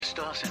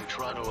Estás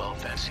entrando al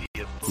Fantasy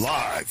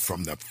Live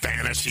from the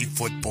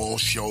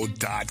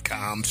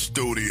FantasyFootballShow.com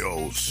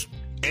studios.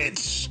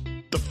 It's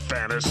the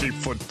Fantasy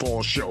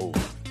Football Show.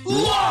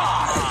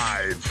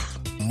 Live!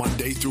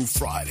 Monday through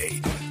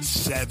Friday,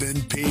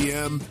 7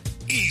 p.m.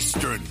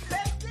 Eastern.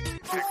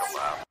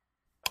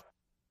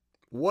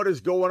 What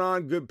is going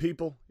on, good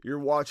people? You're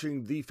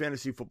watching the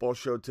Fantasy Football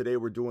Show. Today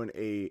we're doing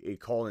a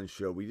call-in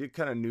show. We did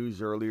kind of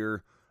news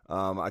earlier.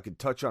 I could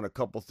touch on a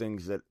couple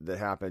things that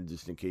happened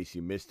just in case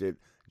you missed it.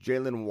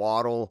 Jalen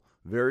Waddle,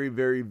 very,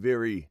 very,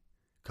 very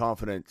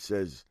confident,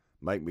 says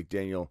Mike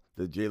McDaniel,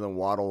 that Jalen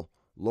Waddle,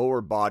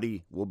 lower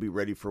body, will be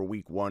ready for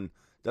week 1.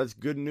 That's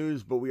good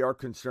news, but we are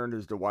concerned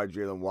as to why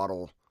Jalen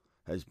Waddle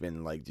has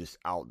been just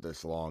out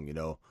this long,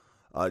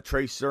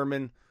 Trey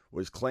Sermon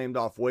was claimed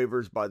off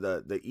waivers by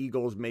the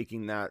Eagles,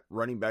 making that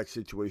running back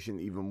situation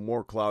even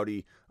more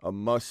cloudy. A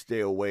must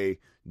stay away.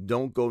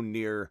 Don't go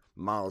near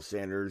Miles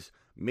Sanders.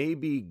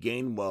 Maybe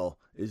Gainwell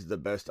is the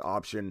best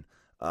option.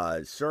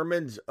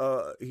 Sermon's,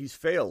 he's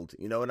failed,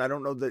 and I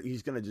don't know that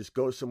he's going to just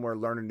go somewhere,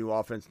 learn a new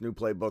offense, new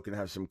playbook, and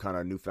have some kind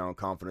of newfound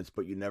confidence,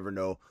 but you never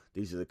know.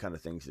 These are the kind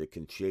of things that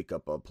can shake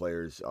up a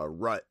player's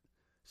rut,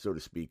 so to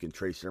speak, and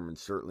Trey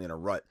Sermon's certainly in a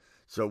rut.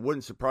 So it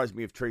wouldn't surprise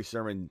me if Trey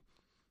Sermon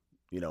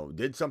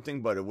did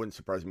something, but it wouldn't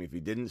surprise me if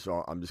he didn't,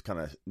 so I'm just kind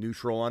of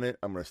neutral on it.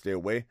 I'm going to stay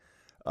away.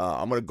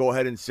 I'm going to go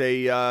ahead and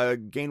say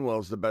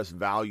Gainwell is the best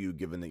value,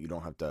 given that you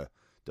don't have to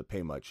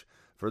pay much.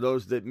 For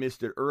those that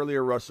missed it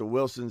earlier, Russell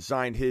Wilson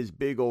signed his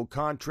big old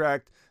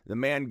contract. The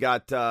man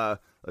got,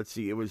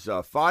 it was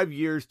 5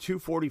 years,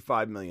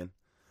 $245 million,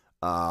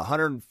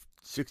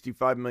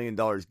 $165 million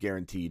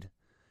guaranteed,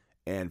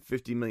 and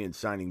 $50 million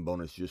signing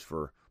bonus just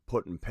for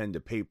putting pen to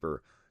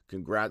paper.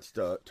 Congrats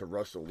to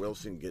Russell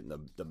Wilson getting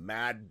the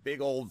mad, big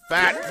old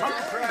fat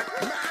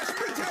contract. Mashed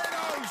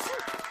potatoes!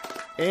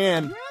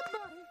 And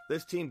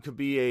this team could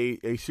be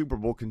a Super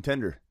Bowl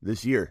contender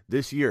this year.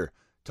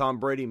 Tom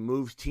Brady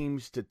moves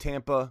teams to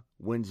Tampa,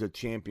 wins a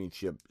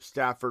championship.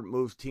 Stafford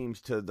moves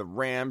teams to the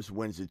Rams,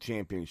 wins a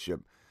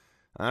championship.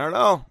 I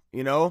don't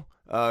know,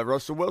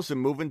 Russell Wilson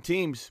moving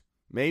teams.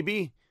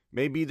 Maybe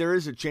there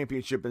is a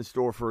championship in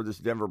store for this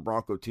Denver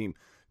Bronco team.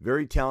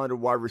 Very talented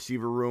wide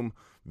receiver room,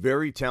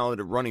 very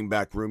talented running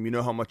back room. You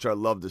know how much I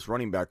love this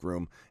running back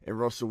room. And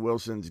Russell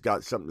Wilson's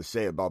got something to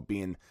say about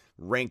being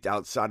ranked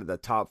outside of the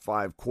top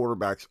 5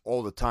 quarterbacks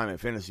all the time in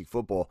fantasy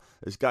football.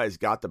 This guy's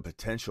got the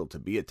potential to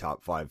be a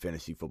top 5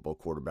 fantasy football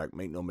quarterback.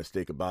 Make no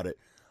mistake about it.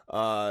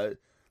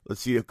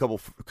 Let's see a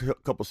couple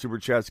super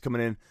chats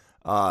coming in.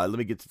 Let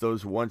me get to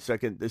those 1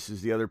 second. This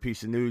is the other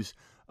piece of news.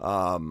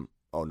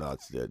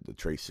 It's the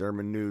Trey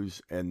Sermon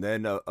news. And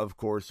then, of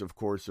course,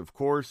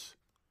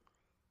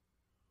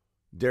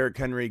 Derrick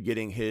Henry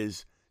getting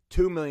his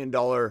 $2 million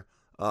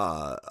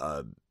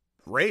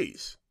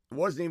raise. It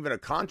wasn't even a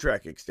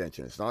contract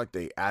extension. It's not like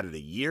they added a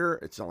year.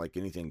 It's not like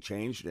anything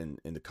changed in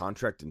the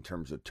contract in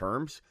terms of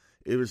terms.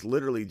 It was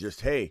literally just,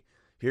 hey,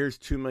 here's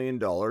 $2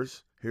 million.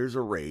 Here's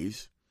a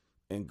raise.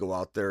 And go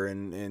out there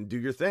and do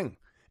your thing.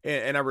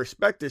 And I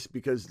respect this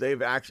because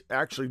they've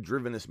actually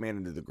driven this man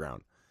into the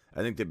ground.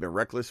 I think they've been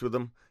reckless with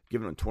him,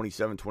 giving him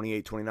 27,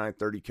 28, 29,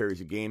 30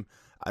 carries a game.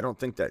 I don't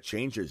think that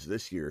changes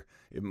this year.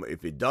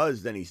 If it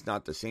does, then he's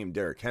not the same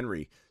Derrick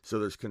Henry. So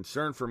there's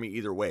concern for me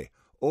either way.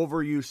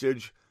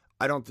 Overusage,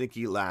 I don't think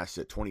he lasts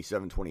at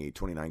 27, 28,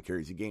 29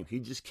 carries a game. He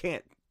just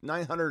can't.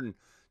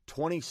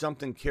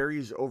 920-something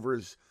carries over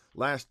his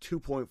last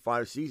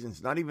 2.5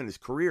 seasons, not even his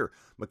career.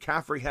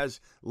 McCaffrey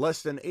has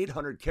less than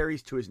 800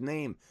 carries to his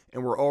name,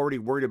 and we're already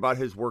worried about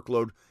his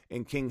workload.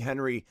 And King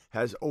Henry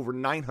has over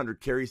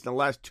 900 carries in the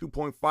last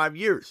 2.5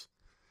 years.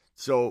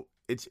 So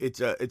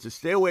it's a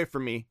stay away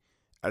from me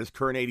at his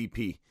current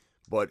ADP.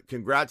 But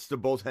congrats to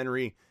both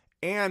Henry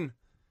and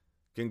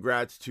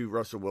congrats to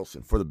Russell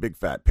Wilson for the big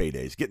fat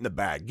paydays. Get in the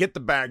bag. Get the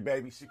bag,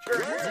 baby.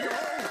 Secure it.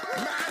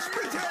 Mashed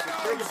potatoes.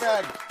 Take the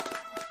bag.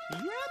 Yeah,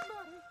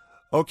 buddy.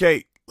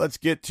 Okay, let's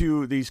get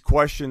to these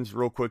questions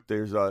real quick.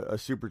 There's a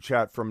super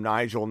chat from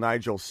Nigel.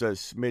 Nigel says,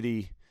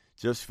 Smitty,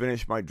 just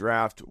finished my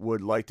draft.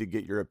 Would like to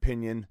get your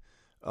opinion.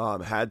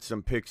 Had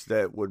some picks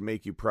that would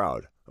make you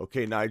proud.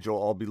 Okay,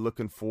 Nigel, I'll be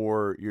looking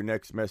for your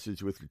next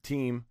message with your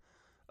team.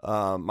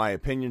 My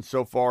opinion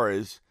so far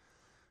is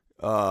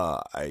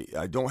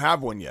I don't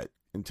have one yet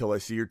until I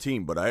see your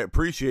team, but I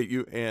appreciate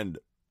you, and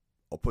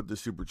I'll put the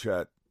super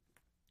chat.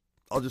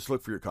 I'll just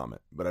look for your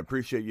comment, but I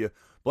appreciate you.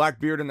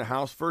 Blackbeard in the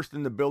house. First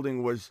in the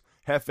building was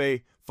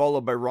Hefe,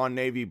 followed by Ron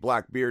Navy,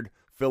 Blackbeard,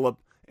 Phillip,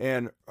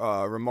 and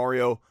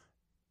Romario,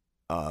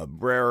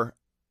 Brer,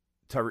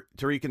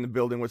 Tariq in the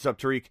building. What's up,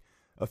 Tariq?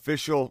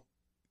 Official,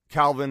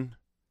 Calvin,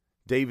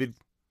 David,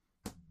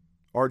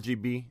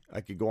 RGB. I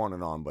could go on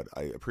and on, but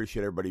I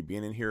appreciate everybody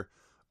being in here.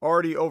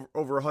 Already over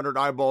 100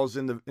 eyeballs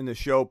in the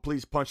show.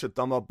 Please punch the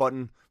thumb up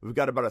button. We've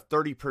got about a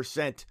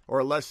 30%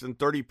 or less than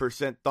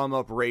 30% thumb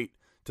up rate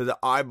to the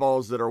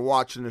eyeballs that are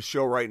watching the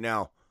show right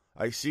now.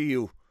 I see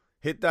you.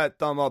 Hit that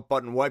thumb up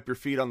button. Wipe your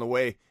feet on the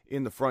way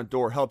in the front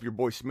door. Help your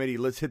boy Smitty.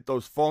 Let's hit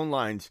those phone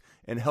lines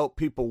and help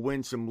people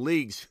win some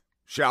leagues,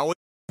 shall we?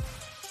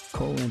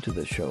 Call into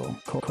the show.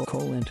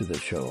 Call into the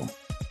show.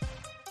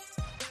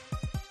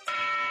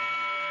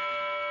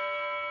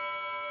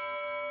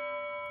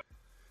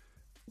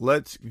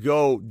 Let's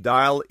go.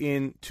 Dial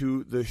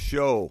into the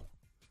show.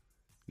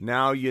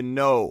 Now you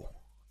know.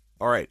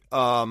 All right.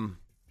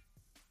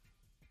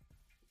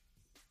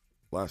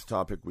 Last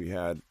topic we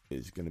had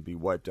is going to be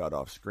wiped out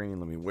off screen.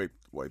 Let me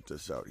wipe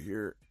this out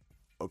here.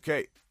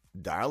 Okay.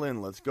 Dial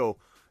in. Let's go.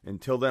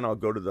 Until then, I'll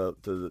go to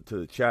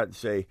the chat and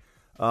say,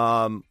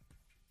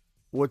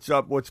 what's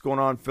up? What's going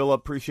on,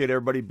 Philip? Appreciate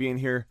everybody being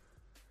here.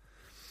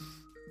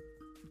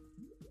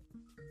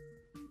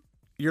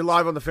 You're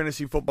live on the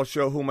Fantasy Football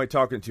Show. Who am I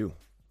talking to?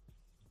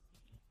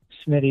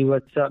 Smitty,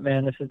 what's up,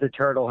 man? This is the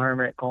Turtle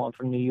Hermit calling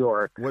from New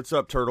York. What's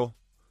up, Turtle?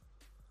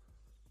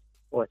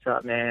 What's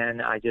up, man?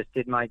 I just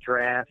did my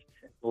draft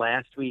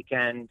last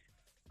weekend.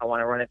 I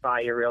want to run it by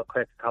you real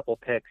quick. A couple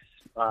picks.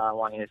 I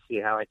want you to see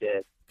how I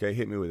did. Okay,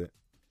 hit me with it.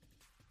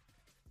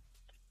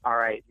 All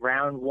right,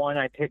 round one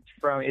I picked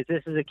from.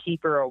 This is a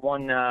keeper or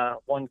one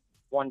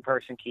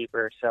person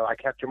keeper? So I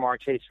kept Jamar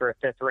Chase for a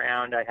fifth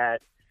round. I had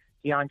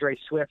DeAndre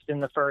Swift in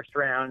the first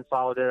round.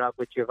 Followed it up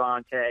with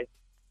Javonte.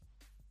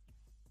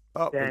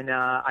 Oh, then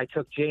I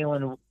took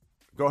Jalen.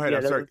 Go ahead. Yeah,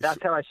 sorry.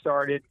 That's how I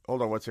started.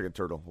 Hold on one second,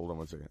 Turtle. Hold on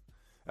one second.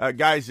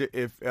 Guys,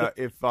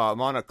 if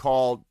I'm on a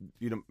call,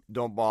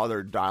 don't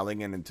bother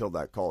dialing in until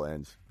that call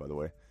ends, by the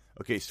way.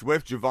 Okay,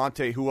 Swift,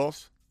 Javonte, who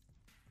else?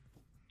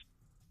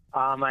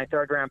 My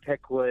third round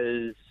pick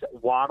was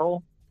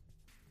Waddle.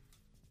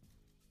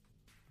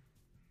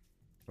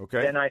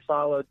 Okay. Then I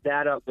followed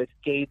that up with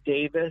Gabe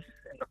Davis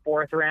in the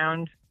fourth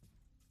round.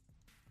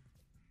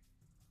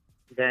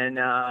 Then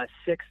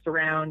sixth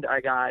round, I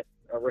got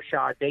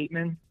Rashad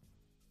Bateman.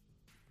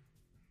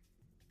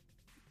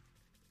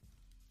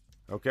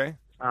 Okay.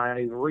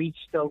 I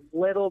reached a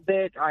little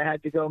bit. I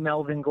had to go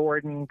Melvin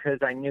Gordon because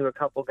I knew a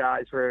couple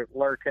guys were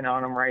lurking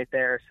on him right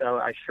there, so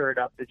I shored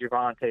up the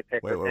Javonte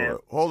pick with him. Wait.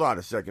 Hold on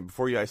a second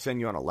before I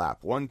send you on a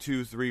lap. 1,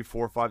 2, 3,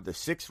 4, 5. The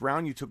sixth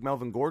round, you took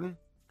Melvin Gordon?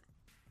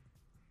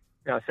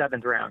 No,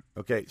 seventh round.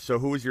 Okay, so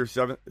who was your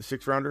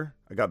sixth rounder?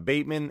 I got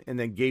Bateman and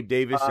then Gabe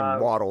Davis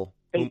and Waddle.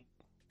 Who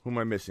am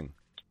I missing?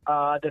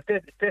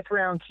 The fifth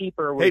round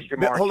keeper was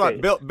Jamar hold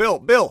Chase.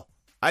 on, Bill.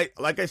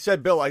 Like I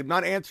said, Bill, I'm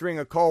not answering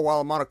a call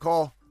while I'm on a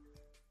call.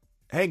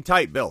 Hang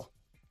tight, Bill.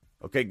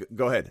 Okay,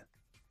 go ahead.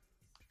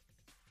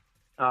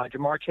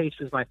 Jamar Chase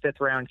was my fifth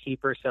round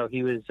keeper, so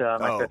he was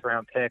my fifth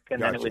round pick,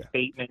 and then it was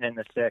Bateman in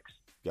the sixth.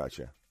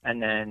 Gotcha.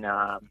 And then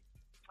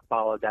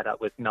followed that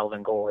up with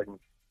Melvin Gordon.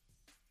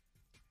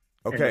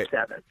 Okay. In the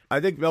seventh.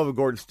 I think Melvin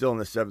Gordon still in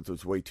the seventh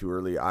was way too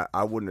early.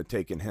 I wouldn't have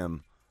taken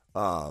him.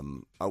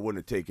 I would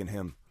have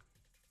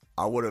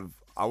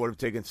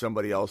taken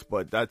somebody else,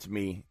 but that's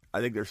me.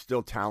 I think there's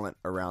still talent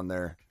around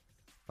there.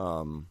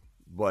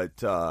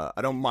 But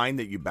I don't mind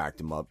that you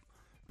backed him up.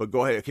 But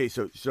go ahead. Okay,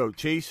 so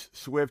Chase,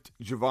 Swift,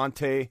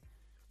 Javonte,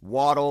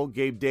 Waddle,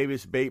 Gabe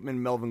Davis,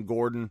 Bateman, Melvin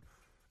Gordon.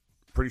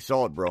 Pretty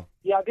solid, bro.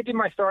 Yeah, I could do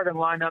my starting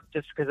lineup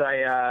just because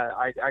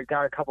I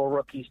got a couple of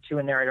rookies too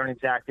in there. I don't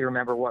exactly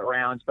remember what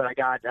rounds, but I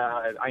got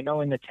I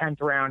know in the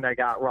 10th round I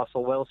got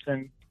Russell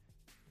Wilson.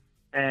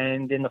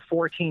 And in the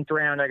 14th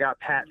round, I got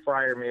Pat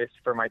Freiermuth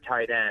for my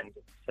tight end.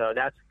 So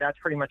that's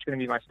pretty much going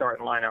to be my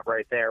starting lineup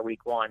right there,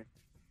 week one.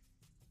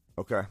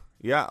 Okay,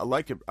 yeah, I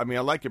like it. I mean,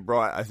 I like it, bro.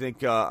 I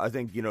think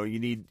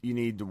you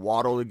need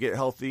Waddle to get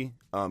healthy.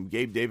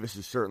 Gabe Davis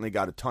has certainly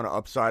got a ton of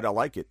upside. I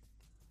like it.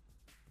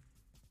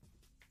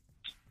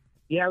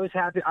 Yeah, I was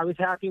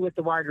happy with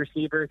the wide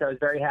receivers. I was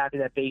very happy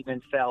that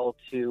Bateman fell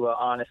to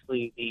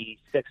honestly the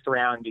sixth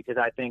round because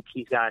I think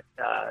he's got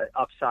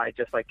upside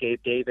just like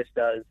Gabe Davis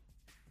does.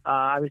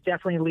 I was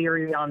definitely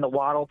leery on the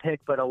Waddle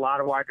pick, but a lot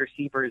of wide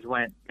receivers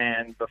went,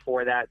 man,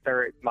 before that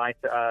third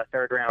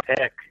round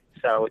pick.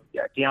 So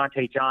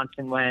Deontay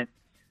Johnson went,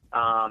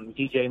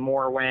 DJ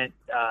Moore went,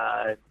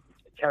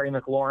 Terry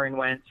McLaurin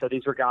went. So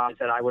these were guys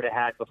that I would have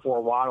had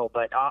before Waddle.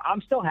 But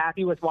I'm still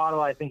happy with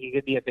Waddle. I think he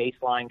could be a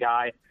baseline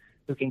guy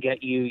who can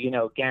get you,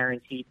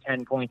 guaranteed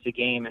 10 points a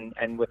game.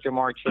 And with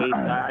Jamar Chase,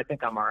 I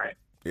think I'm all right.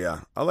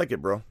 Yeah, I like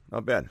it, bro.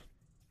 Not bad.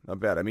 Not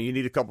bad. I mean, you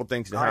need a couple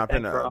things to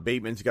happen. Thanks,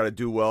 Bateman's got to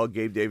do well.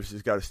 Gabe Davis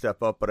has got to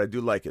step up, but I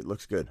do like it.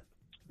 Looks good.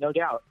 No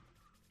doubt.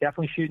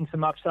 Definitely shooting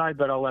some upside,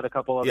 but I'll let a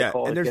couple other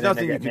calls. And there's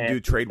nothing you can do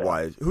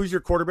trade-wise. Who's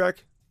your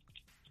quarterback?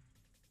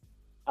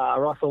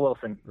 Russell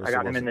Wilson. I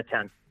got him in the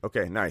 10th.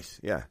 Okay, nice.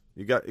 Yeah,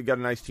 you got a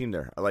nice team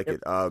there. I like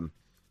it.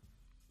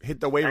 Hit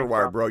the waiver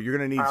wire, bro. You're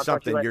gonna need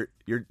something.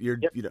 You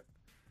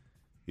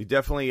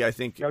definitely. I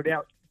think. No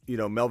doubt.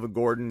 Melvin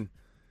Gordon.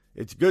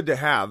 It's good to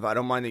have. I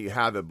don't mind that you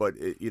have it, but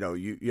you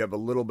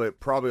have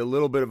probably a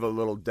little bit of a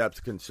little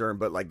depth concern.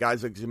 But like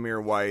guys like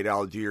Zamir White,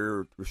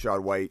 Algier,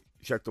 Rashad White,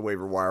 check the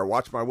waiver wire.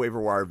 Watch my waiver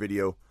wire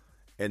video,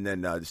 and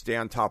then stay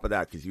on top of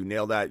that because you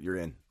nail that, you're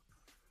in.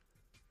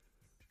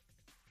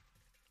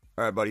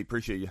 All right, buddy.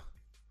 Appreciate you.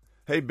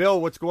 Hey, Bill,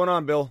 what's going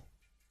on, Bill?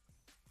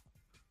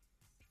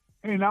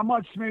 Hey, not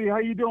much, Smitty. How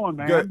you doing,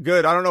 man?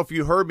 Good. I don't know if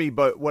you heard me,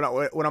 but when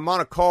I'm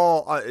on a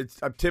call,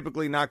 I'm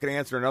typically not going to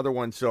answer another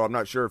one, so I'm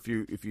not sure if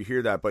you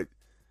hear that. But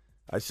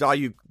I saw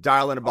you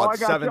dial in about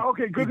seven.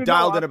 Okay, good. You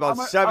dialed in know. about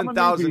I'm a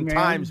 7,000 newbie,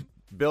 times, man.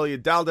 Bill. You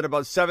dialed in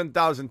about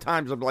 7,000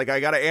 times. I'm like, I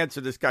got to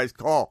answer this guy's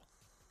call.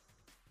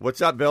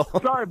 What's up, Bill?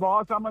 Sorry,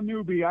 boss. I'm a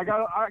newbie. I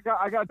got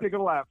to take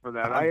a lap for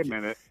that. I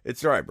admit it.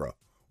 It's all right, bro.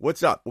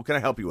 What's up? What can I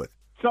help you with?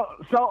 So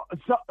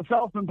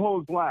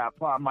self-imposed lap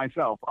on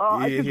myself.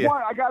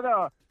 I got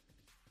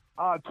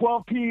a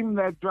 12 team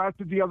that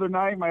drafted the other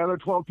night. My other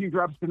 12 team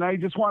drafts tonight.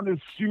 Just wanted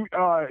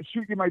to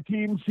shoot you my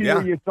team, see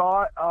what you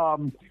thought.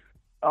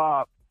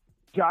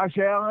 Josh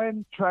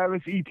Allen,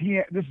 Travis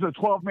Etienne. This is a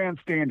 12-man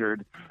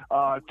standard.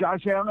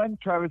 Josh Allen,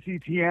 Travis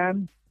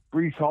Etienne,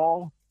 Breece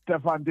Hall,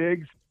 Stephon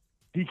Diggs,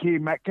 DK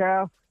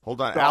Metcalf.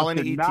 Hold on. Allen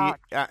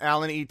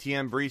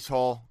Etienne, Breece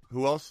Hall.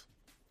 Who else?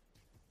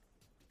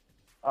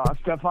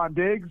 Stephon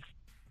Diggs.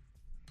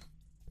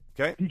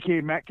 Okay.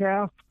 DK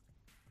Metcalf.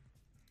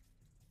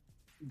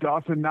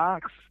 Dawson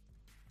Knox.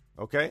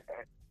 Okay.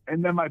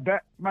 And then my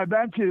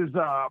bench is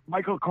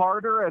Michael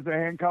Carter as a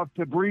handcuff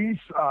to Breece,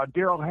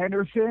 Daryl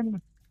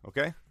Henderson,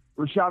 Okay.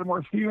 Rashad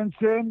Moore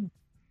Stevenson,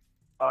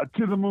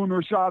 to the moon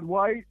Rashad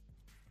White,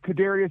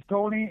 Kadarius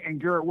Toney,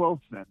 and Garrett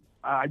Wilson.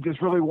 I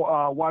just really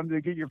wanted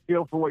to get your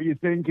feel for what you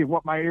think and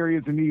what my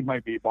areas of need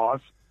might be, boss.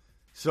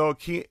 So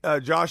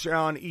Josh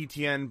Allen,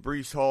 Etienne,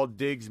 Breece Hall,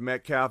 Diggs,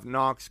 Metcalf,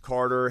 Knox,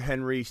 Carter,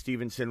 Henry,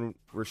 Stevenson,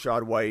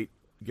 Rashad White,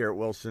 Garrett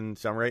Wilson.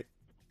 Sound right?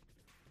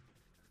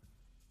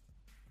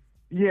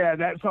 Yeah,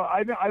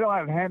 I don't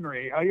have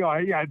Henry.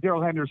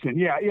 Daryl Henderson.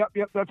 Yeah,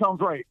 yep, that sounds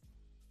right.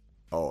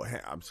 Oh,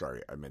 I'm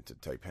sorry. I meant to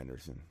type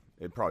Henderson.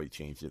 It probably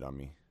changed it on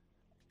me.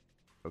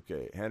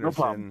 Okay, Henderson. No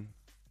problem.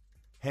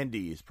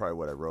 Hendy is probably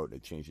what I wrote.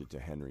 It changed it to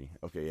Henry.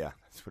 Okay, yeah,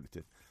 that's what it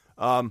did.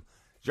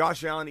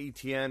 Josh Allen,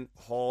 Etienne,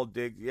 Hall,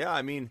 Diggs. Yeah,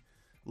 I mean,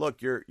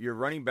 look, your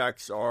running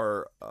backs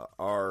are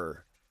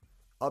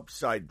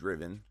upside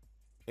driven,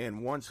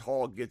 and once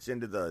Hall gets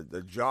into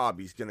the job,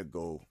 he's gonna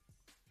go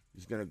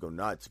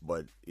nuts.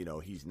 But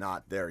he's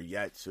not there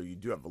yet, so you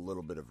do have a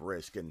little bit of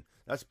risk, and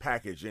that's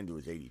packaged into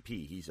his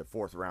ADP. He's a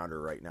 4th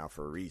rounder right now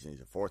for a reason.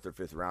 He's a 4th or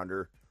 5th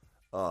rounder,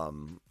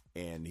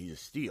 and he's a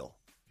steal.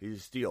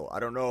 I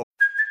don't know.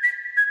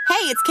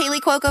 Hey, it's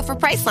Kaylee Cuoco for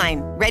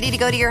Priceline. Ready to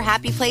go to your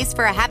happy place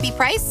for a happy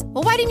price?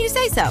 Well, why didn't you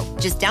say so?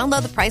 Just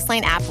download the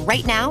Priceline app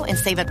right now and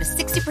save up to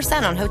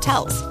 60% on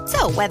hotels.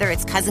 So whether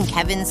it's Cousin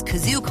Kevin's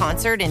Kazoo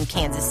Concert in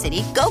Kansas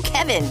City, go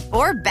Kevin,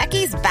 or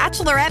Becky's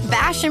Bachelorette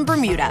Bash in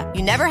Bermuda,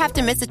 you never have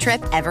to miss a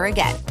trip ever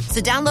again.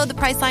 So download the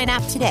Priceline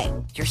app today.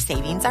 Your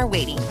savings are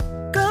waiting.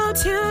 Go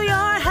to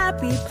your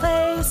happy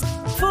place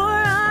for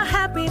a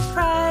happy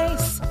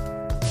price.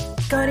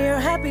 Go to your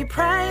happy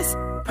price,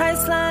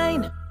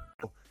 Priceline.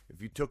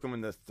 If you took him in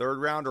the 3rd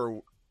round,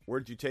 or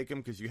where'd you take him?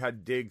 Because you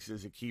had Diggs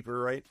as a keeper,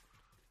 right?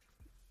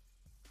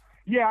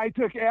 Yeah, I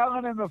took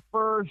Allen in the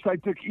 1st. I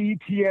took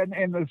Etienne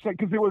in the 2nd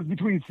because it was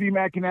between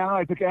C-Mac and Allen.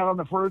 I took Allen in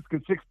the 1st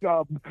because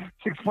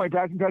 6-point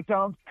passing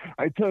touchdowns.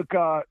 I took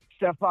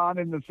Stephon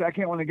in the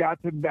 2nd when it got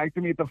back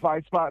to me at the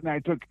 5 spot, and I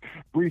took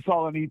Breece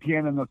Hall and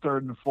Etienne in the 3rd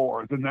and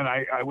 4th, and then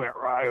I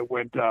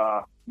went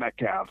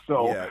Metcalf.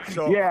 So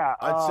yeah,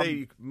 I'd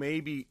say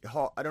maybe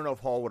Hall. I don't know if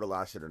Hall would have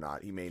lasted or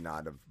not. He may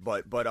not have,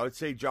 but I would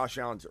say Josh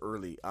Allen's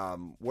early.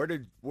 Where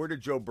did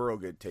Joe Burrow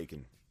get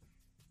taken?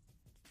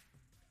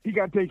 He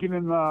got taken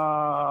in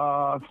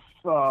the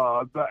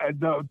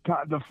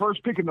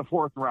first pick in the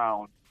 4th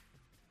round.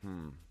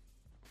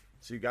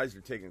 So you guys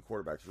are taking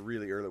quarterbacks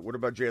really early. What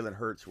about Jalen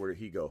Hurts? Where did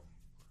he go?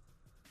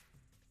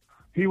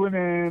 He went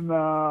in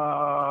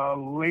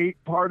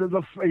late part of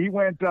he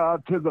went to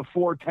the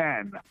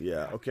 410.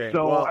 Yeah. Okay.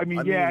 So well,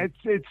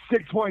 it's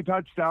 6-point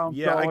touchdown.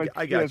 Yeah, so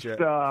I got you.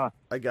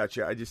 I got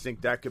you. I just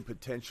think that could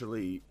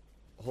potentially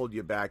hold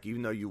you back,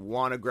 even though you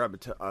want to grab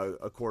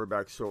a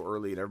quarterback so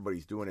early, and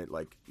everybody's doing it.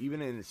 Like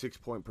even in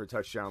 6-point per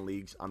touchdown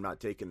leagues, I'm not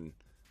taking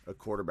a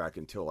quarterback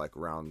until like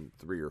round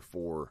 3 or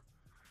 4.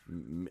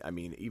 I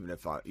mean, even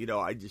if I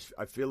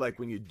feel like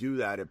when you do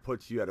that, it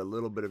puts you at a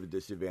little bit of a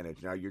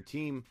disadvantage. Now your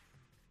team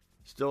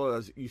still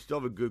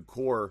have a good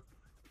core,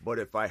 but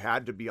if I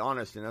had to be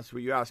honest, and that's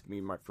what you asked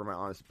me for my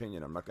honest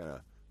opinion, I'm not going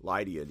to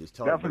lie to you. Just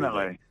tell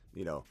definitely.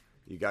 That,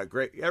 you got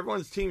great.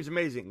 Everyone's team's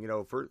amazing.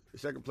 For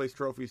 2nd place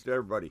trophies to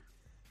everybody.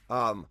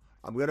 I'm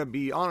going to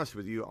be honest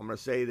with you. I'm going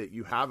to say that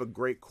you have a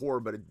great core,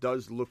 but it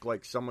does look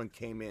like someone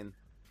came in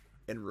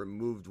and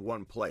removed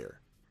one player.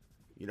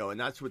 And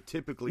that's what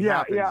typically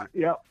happens.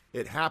 Yeah.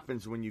 It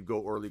happens when you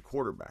go early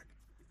quarterback.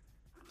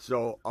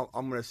 So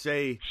I'm going to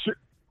say,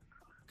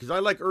 because I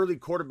like early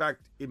quarterback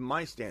in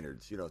my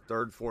standards,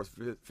 3rd,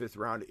 4th, 5th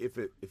round, if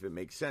it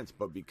makes sense.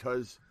 But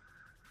because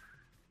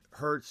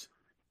Hurts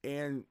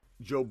and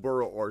Joe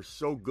Burrow are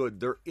so good,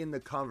 they're in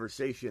the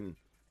conversation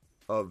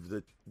of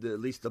the at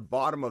least the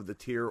bottom of the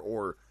tier,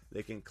 or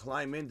they can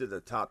climb into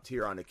the top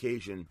tier on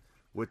occasion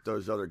with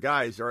those other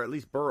guys, or at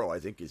least Burrow, I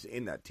think, is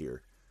in that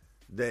tier.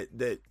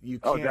 That you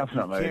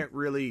can't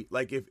really,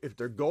 like, if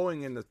they're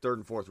going in the 3rd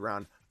and 4th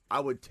round, I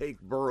would take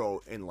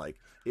Burrow in, like,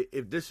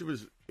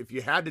 if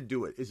you had to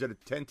do it, is it a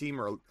 10 team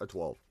or a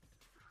 12?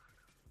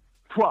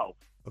 12.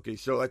 Okay,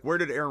 so like where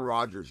did Aaron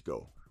Rodgers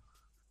go?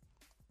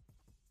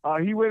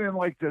 He went in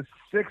like the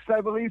 6th,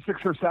 I believe,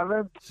 6th or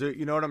 7th. So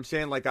you know what I'm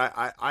saying? Like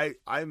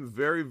I'm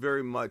very,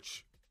 very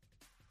much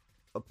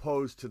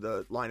opposed to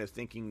the line of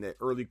thinking that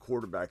early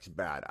quarterback's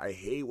bad. I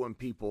hate when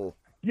people.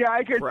 Yeah,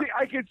 I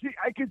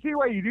can see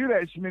why you do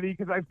that, Smitty,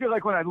 because I feel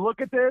like when I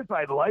look at this,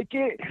 I like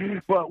it.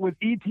 But with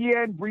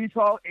ETN, Brees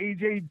Hall,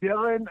 A.J.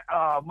 Dillon,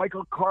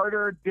 Michael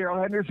Carter, Darrell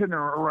Henderson,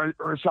 or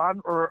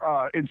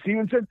and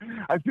Stevenson,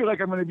 I feel like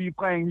I'm going to be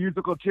playing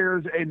musical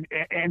chairs and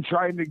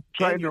trying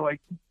to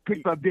like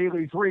pick the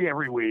daily 3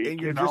 every week.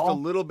 And you're just a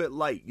little bit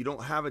light. You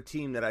don't have a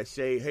team that I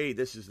say, hey,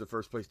 this is the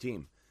first place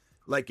team.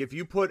 Like if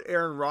you put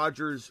Aaron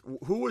Rodgers,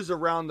 who was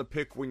around the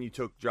pick when you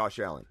took Josh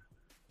Allen?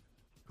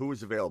 Who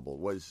was available?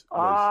 Was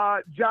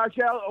Josh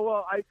Allen?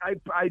 Well,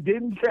 I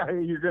didn't.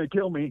 You're going to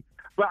kill me.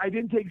 But I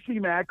didn't take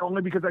C-Mac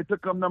only because I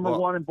took him number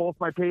 1 in both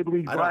my paid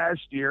leagues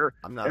last year.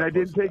 And I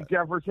didn't take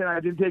Jefferson.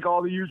 I didn't take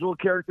all the usual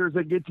characters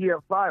that get you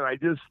at 5. I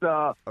just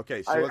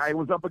I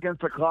was up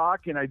against the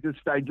clock, and I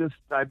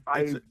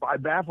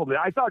baffled it.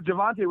 I thought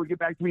Javonte would get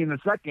back to me in the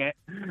second.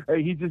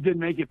 He just didn't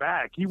make it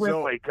back. He went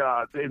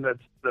in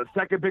the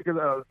second pick of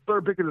the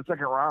third pick of the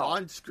second round.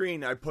 On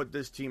screen, I put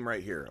this team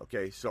right here.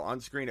 Okay, so on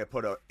screen, I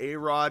put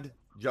A-Rod,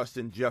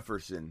 Justin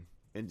Jefferson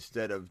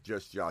instead of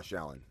just Josh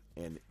Allen,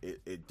 and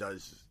it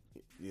does.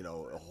 You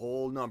know, a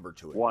whole number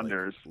to it.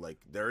 Wonders. Like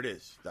there it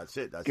is. That's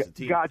it. That's the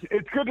team. Gotcha.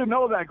 It's good to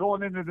know that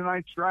going into the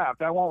 9th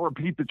draft. I won't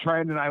repeat the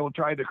trend, and I will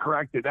try to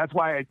correct it. That's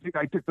why I think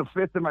I took the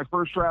 5th in my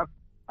first draft.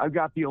 I've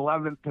got the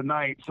 11th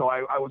tonight, so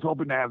I was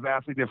hoping to have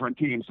vastly different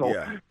teams. So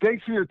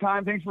Thanks for your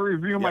time. Thanks for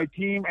reviewing my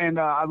team, and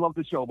I love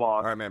the show,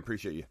 boss. All right, man.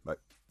 Appreciate you. Bye.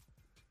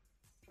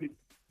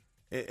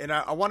 And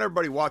I want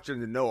everybody watching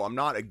to know I'm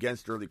not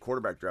against early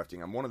quarterback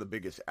drafting. I'm one of the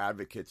biggest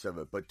advocates of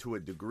it, but to a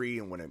degree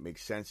and when it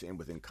makes sense and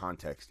within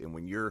context. And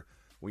when you're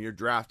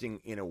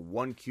drafting in a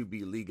 1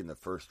 QB league in the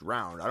first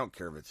round, I don't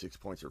care if it's 6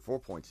 points or 4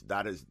 points.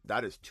 That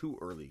is too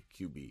early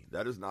QB.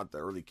 That is not the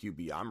early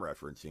QB I'm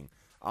referencing.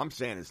 I'm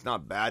saying it's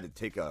not bad to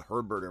take a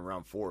Herbert in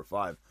round 4 or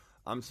 5.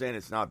 I'm saying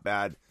it's not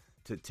bad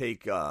to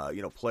take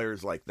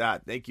players like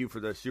that. Thank you for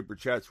the super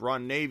chats,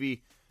 Ron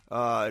Navy,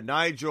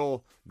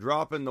 Nigel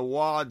dropping the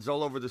wads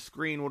all over the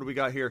screen. What do we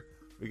got here?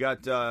 We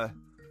got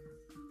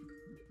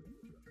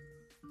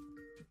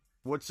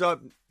what's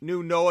up,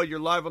 new Noah? You're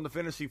live on the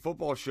Fantasy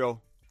Football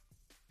Show.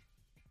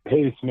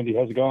 Hey, Smitty,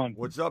 how's it going?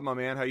 What's up, my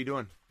man? How you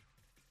doing?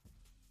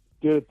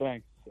 Good,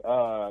 thanks.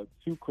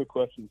 2 quick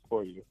questions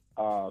for you.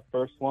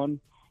 First one,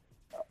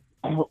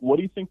 what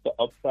do you think the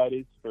upside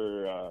is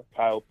for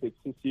Kyle Pitts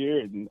this year?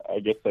 And I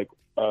guess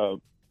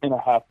in a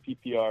half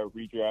PPR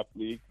redraft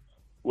league,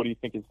 what do you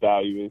think his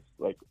value is?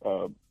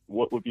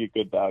 What would be a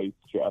good value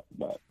to draft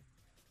in that?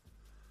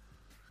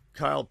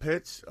 Kyle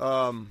Pitts,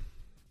 I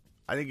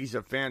think he's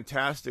a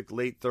fantastic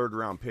late 3rd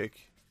round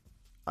pick.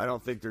 I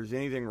don't think there's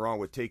anything wrong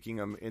with taking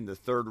him in the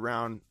 3rd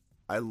round.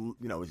 It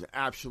was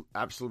an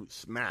absolute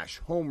smash,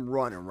 home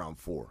run in round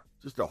 4,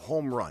 just a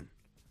home run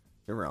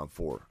in round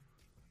 4.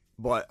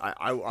 But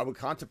I would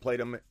contemplate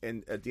him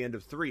at the end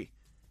of 3.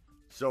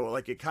 So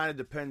it kind of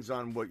depends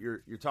on what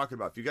you're talking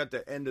about. If you got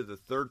the end of the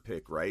 3rd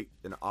pick, right,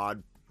 an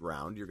odd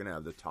round, you're going to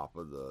have the top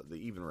of the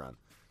even round.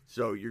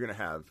 So you're going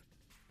to have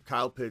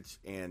Kyle Pitts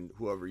and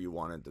whoever you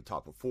want at the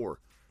top of 4.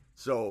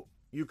 So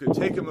you could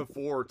take him at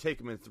 4 or take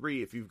him in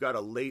 3. If you've got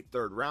a late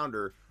 3rd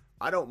rounder,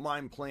 I don't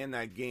mind playing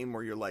that game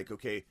where you're like,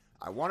 okay,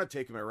 I want to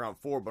take him at round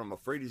 4, but I'm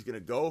afraid he's going to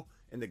go.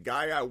 And the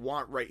guy I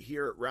want right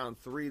here at round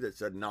 3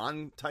 that's a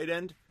non-tight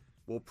end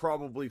will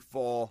probably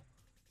fall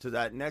to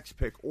that next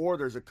pick. Or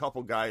there's a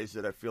couple guys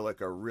that I feel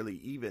like are really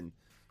even.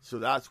 So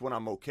that's when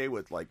I'm okay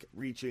with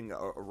reaching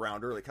a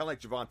round early. Kind of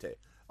like Javonte.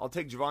 I'll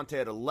take Javonte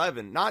at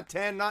 11, not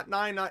 10, not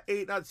 9, not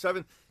 8, not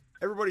 7.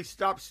 Everybody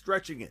stop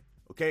stretching it.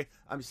 Okay,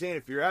 I'm saying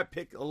if you're at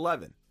pick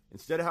 11,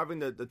 instead of having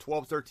the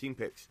 12, 13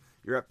 picks,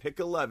 you're at pick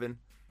 11,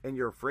 and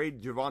you're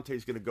afraid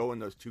Javonte's going to go in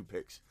those 2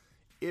 picks.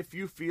 If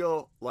you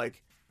feel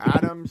like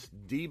Adams,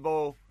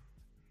 Debo,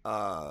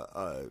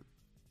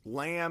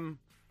 Lamb,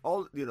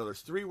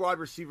 there's 3 wide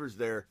receivers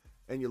there,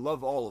 and you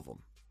love all of them,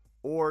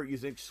 or you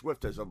think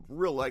Swift has a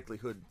real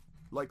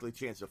likely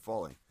chance of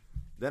falling,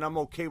 then I'm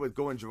okay with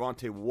going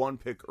Javonte 1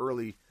 pick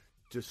early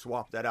to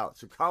swap that out.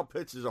 So Kyle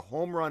Pitts is a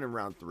home run in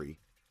round 3,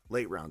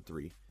 late round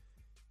 3.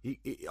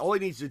 All he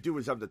needs to do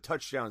is have the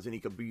touchdowns, and he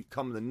could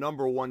become the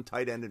number 1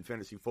 tight end in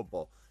fantasy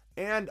football.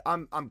 And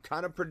I'm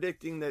kind of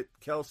predicting that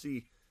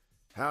Kelsey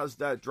has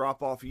that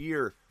drop-off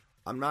year.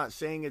 I'm not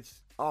saying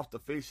it's off the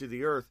face of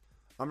the earth.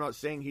 I'm not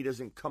saying he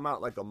doesn't come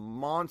out like a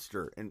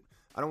monster. And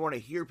I don't want to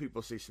hear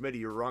people say, Smitty,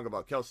 you're wrong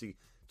about Kelsey.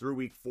 Through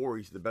week 4,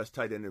 he's the best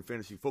tight end in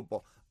fantasy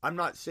football. I'm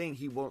not saying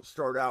he won't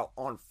start out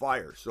on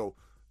fire. So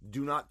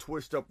do not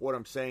twist up what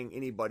I'm saying,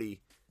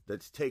 anybody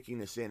that's taking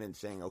this in and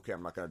saying, okay,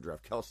 I'm not going to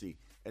draft Kelsey,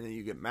 and then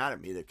you get mad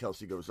at me that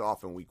Kelsey goes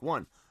off in week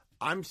 1.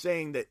 I'm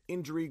saying that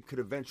injury could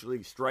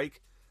eventually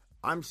strike.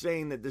 I'm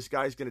saying that this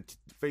guy's going to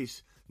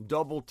face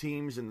double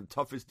teams in the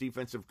toughest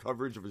defensive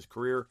coverage of his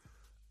career.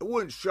 It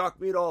wouldn't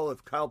shock me at all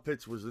if Kyle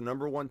Pitts was the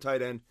number 1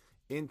 tight end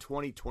in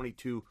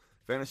 2022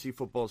 fantasy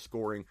football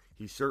scoring.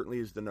 He certainly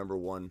is the number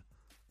 1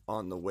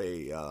 on the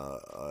way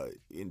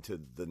into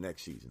the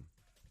next season.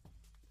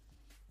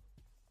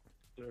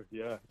 Sure,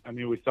 yeah. I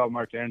mean, we saw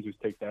Mark Andrews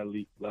take that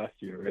leap last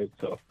year, right?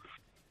 So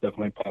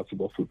definitely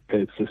possible for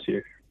Pitts this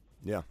year.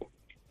 Yeah.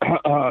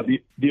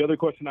 The other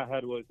question I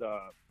had was,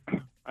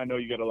 I know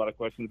you got a lot of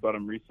questions about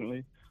him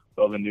recently, with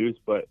all the news,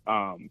 but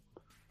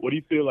what do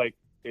you feel like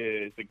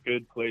is a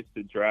good place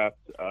to draft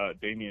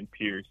Dameon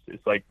Pierce?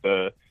 It's like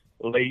the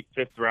late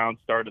 5th round,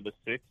 start of the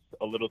 6th,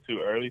 a little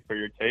too early for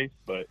your taste,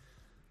 but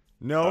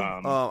no,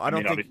 I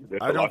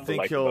don't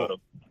think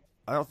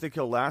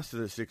he'll last to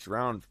the 6th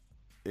round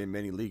in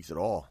many leagues at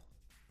all.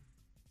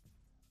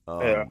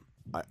 Yeah.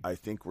 I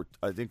think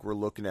we're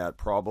looking at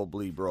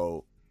probably,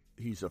 bro.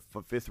 He's a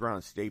 5th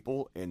round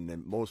staple, and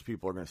then most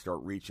people are going to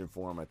start reaching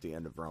for him at the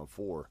end of round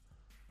 4.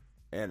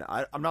 And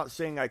I'm not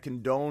saying I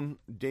condone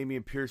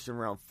Dameon Pierce in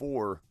round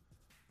 4,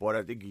 but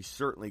I think he's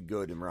certainly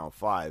good in round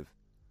 5.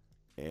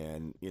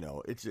 And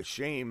it's a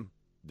shame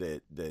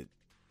that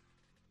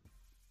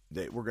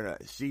we're going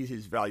to see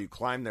his value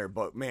climb there.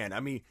 But man,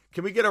 I mean,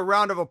 can we get a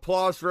round of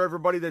applause for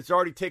everybody that's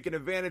already taken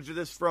advantage of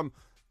this from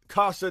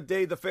Casa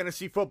Day, the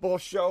fantasy football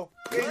show?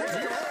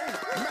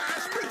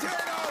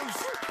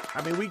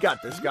 I mean, we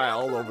got this guy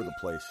all over the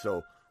place,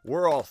 so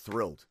we're all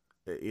thrilled.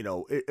 It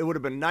would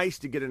have been nice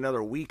to get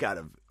another week out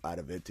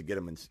of it to get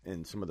him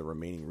in some of the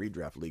remaining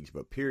redraft leagues.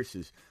 But Pierce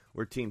is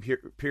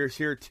Pierce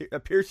here.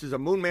 Pierce is a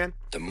moon man.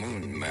 The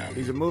moon man.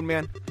 He's a moon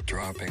man.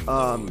 Dropping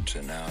loads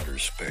in outer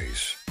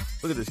space.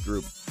 Look at this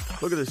group.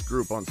 Look at this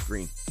group on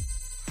screen.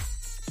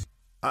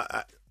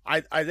 I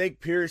think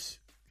Pierce.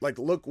 Like,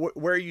 look,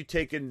 where are you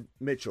taking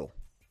Mitchell?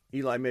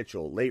 Eli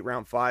Mitchell, late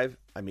round 5.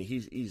 I mean,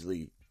 he's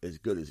easily as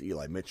good as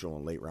Eli Mitchell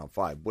in late round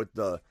 5. With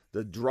the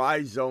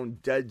dry zone,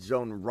 dead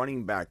zone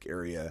running back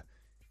area,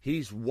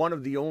 he's one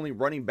of the only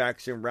running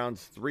backs in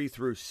rounds 3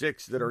 through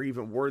 6 that are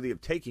even worthy of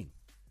taking.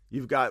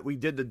 We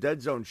did the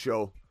dead zone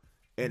show,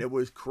 and it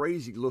was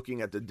crazy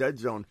looking at the dead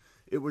zone.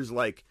 It was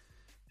like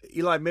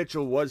Eli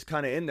Mitchell was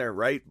kind of in there,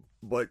 right?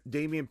 But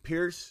Dameon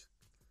Pierce,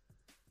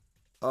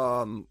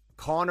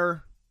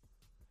 Connor,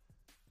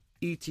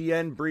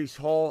 ETN, Breece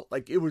Hall,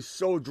 like it was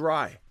so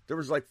dry. There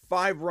was like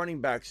 5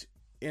 running backs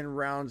in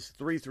rounds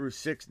 3 through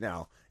 6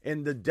 now.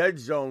 In the dead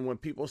zone, when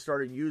people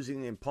started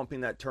using and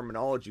pumping that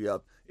terminology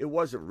up, it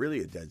wasn't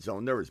really a dead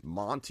zone. There was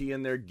Monty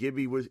in there.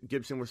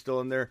 Gibson was still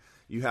in there.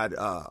 You had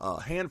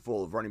a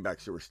handful of running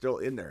backs that were still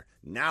in there.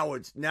 Now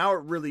it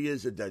really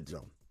is a dead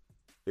zone.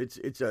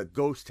 It's a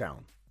ghost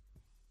town.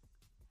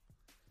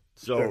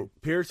 So sure.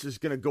 Pierce is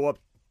going to go up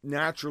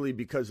naturally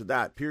because of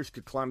that. Pierce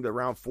could climb to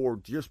round 4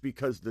 just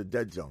because of the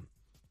dead zone.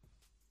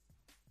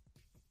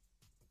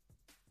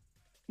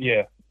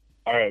 Yeah.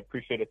 All right.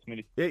 Appreciate it,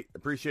 Smitty. Hey,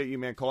 appreciate you,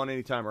 man. Call in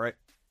anytime, all right?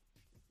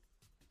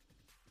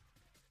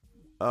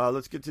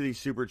 Let's get to these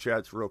super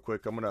chats real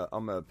quick. I'm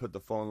gonna put the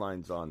phone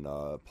lines on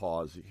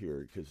pause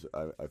here because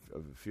I have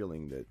a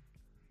feeling that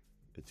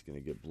it's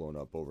gonna get blown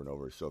up over and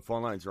over. So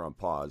phone lines are on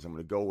pause. I'm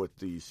gonna go with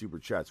the super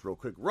chats real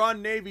quick.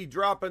 Ron Navy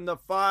dropping the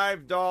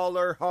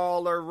 $5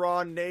 hauler.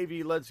 Ron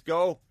Navy, let's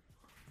go.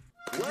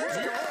 Let's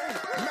go.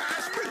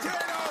 Mashed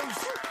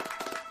potatoes.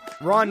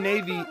 Ron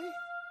Navy.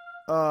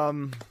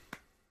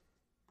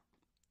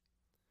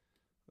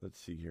 Let's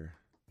see here.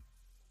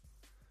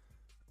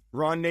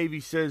 Ron Navy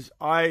says,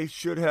 I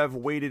should have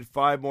waited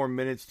 5 more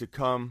minutes to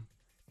come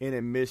in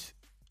and miss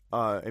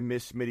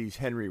Smitty's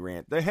Henry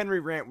rant. The Henry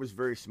rant was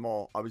very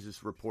small. I was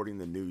just reporting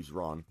the news,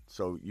 Ron.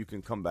 So you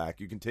can come back.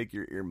 You can take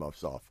your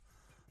earmuffs off.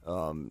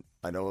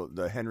 I know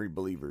the Henry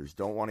believers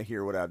don't want to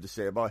hear what I have to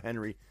say about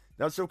Henry.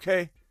 That's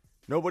okay.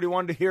 Nobody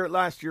wanted to hear it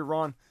last year,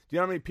 Ron. Do you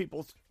know how many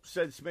people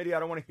said, Smitty, I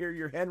don't want to hear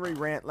your Henry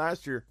rant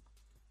last year?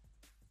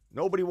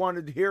 Nobody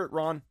wanted to hear it,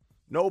 Ron.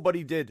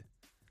 Nobody did.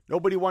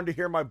 Nobody wanted to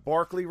hear my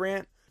Barkley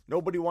rant.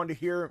 Nobody wanted to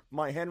hear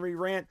my Henry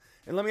rant.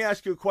 And let me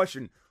ask you a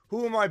question.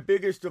 Who are my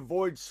biggest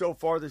avoids so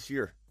far this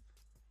year?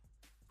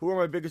 Who are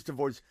my biggest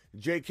avoids?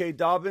 J.K.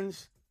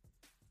 Dobbins?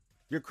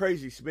 You're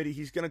crazy, Smitty.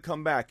 He's going to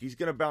come back. He's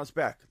going to bounce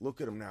back.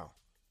 Look at him now.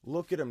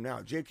 Look at him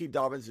now. J.K.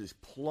 Dobbins is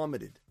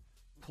plummeted.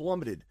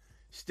 Plummeted.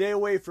 Stay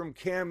away from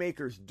Cam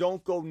Akers.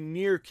 Don't go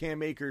near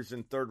Cam Akers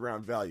in 3rd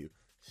round value.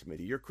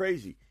 Smitty, you're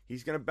crazy.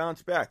 He's going to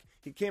bounce back.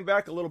 He came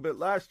back a little bit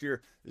last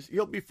year.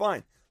 He'll be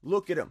fine.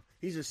 Look at him.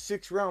 He's a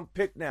 6th round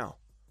pick now.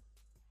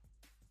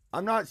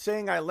 I'm not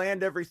saying I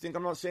land everything.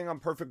 I'm not saying I'm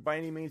perfect by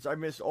any means. I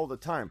miss all the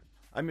time.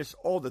 I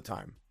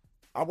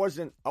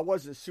wasn't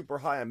super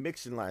high on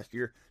Mixon last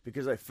year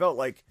because I felt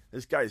like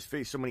this guy has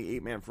faced so many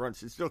 8-man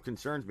fronts. It still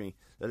concerns me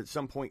that at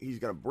some point he's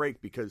going to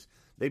break because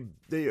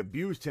they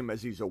abused him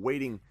as he's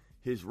awaiting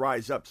his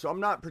rise up. So I'm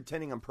not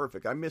pretending I'm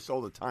perfect. I miss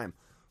all the time.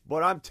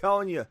 But I'm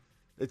telling you,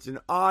 it's an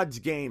odds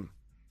game,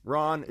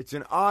 Ron. It's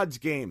an odds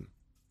game.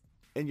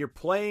 And you're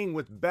playing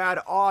with bad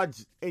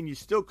odds, and you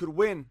still could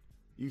win.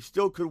 You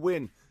still could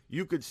win.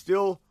 You could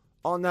still,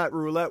 on that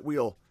roulette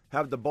wheel,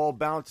 have the ball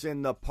bounce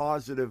in the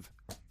positive.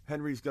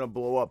 Henry's going to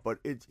blow up, but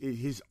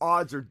his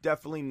odds are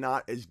definitely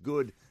not as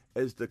good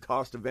as the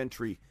cost of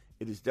entry.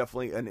 It is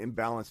definitely an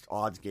imbalanced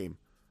odds game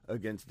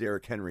against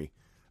Derrick Henry.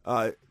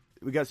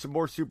 We got some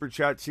more super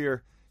chats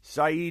here.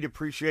 Saeed,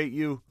 appreciate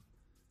you.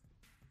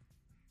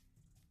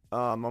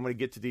 I'm going to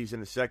get to these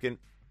in a second.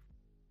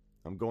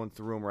 I'm going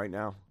through them right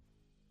now.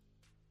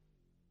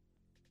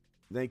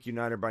 Thank you,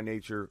 Niner by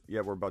Nature.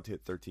 Yeah, we're about to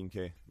hit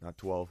 13K, not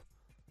 12.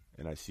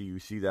 And I see you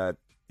see that,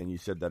 and you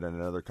said that in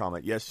another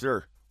comment. Yes,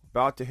 sir.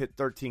 About to hit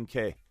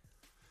 13K.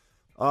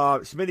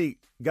 Smitty,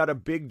 got a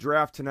big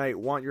draft tonight.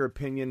 Want your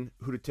opinion?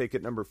 Who to take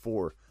at number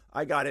 4?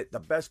 I got it. The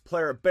best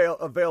player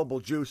available,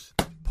 Juice.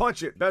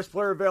 Punch it. Best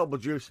player available,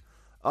 Juice.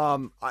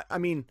 I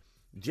mean,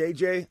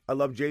 JJ. I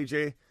love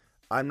JJ.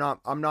 I'm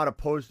not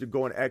opposed to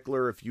going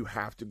Eckler if you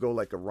have to go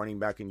like a running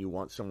back and you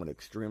want someone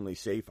extremely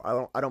safe.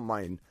 I don't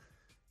mind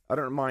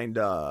going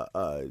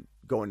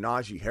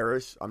Najee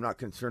Harris. I'm not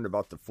concerned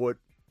about the foot.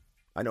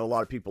 I know a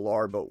lot of people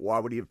are, but why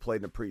would he have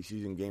played in a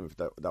preseason game if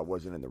that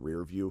wasn't in the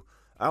rear view?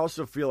 I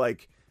also feel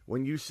like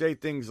when you say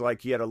things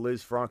like he had a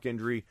Liz Frank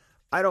injury,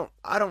 I don't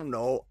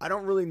know. I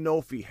don't really know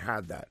if he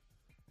had that.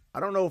 I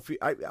don't know if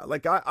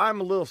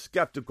I'm a little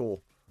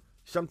skeptical.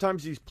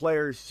 Sometimes these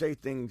players say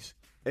things,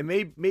 and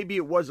maybe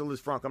it was a Liz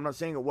Frank. I'm not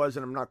saying it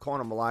wasn't. I'm not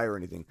calling him a liar or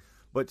anything.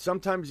 But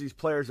sometimes these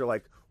players are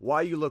like,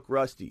 why you look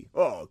rusty?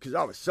 Oh, because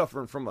I was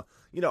suffering from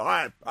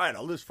I had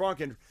a Liz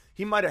Frank injury.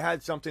 He might have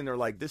had something. They're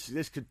like,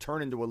 this could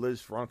turn into a Liz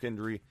Frank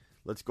injury.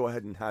 Let's go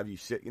ahead and have you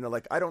sit.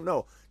 I don't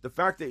know. The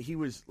fact that he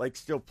was like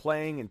still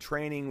playing and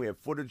training, we have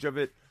footage of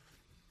it.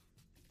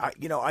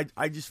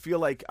 I just feel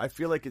like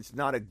it's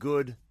not a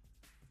good.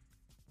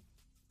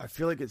 I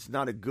feel like it's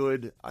not a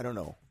good. I don't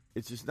know.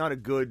 It's just not a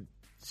good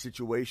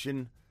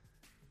situation.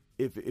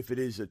 If it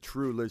is a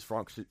true Liz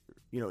Frank,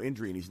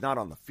 injury, and he's not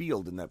on the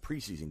field in that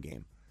preseason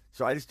game,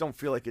 so I just don't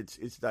feel like it's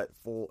that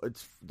full.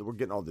 We're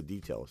getting all the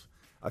details.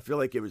 I feel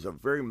like it was a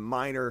very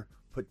minor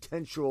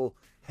potential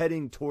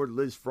heading toward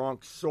Liz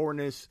Frank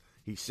soreness.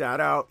 He sat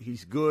out.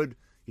 He's good.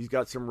 He's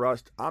got some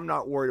rust. I'm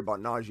not worried about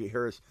Najee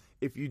Harris.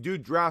 If you do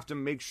draft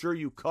him, make sure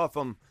you cuff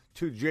him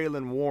to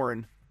Jaylen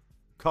Warren.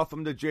 Cuff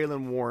him to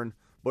Jaylen Warren.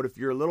 But if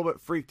you're a little bit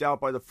freaked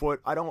out by the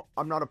foot,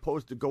 I'm not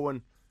opposed to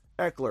going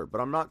Eckler,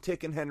 but I'm not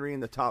taking Henry in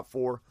the top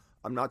 4.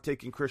 I'm not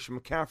taking Christian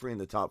McCaffrey in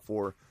the top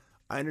 4.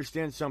 I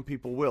understand some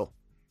people will.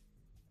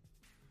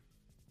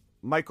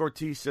 Mike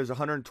Ortiz says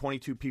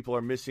 122 people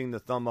are missing the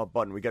thumb up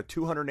button. We got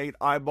 208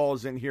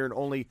 eyeballs in here and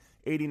only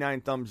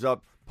 89 thumbs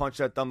up. Punch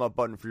that thumb up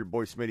button for your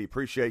boy Smitty.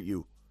 Appreciate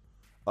you.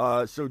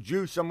 So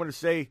Juice, I'm going to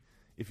say,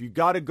 if you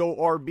got to go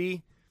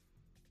RB,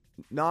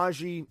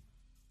 Najee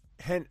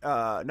and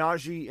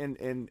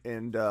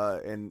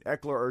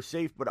Eckler are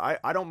safe, but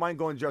I don't mind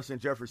going Justin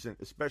Jefferson,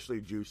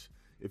 especially Juice.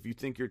 If you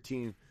think your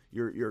team,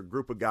 your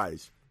group of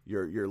guys,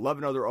 your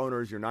 11 other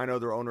owners, your 9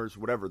 other owners,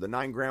 whatever, the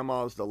 9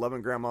 grandmas, the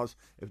 11 grandmas,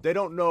 if they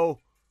don't know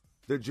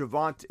that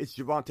it's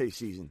Javonte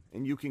season,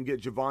 and you can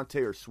get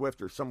Javonte or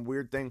Swift or some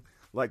weird thing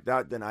like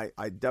that, then I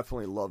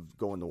definitely love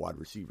going the wide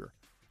receiver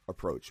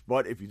approach.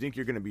 But if you think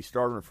you're going to be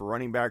starving for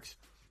running backs,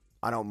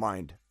 I don't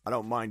mind. I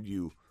don't mind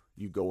you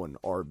going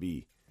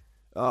RB.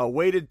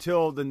 Waited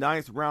till the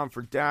 9th round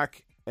for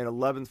Dak and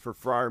 11th for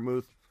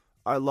Freiermuth.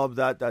 I love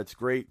that. That's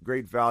great.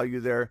 Great value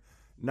there.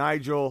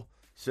 Nigel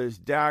says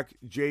Dak,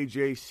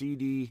 JJ,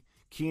 CD,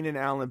 Keenan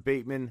Allen,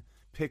 Bateman,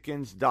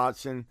 Pickens,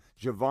 Dotson,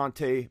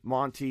 Javonte,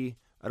 Monty.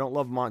 I don't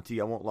love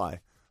Monty, I won't lie.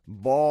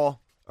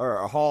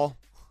 Hall,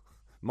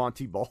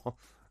 Monty Ball.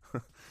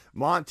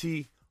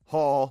 Monty,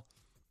 Hall,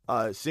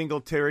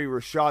 Singletary,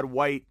 Rashad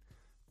White,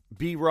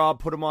 B-Rob,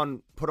 put him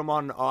on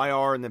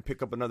IR and then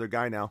pick up another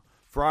guy now.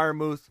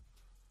 Freiermuth.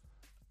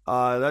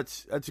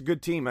 That's a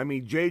good team. I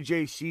mean,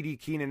 JJ, CD,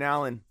 Keenan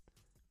Allen,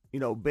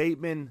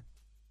 Bateman,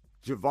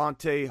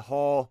 Javonte,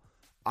 Hall.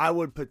 I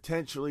would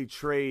potentially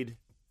trade,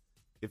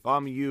 if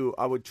I'm you,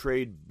 I would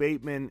trade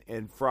Bateman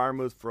and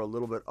Freiermuth for a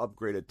little bit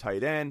upgraded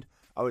tight end.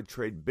 I would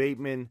trade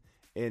Bateman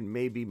and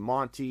maybe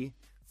Monty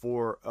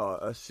for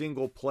a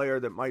single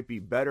player that might be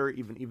better,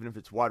 even if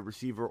it's wide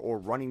receiver or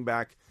running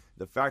back.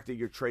 The fact that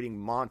you're trading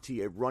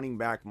Monty, a running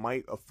back,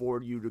 might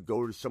afford you to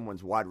go to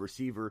someone's wide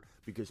receiver,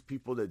 because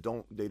people that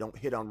don't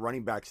hit on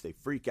running backs, they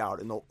freak out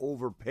and they'll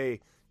overpay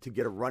to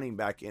get a running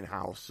back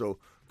in-house. So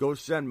go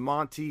send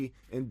Monty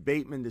and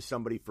Bateman to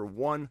somebody for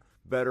one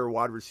better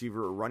wide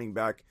receiver or running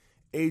back.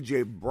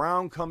 A.J.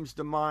 Brown comes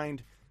to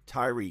mind.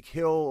 Tyreek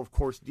Hill, of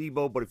course,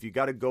 Debo. But if you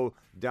got to go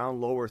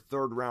down lower,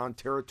 3rd round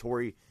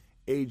territory,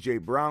 A.J.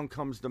 Brown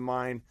comes to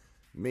mind.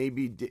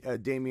 Maybe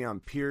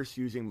Dameon Pierce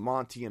using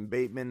Monty and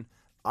Bateman.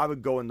 I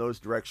would go in those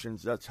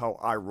directions. That's how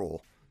I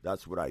roll.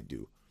 That's what I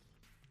do.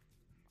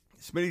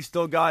 Smitty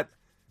still got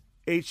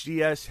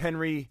HDS,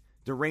 Henry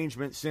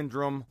derangement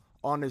syndrome,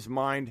 on his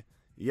mind.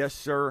 Yes,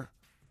 sir.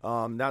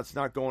 That's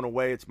not going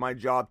away. It's my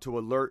job to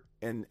alert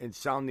and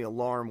sound the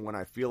alarm when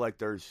I feel like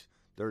there's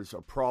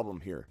a problem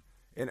here.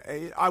 And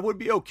I would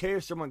be okay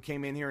if someone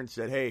came in here and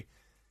said, hey,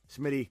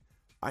 Smitty,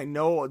 I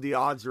know the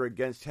odds are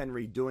against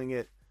Henry doing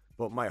it,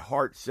 but my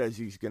heart says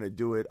he's going to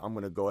do it. I'm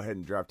going to go ahead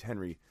and draft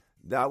Henry.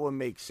 That would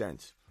make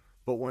sense.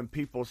 But when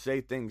people say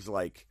things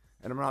like,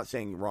 and I'm not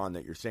saying, Ron,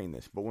 that you're saying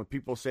this, but when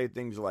people say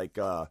things like,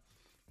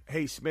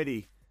 hey,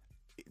 Smitty,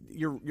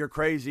 you're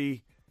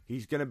crazy.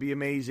 He's going to be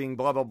amazing,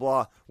 blah, blah,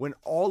 blah. When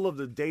all of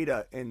the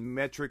data and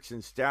metrics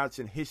and stats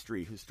and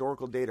history,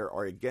 historical data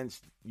are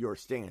against your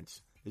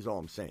stance, is all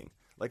I'm saying.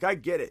 Like, I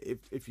get it.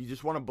 If you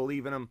just want to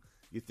believe in him,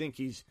 you think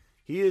he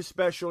is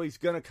special. He's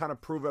going to kind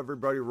of prove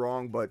everybody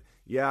wrong. But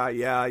yeah,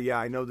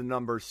 I know the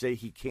numbers say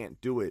he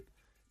can't do it.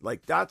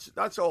 Like,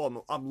 that's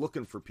all I'm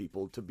looking for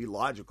people to be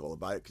logical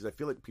about it, because I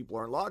feel like people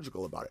aren't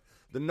logical about it.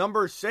 The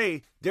numbers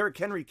say Derrick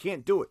Henry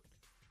can't do it.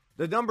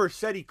 The numbers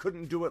said he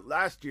couldn't do it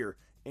last year,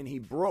 and he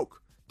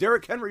broke.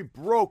 Derrick Henry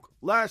broke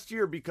last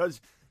year because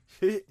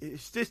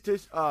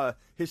statistically,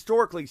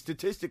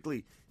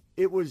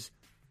 it was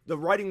the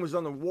writing was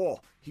on the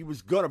wall. He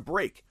was going to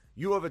break.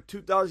 You have a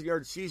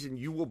 2,000-yard season,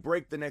 you will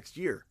break the next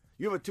year.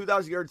 You have a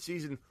 2,000-yard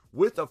season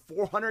with a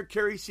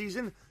 400-carry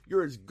season,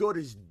 you're as good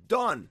as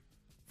done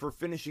for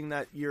finishing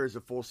that year as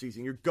a full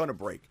season. You're going to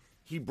break.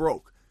 He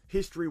broke.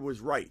 History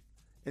was right.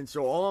 And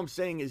so all I'm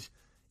saying is,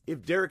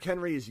 if Derrick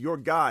Henry is your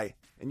guy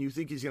and you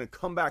think he's going to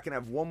come back and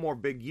have one more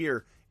big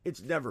year,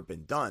 it's never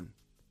been done.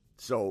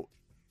 So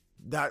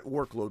that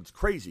workload's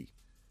crazy.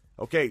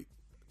 Okay,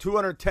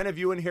 210 of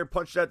you in here,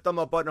 punch that thumb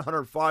up button.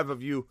 105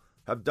 of you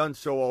have done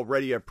so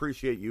already. I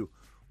appreciate you.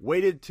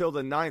 Waited till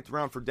the 9th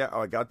round for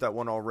I got that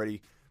one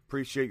already.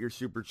 Appreciate your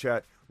super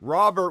chat.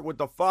 Robert with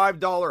the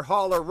 $5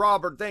 holler.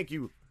 Robert, thank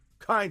you,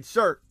 kind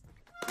sir.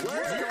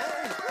 Let's go,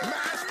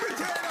 mashed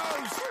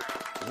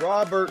potatoes!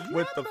 Robert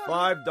with the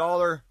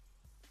 $5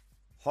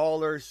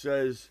 holler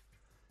says,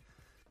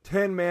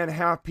 10-man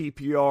half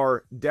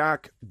PPR,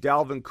 Dak,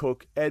 Dalvin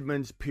Cook,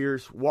 Edmonds,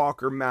 Pierce,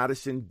 Walker,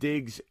 Madison,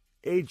 Diggs,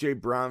 A.J.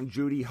 Brown,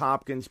 Judy,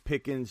 Hopkins,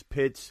 Pickens,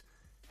 Pitts.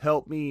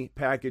 Help me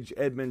package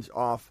Edmonds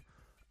off.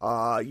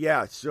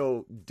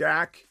 So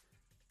Dak,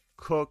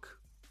 Cook,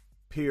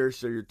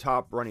 Pierce are your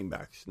top running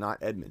backs, not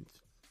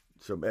Edmonds.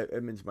 So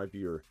Edmonds might be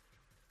your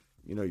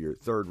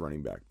third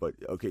running back. But,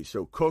 okay,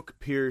 so Cook,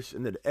 Pierce,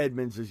 and then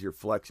Edmonds is your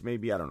flex.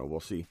 Maybe, I don't know. We'll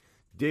see.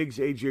 Diggs,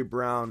 A.J.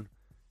 Brown,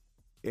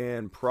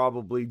 and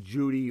probably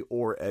Judy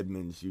or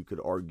Edmonds, you could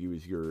argue,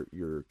 is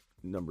your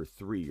number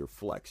 3, your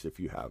flex, if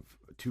you have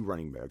 2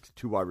 running backs,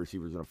 2 wide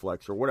receivers and a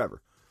flex or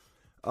whatever.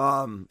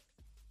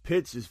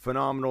 Pitts is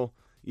phenomenal.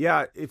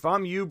 Yeah, if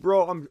I'm you,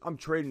 bro, I'm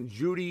trading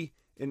Judy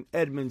and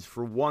Edmonds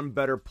for one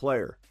better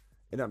player.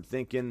 And I'm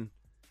thinking,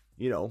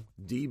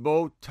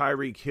 Debo,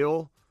 Tyreek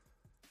Hill,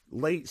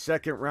 late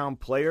second-round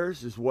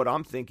players is what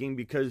I'm thinking,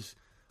 because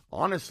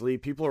honestly,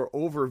 people are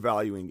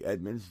overvaluing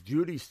Edmonds.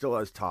 Judy still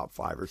has top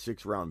 5 or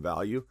 6 round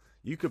value.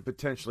 You could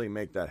potentially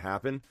make that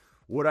happen.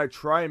 Would I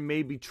try and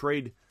maybe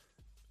trade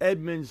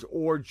Edmonds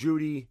or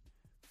Judy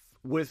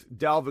with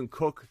Dalvin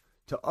Cook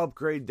to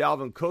upgrade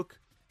Dalvin Cook?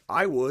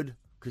 I would,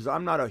 because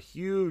I'm not a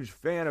huge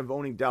fan of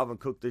owning Dalvin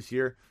Cook this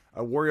year.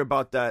 I worry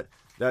about that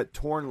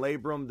torn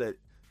labrum that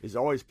is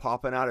always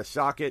popping out of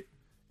socket,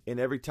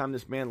 and every time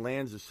this man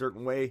lands a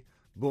certain way,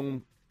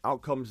 boom,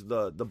 out comes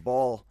the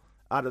ball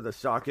out of the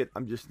socket.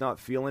 I'm just not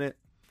feeling it.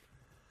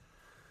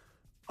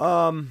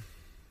 I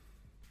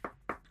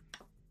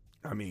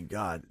mean,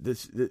 God,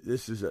 this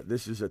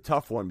is a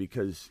tough one,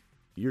 because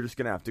you're just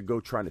gonna have to go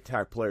try and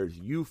attack players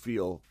you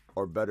feel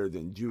are better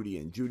than Judy,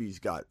 and Judy's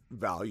got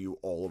value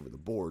all over the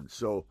board.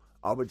 So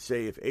I would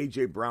say if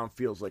A.J. Brown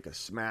feels like a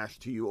smash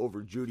to you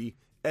over Judy,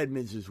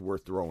 Edmonds is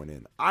worth throwing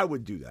in. I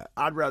would do that.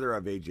 I'd rather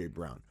have A.J.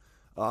 Brown.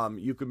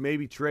 You could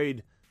maybe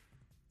trade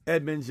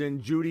Edmonds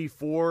and Judy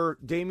for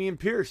Dameon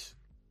Pierce.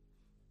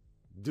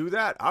 Do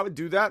that. I would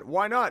do that.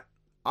 Why not?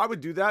 I would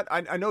do that.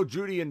 I know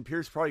Judy and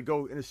Pierce probably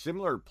go in a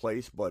similar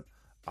place, but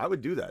I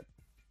would do that.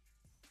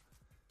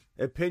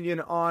 Opinion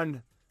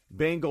on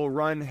Bengal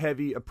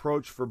run-heavy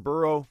approach for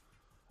Burrow.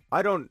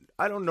 I don't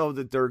know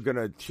that they're going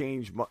to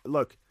change.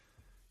 Look,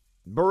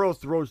 Burrow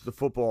throws the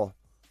football,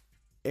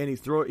 and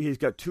he's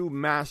got 2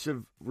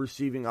 massive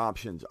receiving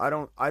options. I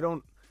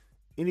don't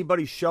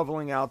anybody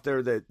shoveling out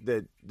there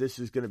that this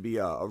is going to be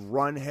a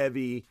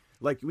run-heavy.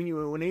 Like,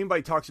 when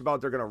anybody talks about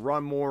they're going to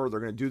run more or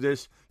they're going to do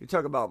this, you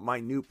talk about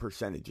minute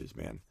percentages,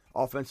 man.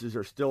 Offenses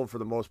are still, for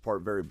the most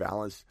part, very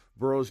balanced.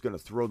 Burrow's going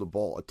to throw the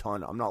ball a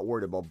ton. I'm not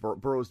worried about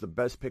Burrow's the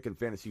best pick in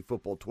fantasy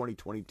football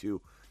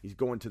 2022. He's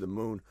going to the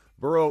moon.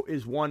 Burrow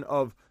is one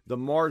of the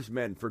Mars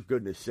men, for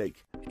goodness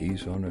sake.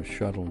 He's on a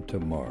shuttle to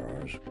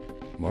Mars.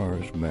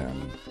 Mars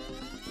men.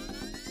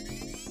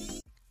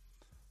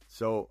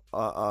 So,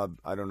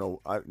 I don't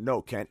know.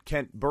 No,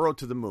 Kent, Burrow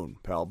to the moon,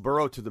 pal.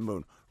 Burrow to the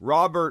moon.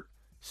 Robert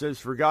says,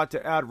 forgot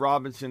to add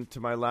Robinson to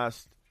my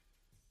last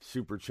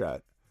super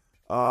chat.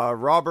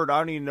 Robert, I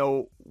don't even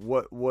know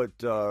what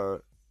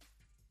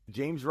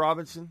James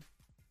Robinson?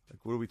 Like,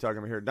 what are we talking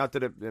about here? Not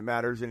that it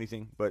matters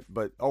anything, but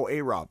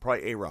A-Rob.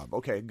 Probably A-Rob.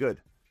 Okay,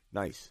 good.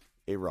 Nice.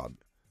 A-Rob.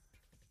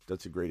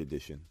 That's a great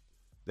addition.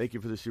 Thank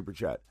you for the super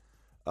chat.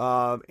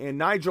 And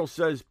Nigel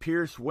says,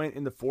 Pierce went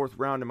in the 4th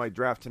round in my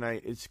draft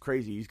tonight. It's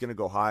crazy. He's going to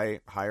go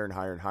higher and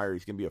higher and higher.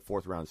 He's going to be a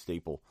 4th round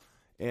staple.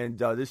 And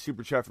this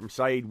super chat from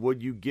Saeed,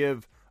 would you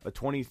give a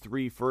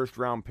 23 first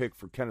round pick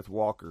for Kenneth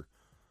Walker?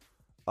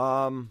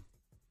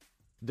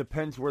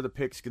 Depends where the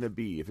pick's going to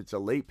be. If it's a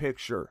late pick,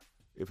 sure.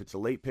 If it's a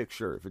late pick,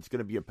 sure. If it's going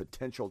to be a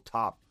potential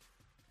top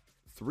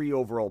 3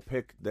 overall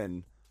pick,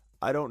 then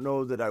I don't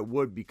know that I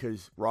would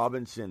because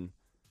Robinson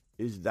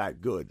is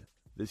that good.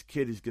 This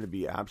kid is going to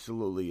be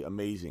absolutely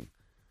amazing.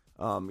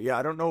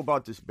 I don't know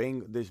about this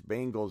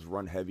Bengals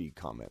run heavy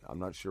comment. I'm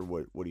not sure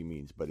what he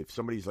means, but if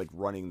somebody's like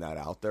running that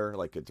out there,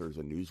 like if there's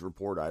a news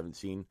report I haven't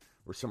seen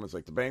where someone's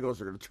like the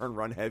Bengals are going to turn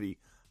run heavy,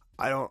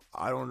 I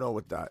don't know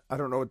what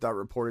that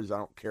report is. I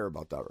don't care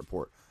about that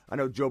report. I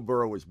know Joe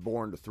Burrow was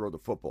born to throw the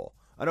football.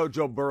 I know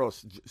Joe Burrow,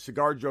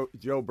 cigar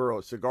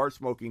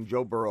smoking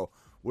Joe Burrow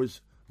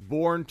was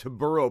born to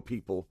burrow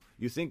people.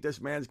 You think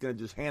this man's going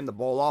to just hand the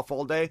ball off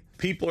all day?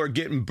 People are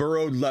getting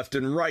burrowed left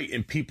and right,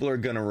 and people are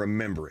going to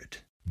remember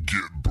it.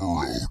 Get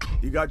burrowed.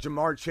 You got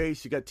Jamar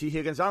Chase, you got T.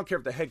 Higgins. I don't care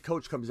if the head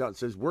coach comes out and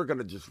says, we're going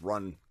to just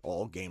run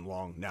all game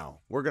long now.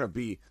 We're going to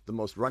be the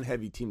most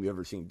run-heavy team you've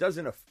ever seen.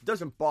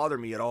 Doesn't bother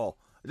me at all.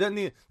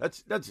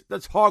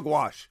 That's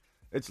hogwash.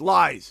 It's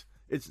lies.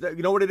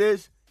 You know what it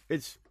is?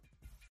 It's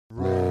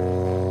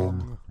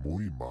wrong.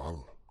 Muy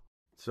mal.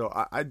 So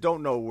I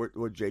don't know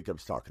what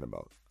Jacob's talking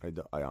about.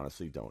 I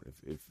honestly don't.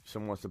 If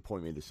someone wants to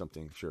point me to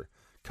something, sure.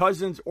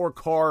 Cousins or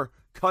Carr.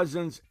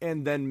 Cousins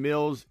and then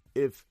Mills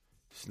if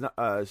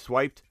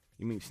swiped.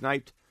 You mean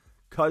sniped?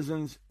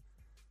 Cousins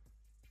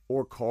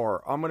or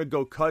Carr. I'm going to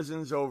go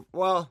Cousins over.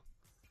 Well,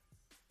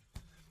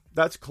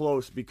 that's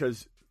close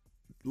because,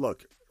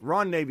 look,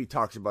 Ron Navy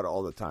talks about it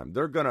all the time.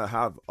 They're going to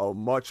have a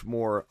much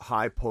more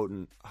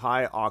high-potent,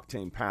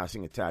 high-octane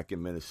passing attack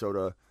in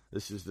Minnesota.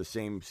 This is the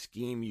same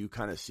scheme you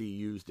kind of see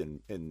used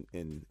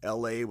in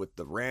L.A. with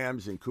the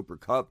Rams and Cooper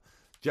Kupp.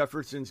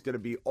 Jefferson's going to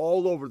be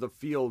all over the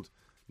field,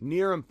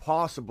 near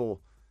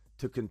impossible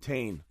to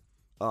contain.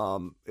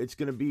 It's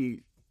going to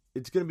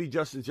be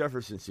Justin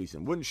Jefferson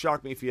season. Wouldn't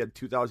shock me if he had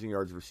 2,000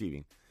 yards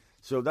receiving.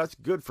 So that's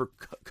good for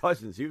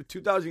Cousins. You have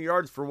 2,000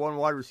 yards for one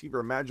wide receiver.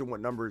 Imagine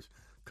what numbers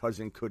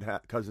Cousins could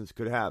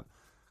have.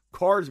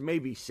 Carr's may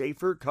be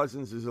safer.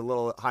 Cousins is a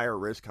little higher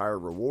risk, higher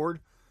reward.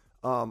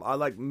 I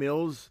like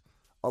Mills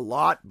a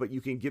lot, but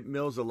you can get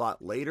Mills a lot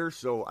later.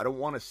 So I don't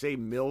want to say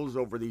Mills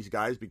over these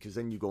guys because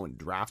then you go and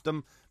draft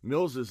them.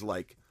 Mills is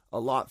like a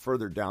lot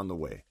further down the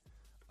way.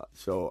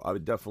 So I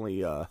would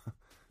definitely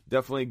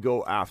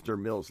go after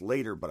Mills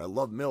later, but I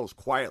love Mills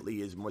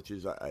quietly as much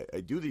as I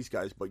do these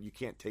guys, but you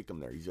can't take him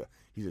there.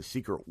 He's a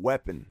secret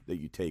weapon that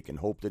you take and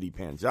hope that he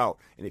pans out.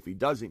 And if he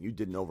doesn't, you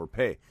didn't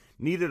overpay.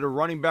 Needed a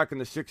running back in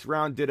the 6th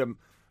round. Did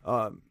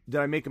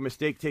I make a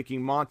mistake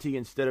taking Monty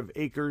instead of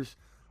Akers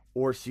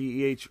or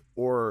CEH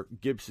or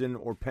Gibson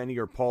or Penny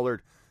or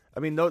Pollard? I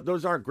mean,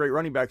 those aren't great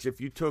running backs.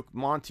 If you took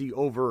Monty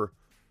over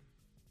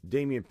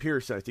Dameon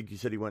Pierce, I think you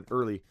said he went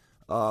early,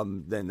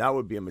 then that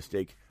would be a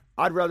mistake.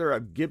 I'd rather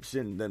have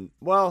Gibson than,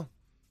 well,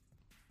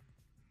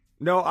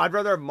 no, I'd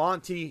rather have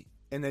Monty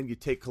and then you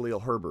take Khalil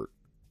Herbert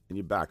and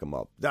you back him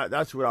up.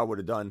 That's what I would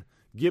have done.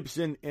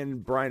 Gibson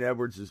and Bryan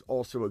Edwards is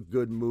also a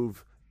good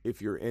move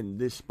if you're in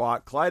this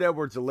spot. Clyde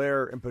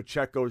Edwards-Helaire and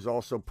Pacheco is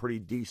also pretty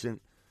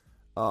decent.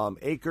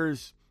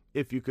 Akers,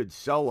 if you could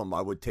sell him,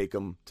 I would take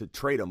him to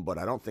trade him, but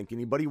I don't think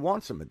anybody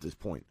wants him at this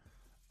point.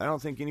 I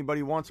think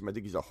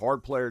he's a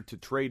hard player to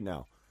trade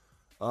now.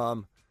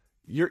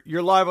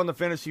 You're live on the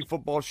Fantasy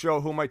Football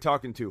Show. Who am I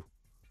talking to?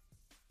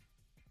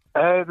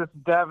 Hey, this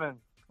is Devin.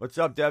 What's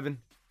up, Devin?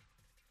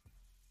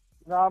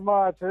 Not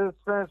much. I just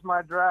finished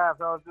my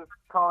draft. I was just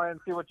calling and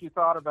see what you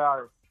thought about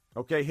it.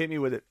 Okay, hit me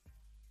with it.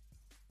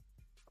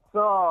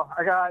 So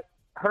I got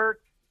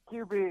Hurts,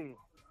 QB,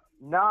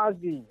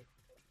 Najee,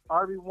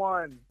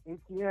 RB1,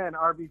 ETN,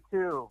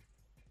 RB2,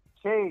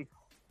 Chase,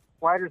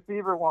 wide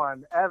receiver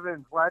 1,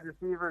 Evans, wide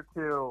receiver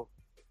 2.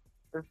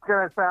 It's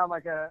going to sound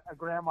like a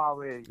grandma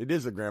league. It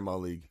is a grandma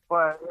league.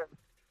 But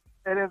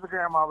it is a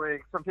grandma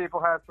league. Some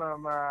people have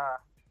some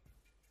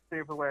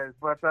stupid ways.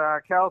 But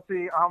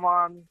Kelsey,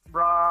 Amon,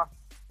 Ra.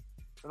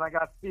 Then I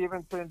got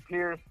Stevenson,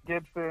 Pierce,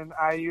 Gibson,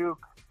 Ayuk,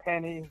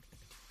 Penny.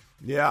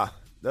 Yeah,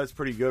 that's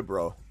pretty good,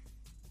 bro.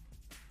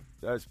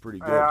 That's pretty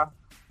good. Yeah.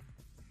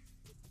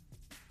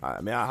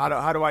 I mean,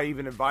 how do I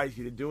even advise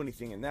you to do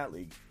anything in that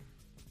league?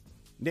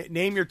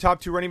 Name your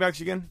top 2 running backs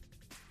again.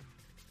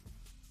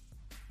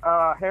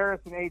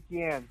 Harris and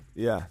ATN.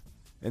 Yeah.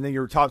 And then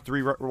your top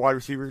 3 wide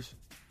receivers?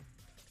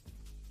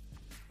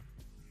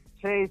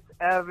 Chase,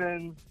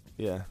 Evans,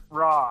 yeah,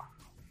 Raw.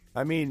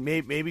 I mean,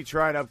 maybe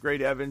try and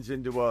upgrade Evans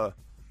into a,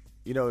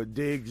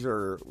 Diggs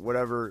or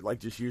whatever, like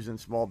just using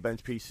small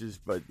bench pieces,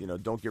 but,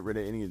 don't get rid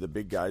of any of the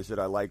big guys that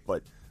I like.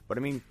 But I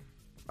mean,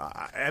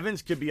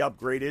 Evans could be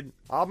upgraded.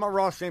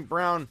 Amon-Ra St.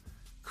 Brown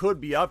could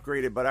be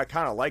upgraded, but I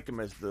kind of like him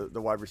as the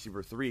wide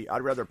receiver 3.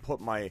 I'd rather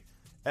put my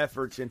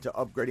efforts into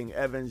upgrading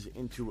Evans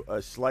into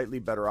a slightly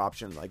better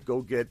option. Like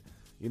go get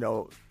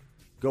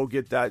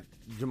that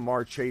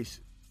Jamar Chase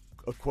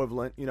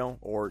equivalent,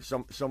 or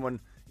someone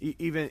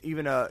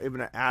even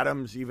a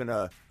Adams, even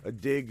a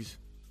Diggs,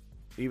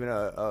 even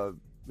a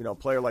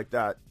player like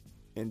that,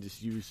 and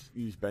just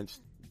use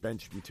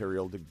bench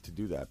material to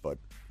do that. But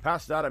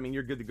past that, I mean,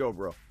 you're good to go,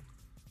 bro.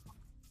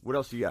 What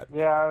else you got?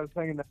 Yeah, I was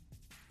thinking that.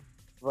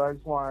 But I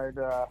just wanted.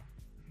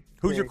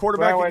 Who's your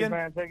quarterback anyways, again?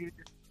 Man, take it.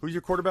 Who's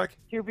your quarterback?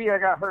 QB, I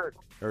got Hurts.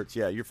 Hurts,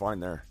 yeah, you're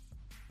fine there.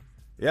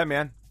 Yeah,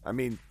 man. I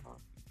mean,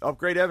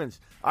 Upgrade Evans.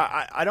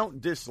 I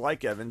don't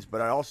dislike Evans,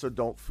 but I also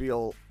don't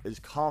feel as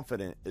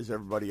confident as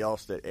everybody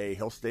else that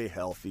he'll stay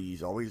healthy.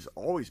 He's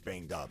always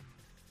banged up,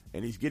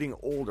 and he's getting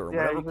older.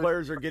 Yeah, Whenever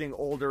players are getting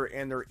older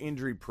and they're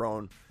injury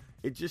prone,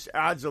 it just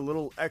adds a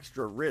little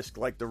extra risk.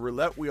 Like the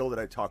roulette wheel that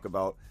I talk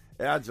about,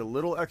 it adds a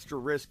little extra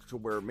risk to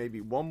where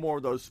maybe one more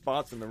of those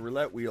spots in the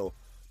roulette wheel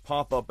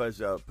pop up as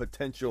a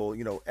potential,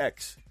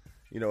 X,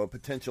 a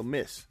potential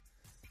miss.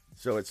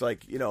 So it's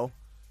like,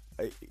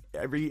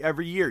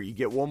 every year you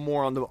get one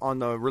more on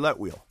the roulette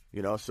wheel,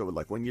 So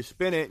like when you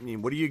spin it,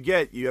 what do you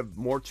get? You have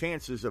more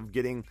chances of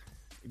getting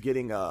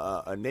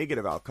a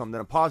negative outcome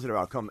than a positive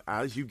outcome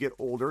as you get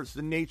older. It's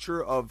the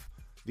nature of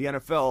the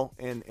NFL,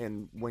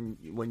 and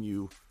when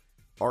you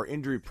are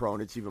injury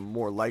prone, it's even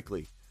more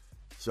likely.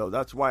 So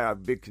that's why I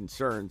have big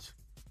concerns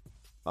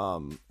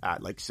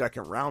at like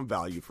second round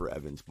value for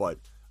Evans. But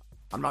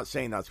I'm not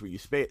saying that's what you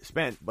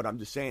spent, but I'm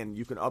just saying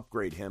you can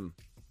upgrade him,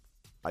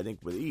 I think,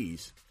 with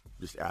ease,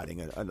 just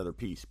adding another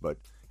piece. But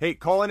hey,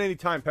 call in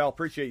anytime, pal.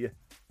 Appreciate you.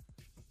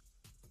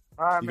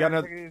 All right, You man.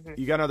 got Take it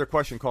easy. you got another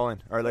question? Call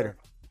in. All right, later.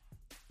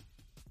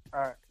 All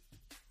right.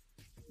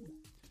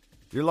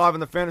 You're live on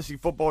the Fantasy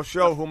Football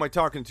Show. Who am I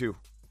talking to?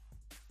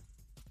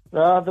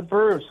 The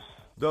Bruce.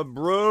 The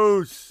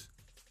Bruce.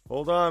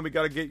 Hold on. We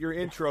got to get your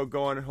intro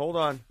going. Hold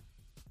on.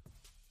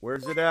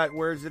 Where's it at?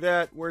 Where's it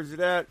at? Where's it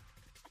at?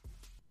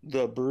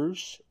 The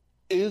Bruce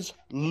is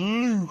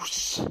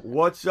loose.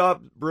 What's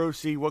up,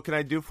 Brucey? What can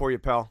I do for you,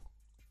 pal?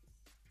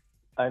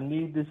 I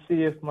need to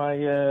see if my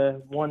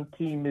one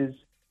team is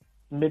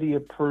Smitty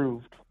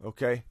approved.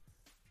 Okay.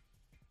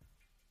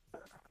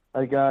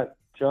 I got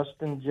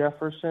Justin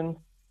Jefferson,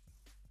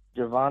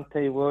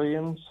 Javonte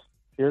Williams.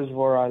 Here's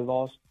where I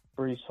lost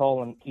Brees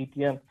Hall and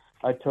Etienne.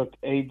 I took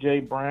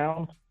A.J.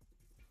 Brown.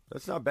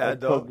 That's not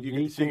bad, though.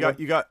 You got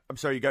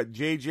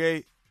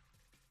JJ,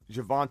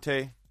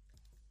 Javonte,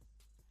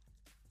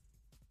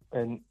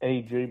 and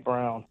A.J.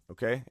 Brown.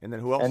 Okay, and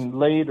then who else? And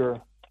later,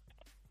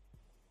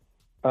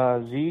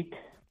 Zeke,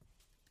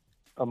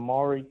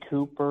 Amari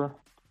Cooper,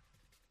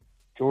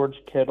 George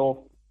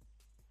Kittle,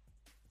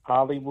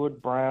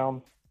 Hollywood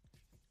Brown,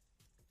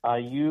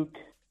 Ayuk,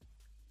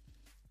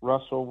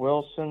 Russell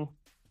Wilson,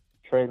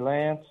 Trey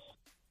Lance,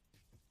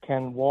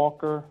 Ken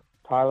Walker,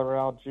 Tyler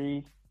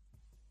Algier,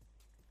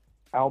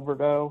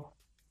 Alberto,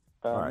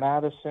 right.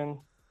 Madison,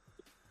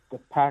 the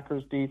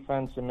Packers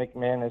defense, and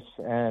McManus,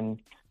 and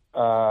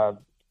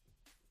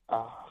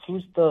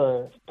who's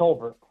the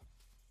Tolbert?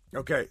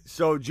 Okay,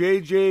 so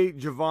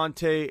JJ,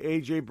 Javonte,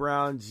 AJ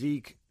Brown,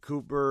 Zeke,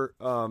 Cooper.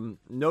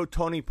 No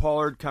Tony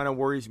Pollard kind of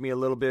worries me a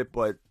little bit,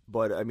 but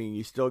I mean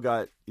you still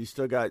got.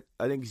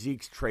 I think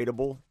Zeke's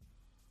tradable.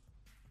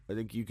 I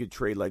think you could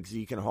trade like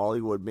Zeke and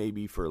Hollywood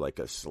maybe for like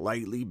a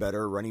slightly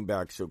better running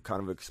back. So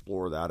kind of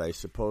explore that, I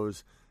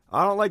suppose.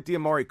 I don't like the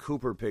Amari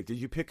Cooper pick. Did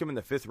you pick him in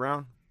the 5th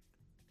round?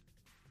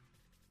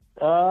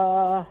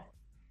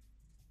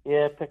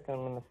 Yeah, picked him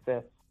in the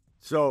 5th.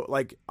 So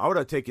like I would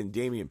have taken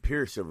Damian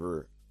Pierce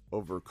over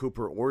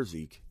Cooper or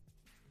Zeke.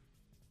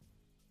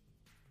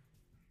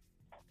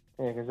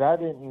 Yeah, because I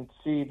didn't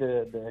see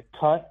the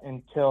cut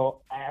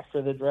until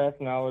after the draft,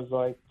 and I was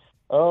like,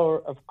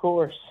 oh, of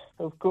course.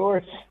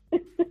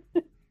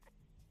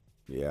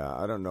 Yeah,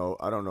 I don't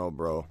know,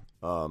 bro.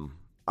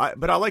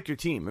 But I like your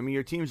team. I mean,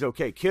 your team's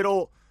okay.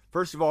 Kittle,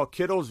 first of all,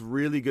 Kittle's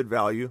really good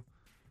value.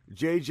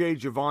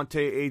 JJ,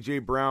 Javonte,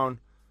 AJ Brown,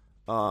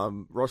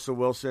 Russell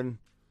Wilson.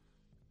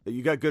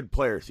 You got good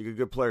players. You got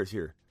good players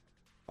here.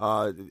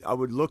 I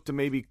would look to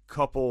maybe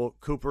couple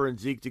Cooper and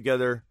Zeke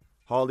together,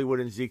 Hollywood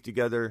and Zeke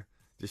together.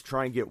 Just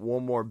try and get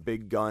one more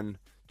big gun.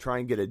 Try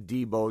and get a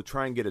Debo.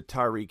 Try and get a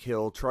Tyreek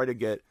Hill. Try to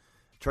get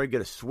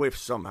a Swift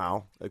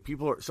somehow. Like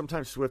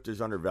sometimes Swift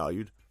is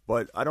undervalued,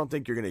 but I don't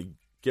think you're going to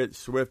get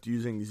Swift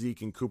using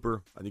Zeke and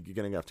Cooper. I think you're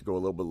going to have to go a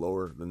little bit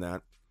lower than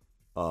that.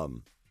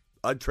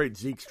 I'd trade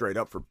Zeke straight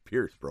up for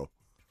Pierce, bro.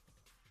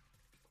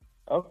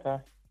 Okay.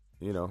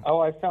 Oh,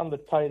 I found the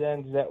tight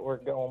ends that were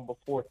going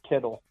before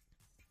Kittle.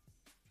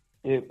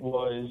 It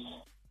was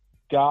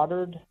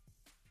Goddard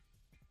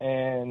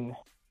and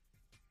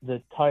the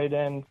tight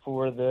end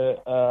for the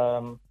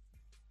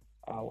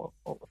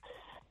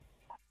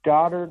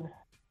Goddard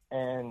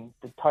and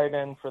the tight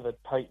end for the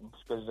Titans,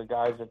 because the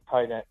guy's a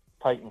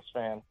Titans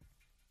fan.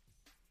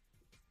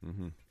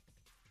 Mm-hmm.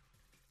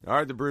 All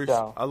right, the Bruce.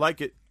 So, I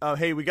like it.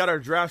 Hey, we got our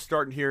draft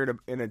starting here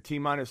in a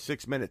T-minus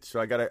 6 minutes, so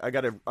I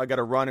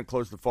gotta run and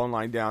close the phone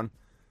line down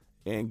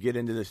and get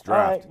into this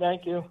draft. all right,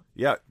 thank you.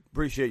 Yeah,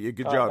 appreciate you.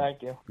 Good job.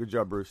 Thank you. Good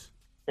job, Bruce.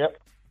 Yep.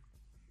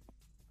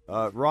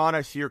 Ron,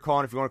 I see you're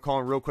calling. If you want to call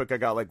in real quick, I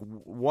got like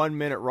 1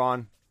 minute,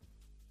 Ron.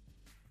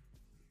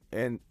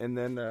 And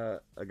then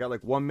I got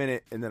like 1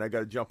 minute, and then I got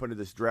to jump into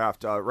this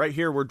draft. Right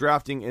here, we're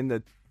drafting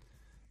in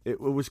it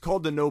was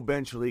called the No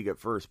Bench League at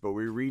first, but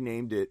we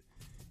renamed it,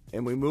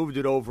 and we moved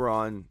it over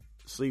on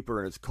Sleeper,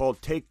 and it's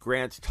called Take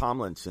Grant's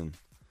Tomlinson.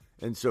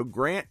 And so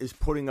Grant is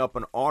putting up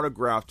an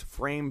autographed,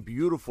 framed,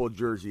 beautiful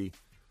jersey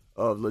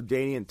of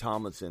LaDainian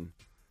Tomlinson,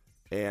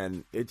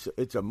 and it's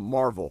a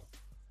marvel.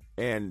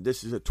 And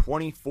this is a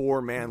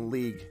 24-man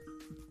league.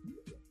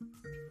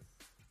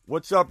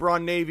 What's up,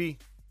 Ron Navy?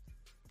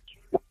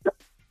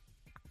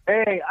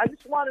 Hey, I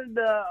just wanted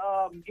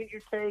to get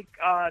your take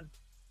on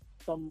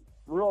some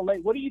real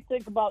late. What do you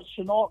think about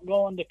Chenault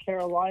going to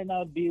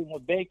Carolina, being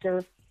with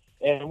Baker?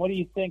 And what do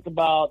you think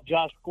about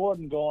Josh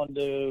Gordon going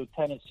to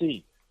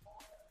Tennessee?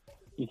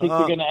 You think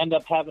they're going to end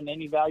up having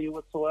any value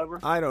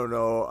whatsoever? I don't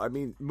know. I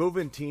mean,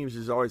 moving teams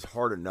is always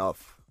hard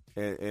enough.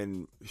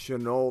 And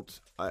Chenault,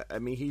 I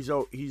mean, he's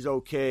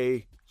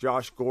okay.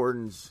 Josh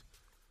Gordon's,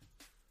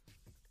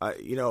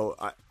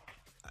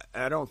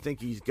 I don't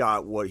think he's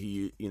got what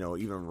he,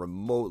 even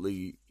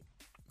remotely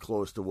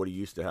close to what he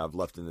used to have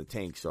left in the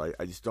tank. So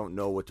I just don't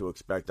know what to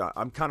expect.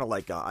 I'm kind of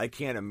like, I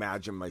can't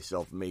imagine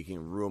myself making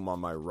room on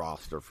my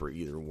roster for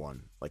either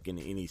one, like in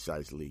any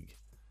size league.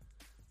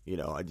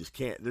 I just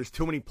can't. There's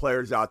too many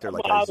players out there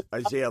like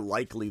Isaiah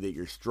Likely that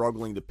you're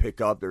struggling to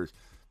pick up. There's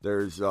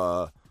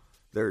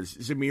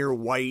Zamir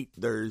White.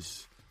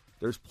 There's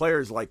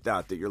players like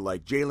that you're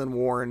like Jalen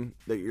Warren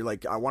that you're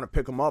like, I want to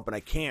pick him up and I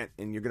can't.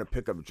 And you're going to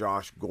pick up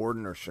Josh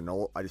Gordon or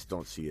Chenault. I just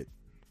don't see it.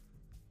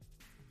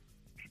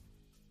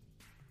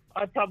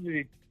 I'd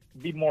probably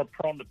be more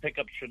prone to pick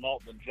up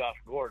Chenault than Josh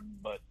Gordon,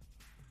 but,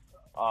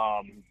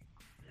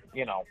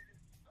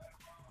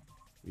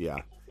 Yeah.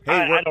 Hey,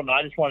 I don't know.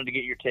 I just wanted to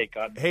get your take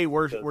on it. Hey,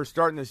 we're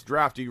starting this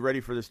draft. Are you ready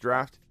for this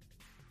draft?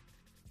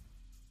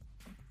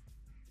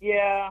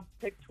 Yeah,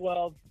 pick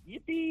 12.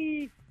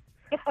 Yippee!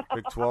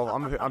 Pick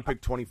 12. I'm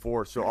pick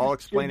 24. So I'll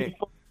explain it.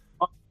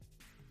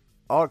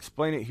 I'll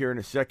explain it here in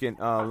a second.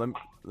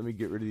 Let me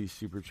get rid of these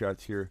super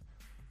chats here.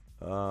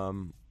 I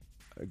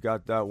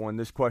got that one.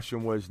 This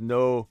question was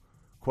no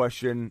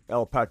question,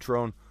 El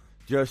Patron.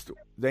 Just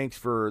thanks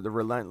for the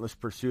relentless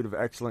pursuit of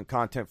excellent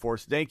content for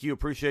us. Thank you.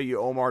 Appreciate you,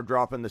 Omar,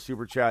 dropping the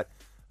super chat.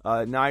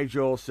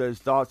 Nigel says,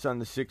 thoughts on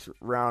the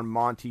 6th-round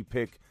Monty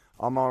pick.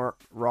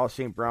 Amon-Ra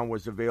St. Brown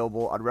was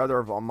available. I'd rather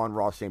have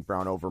Amon-Ra St.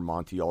 Brown over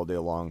Monty all day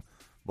long.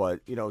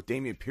 But,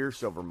 Damian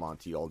Pierce over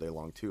Monty all day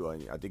long, too.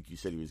 I think you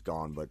said he was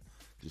gone, but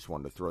just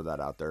wanted to throw that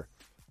out there.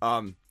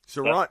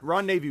 So,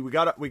 Ron Navy, we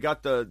got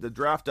the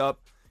draft up.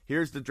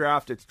 Here's the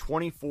draft. It's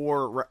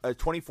 24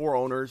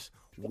 owners,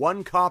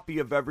 one copy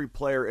of every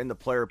player in the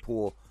player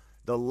pool.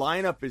 The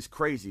lineup is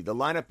crazy. The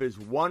lineup is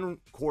one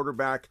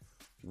quarterback,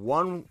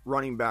 one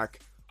running back,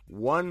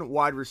 one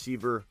wide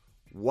receiver,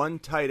 one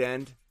tight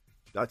end.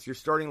 That's your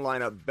starting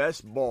lineup,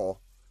 best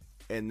ball.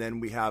 And then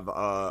we have,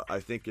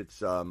 I think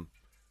it's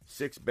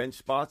 6 bench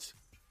spots.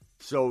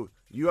 So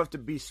you have to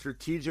be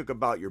strategic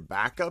about your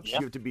backups. Yep.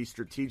 You have to be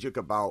strategic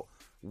about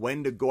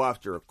when to go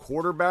after a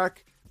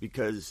quarterback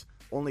because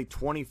only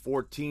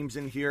 24 teams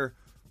in here.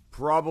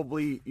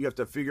 Probably you have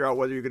to figure out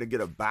whether you're going to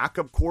get a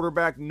backup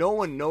quarterback. No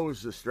one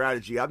knows the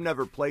strategy. I've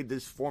never played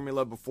this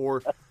formula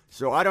before,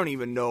 so I don't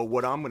even know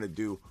what I'm going to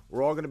do.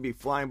 We're all going to be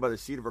flying by the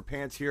seat of our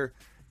pants here,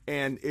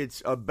 and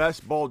it's a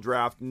best ball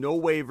draft. No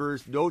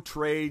waivers, no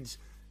trades.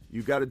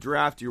 You got to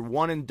draft. You're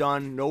one and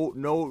done.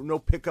 No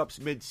pickups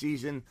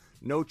mid-season.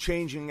 No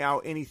changing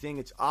out anything.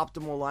 It's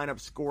optimal lineup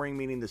scoring,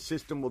 meaning the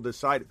system will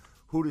decide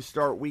who to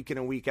start week in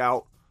and week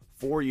out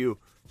for you.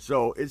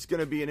 So it's going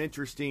to be an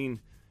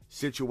interesting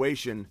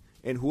situation,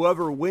 and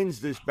whoever wins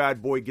this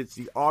bad boy gets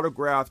the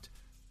autographed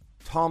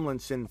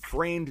Tomlinson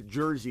framed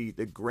jersey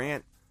that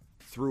Grant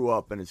threw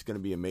up, and it's going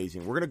to be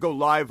amazing. We're going to go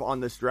live on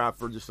this draft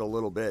for just a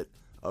little bit,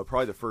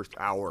 probably the first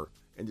hour,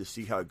 and just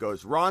see how it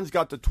goes. Ron's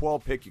got the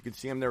 12 pick. You can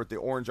see him there with the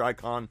orange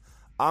icon.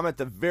 I'm at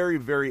the very,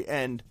 very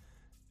end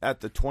at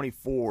the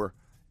 24,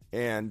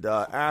 and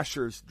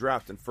Asher's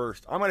drafting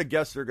first. I'm going to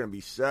guess there are going to be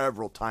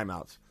several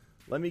timeouts.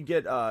 Let me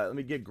get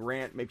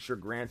Grant. Make sure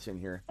Grant's in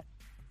here.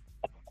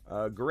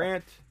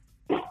 Grant,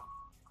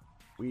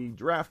 we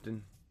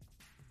drafting.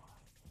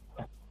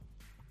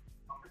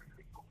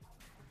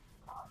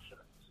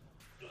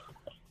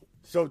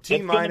 So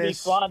T minus.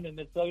 It's going to be fun, and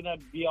it's going to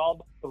be all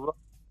about the run.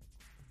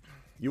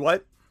 You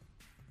what?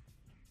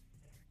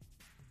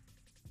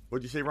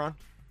 What'd you say, Ron?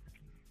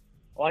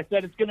 Well, I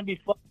said it's going to be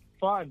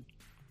fun.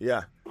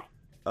 Yeah.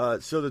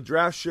 So the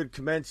draft should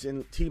commence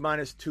in T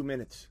minus 2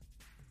 minutes.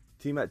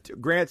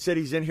 Grant said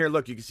he's in here.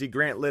 Look, you can see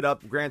Grant lit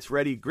up. Grant's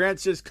ready.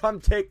 Grant says,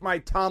 come take my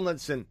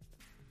Tomlinson.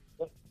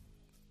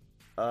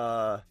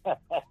 And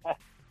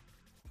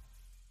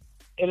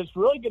it's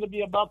really going to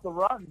be about the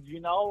runs,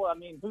 I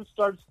mean, who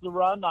starts the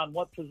run on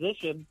what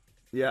position?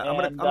 Yeah,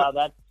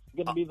 that's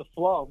going to be the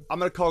flow. I'm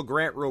going to call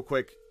Grant real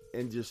quick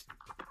and just...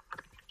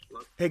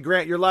 Hey,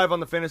 Grant, you're live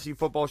on the Fantasy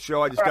Football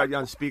Show. I just got you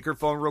on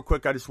speakerphone real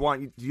quick. I just want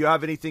you... Do you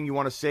have anything you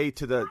want to say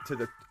to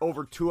the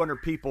over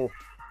 200 people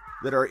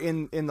that are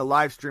in the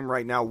live stream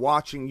right now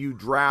watching you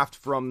draft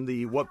from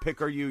the... What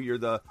pick are you? You're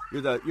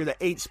the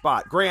 8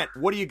 spot. Grant,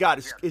 what do you got?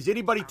 Is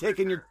anybody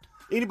taking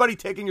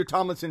your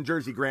Tomlinson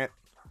jersey, Grant?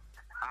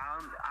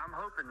 I'm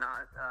hoping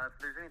not.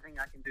 If there's anything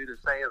I can do to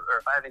say, or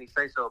if I have any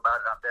say-so about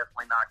it, I'm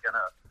definitely not going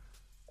to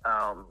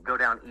go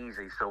down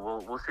easy. So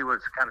we'll see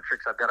what kind of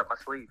tricks I've got up my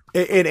sleeve.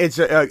 And it's,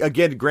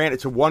 again, Grant,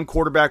 it's a one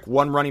quarterback,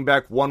 one running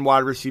back, one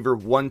wide receiver,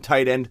 one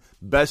tight end,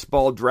 best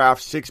ball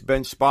draft, 6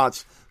 bench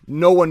spots.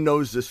 No one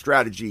knows the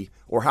strategy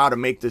or how to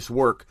make this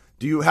work.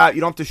 you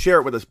don't have to share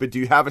it with us, but do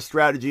you have a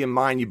strategy in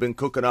mind you've been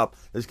cooking up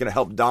that's going to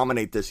help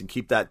dominate this and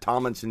keep that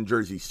Tomlinson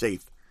jersey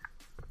safe?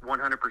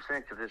 100%.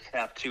 You'll just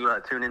have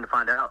to tune in to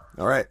find out.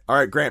 All right,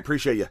 Grant,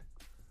 appreciate you.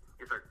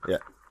 Yes, sir. Yeah.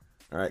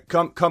 All right,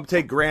 come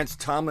take Grant's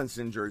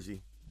Tomlinson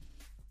jersey.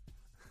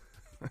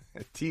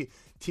 T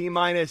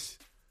minus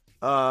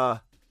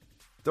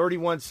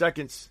 31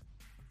 seconds.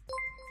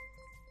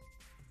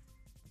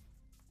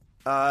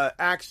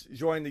 Axe,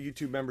 join the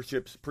YouTube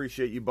memberships.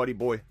 Appreciate you, buddy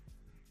boy.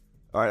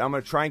 All right, I'm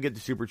going to try and get the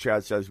super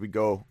chats as we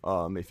go,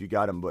 if you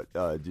got them, but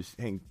just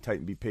hang tight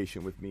and be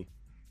patient with me.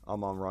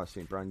 I'm on Ross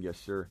St. Brown. Yes,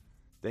 sir.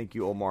 Thank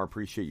you, Omar.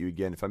 Appreciate you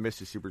again. If I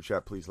missed a super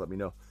chat, please let me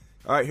know.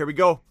 All right, here we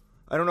go.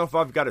 I don't know if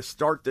I've got to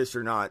start this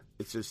or not.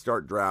 It says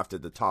start draft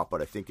at the top,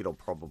 but I think it'll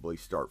probably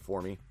start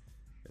for me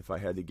if I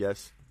had to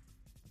guess.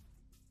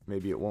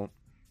 Maybe it won't.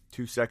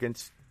 2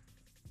 seconds.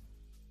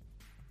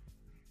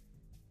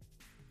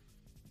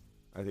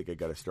 I think I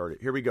got to start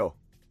it. Here we go.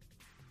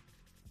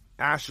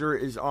 Asher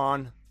is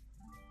on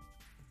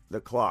the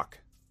clock.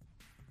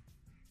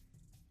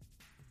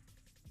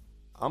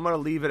 I'm going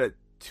to leave it at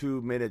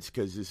 2 minutes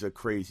because it's a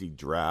crazy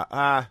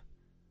draft.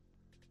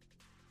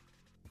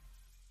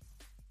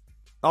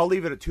 I'll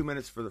leave it at 2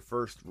 minutes for the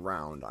first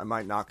round. I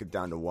might knock it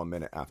down to 1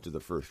 minute after the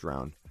first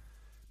round.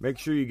 Make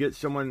sure you get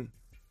someone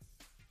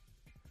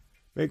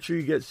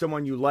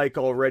you like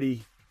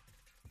already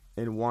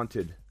and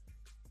wanted.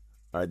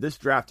 All right, this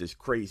draft is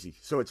crazy.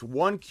 So it's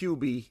 1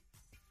 QB,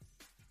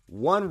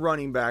 1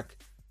 running back,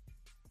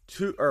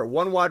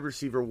 1 wide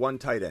receiver, 1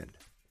 tight end.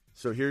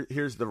 So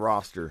here's the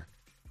roster.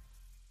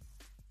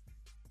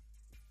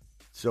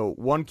 So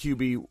 1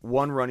 QB,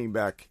 1 running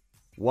back,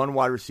 1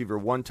 wide receiver,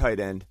 1 tight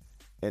end,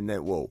 and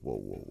then whoa.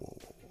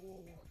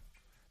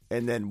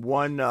 And then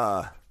 1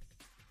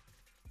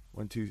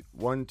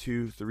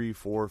 2 3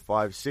 4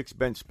 5 6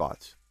 bench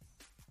spots.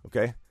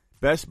 Okay?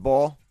 Best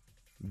ball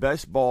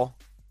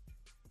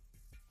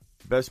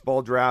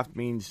draft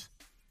means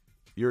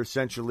you're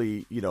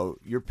essentially,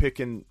 you're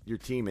picking your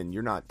team and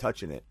you're not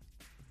touching it.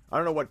 I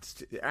don't know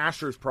what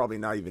Asher's probably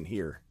not even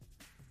here.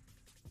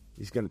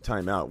 He's going to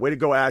time out. Way to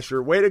go,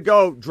 Asher. Way to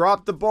go.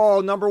 Drop the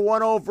ball. Number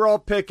 1 overall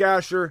pick,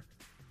 Asher.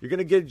 You're going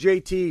to get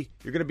JT.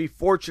 You're going to be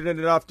fortunate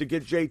enough to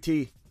get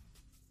JT.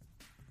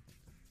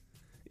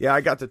 Yeah,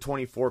 I got the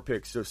 24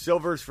 picks. So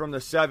Silver's from the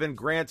 7,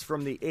 Grant's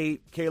from the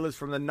 8, Kayla's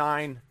from the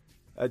 9,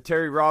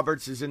 Terry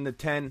Roberts is in the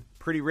 10.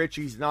 Pretty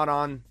Richie's not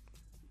online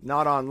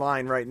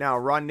right now.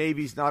 Ron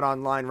Navy's not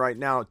online right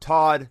now.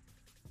 Todd,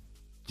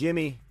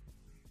 Jimmy,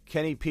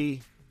 Kenny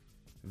P,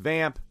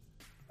 Vamp,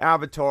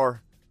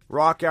 Avatar,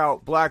 Rock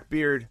Out,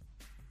 Blackbeard,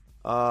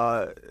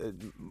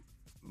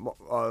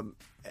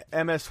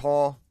 MS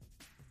Hall,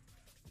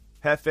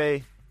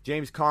 Hefe,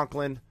 James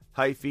Conklin,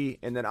 Hyphy,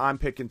 and then I'm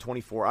picking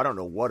 24. I don't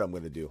know what I'm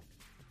going to do.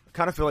 I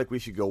kind of feel like we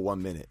should go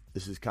 1 minute.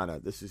 This is kind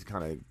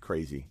of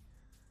crazy.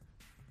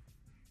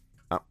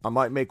 I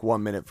might make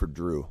 1 minute for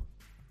Drew.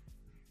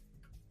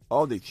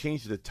 Oh, they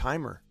changed the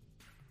timer.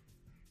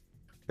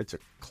 It's a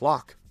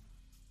clock.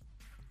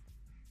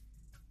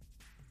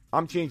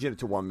 I'm changing it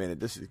to 1 minute.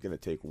 This is going to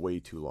take way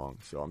too long.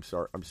 So I'm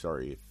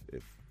sorry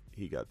if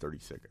he got 30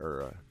 seconds.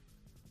 Or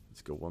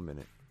let's go 1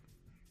 minute.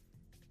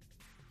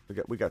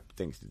 We got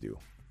things to do.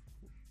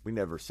 We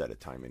never set a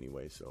time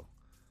anyway, so.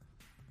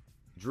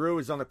 Drew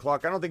is on the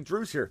clock. I don't think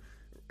Drew's here.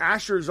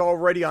 Asher's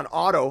already on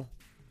auto.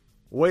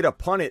 Way to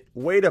punt it.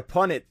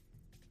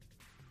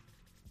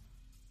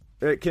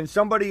 Can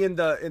somebody in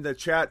the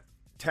chat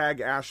tag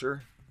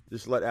Asher?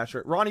 Just let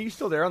Asher. Ron, are you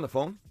still there on the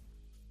phone?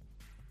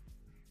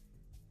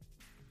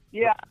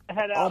 Yeah,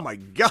 head out. Oh my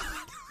God.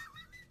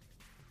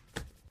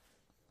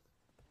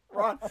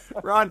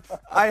 Ron,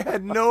 I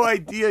had no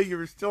idea you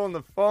were still on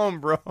the phone,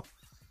 bro.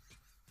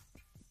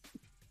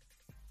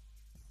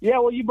 Yeah,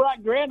 well, you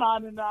brought Grant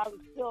on, and I was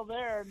still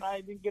there, and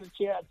I didn't get a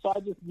chance, so I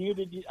just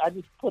muted you. I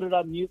just put it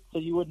on mute so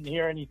you wouldn't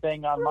hear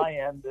anything on my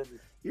end. And,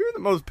 you're the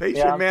most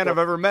patient man I've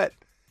ever met.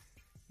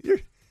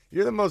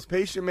 You're the most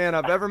patient man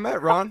I've ever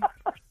met, Ron.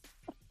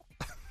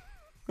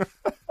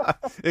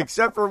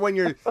 Except for when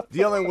you're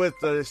dealing with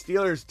the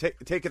Steelers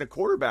taking a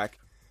quarterback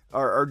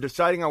or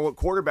deciding on what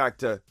quarterback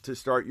to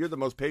start. You're the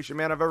most patient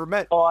man I've ever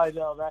met. Oh, I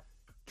know that.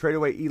 Trade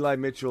away Eli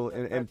Mitchell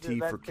and MT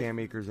for Cam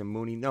Akers and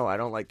Mooney. No, I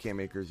don't like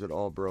Cam Akers at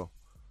all, bro.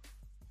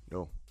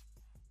 No.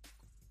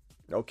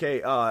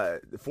 Okay,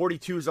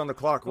 42 is on the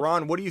clock.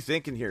 Ron, what are you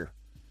thinking here?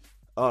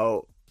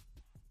 Oh,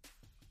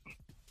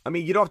 I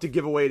mean, you don't have to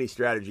give away any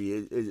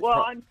strategy.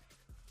 Well,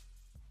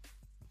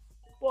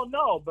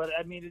 no, but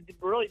I mean, it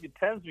really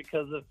depends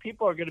because if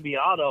people are going to be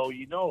auto,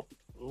 you know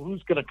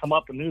who's going to come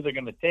up and who they're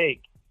going to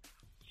take.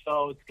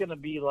 So it's going to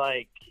be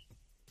like,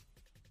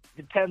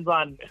 depends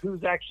on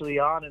who's actually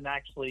on and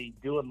actually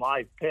doing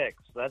live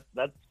picks. That's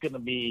going to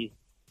be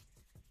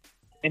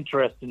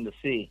interesting to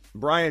see.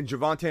 Brian,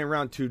 Javonte in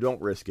round 2,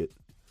 don't risk it.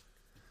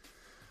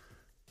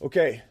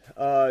 Okay,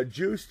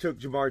 Juice took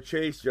Jamar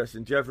Chase,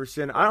 Justin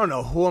Jefferson. I don't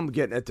know who I'm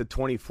getting at the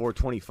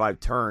 24-25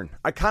 turn.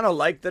 I kind of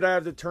like that I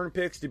have the turn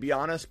picks, to be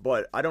honest,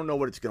 but I don't know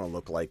what it's going to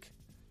look like.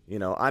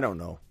 I don't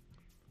know.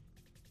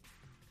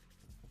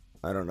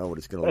 I don't know what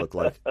it's going to look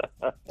like.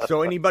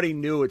 So anybody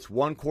new, it's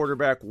one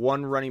quarterback,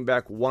 one running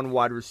back, one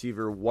wide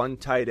receiver, one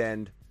tight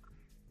end,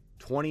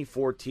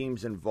 24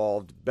 teams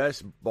involved,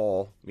 best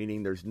ball,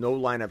 meaning there's no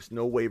lineups,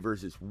 no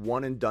waivers, it's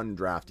one and done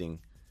drafting.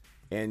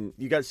 And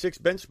you got 6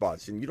 bench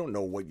spots, and you don't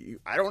know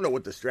I don't know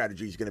what the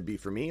strategy is going to be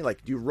for me.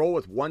 Like, do you roll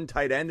with one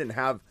tight end and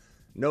have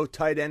no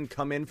tight end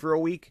come in for a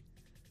week?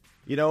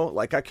 You know,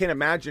 like I can't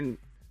imagine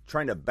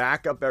trying to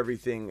back up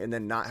everything and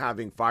then not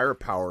having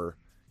firepower.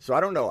 So I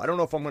don't know. I don't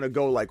know if I'm going to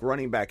go like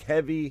running back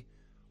heavy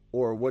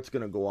or what's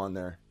going to go on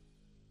there.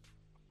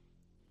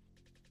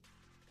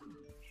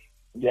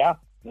 Yeah,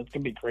 that's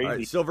going to be crazy.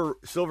 All right,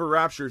 Silver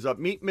Rapture's up.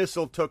 Meat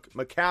Missile took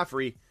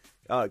McCaffrey.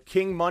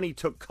 King Money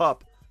took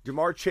Cup.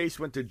 Jamar Chase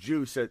went to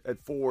Juice at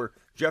 4.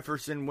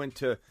 Jefferson went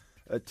to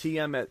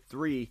TM at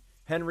 3.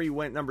 Henry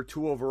went number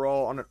 2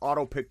 overall on an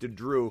auto pick to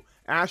Drew.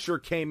 Asher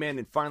came in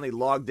and finally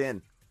logged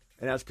in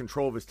and has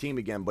control of his team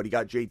again, but he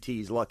got JT.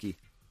 He's lucky.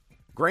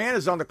 Grant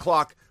is on the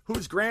clock.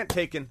 Who's Grant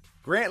taking?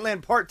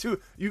 Grantland Part 2.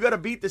 You got to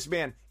beat this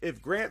man.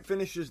 If Grant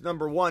finishes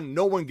number 1,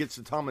 no one gets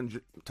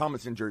the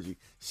Thomason jersey.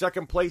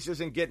 Second place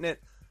isn't getting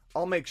it.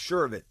 I'll make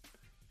sure of it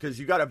because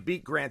you got to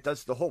beat Grant.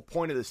 That's the whole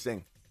point of this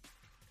thing.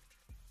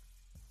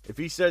 If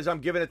he says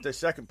I'm giving it to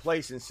second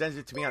place and sends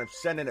it to me, I'm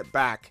sending it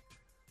back.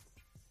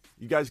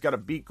 You guys got to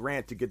beat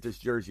Grant to get this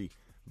jersey.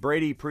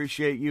 Brady,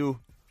 appreciate you.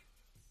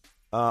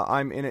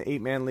 I'm in an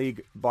 8-man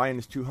league. Buying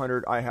is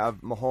 200. I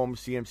have Mahomes,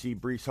 CMC,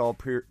 Brees Hall,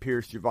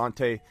 Pierce,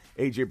 Javonte,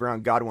 A.J.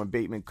 Brown, Godwin,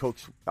 Bateman,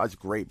 Cooks. That's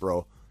great,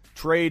 bro.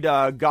 Trade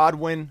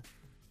Godwin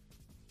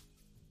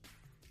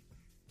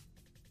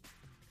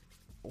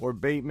or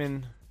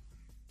Bateman.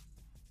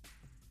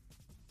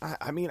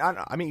 I mean,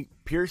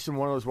 Pearson,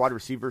 one of those wide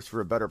receivers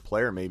for a better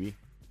player, maybe.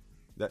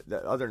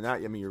 That other than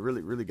that, I mean, you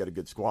really got a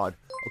good squad.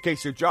 Okay,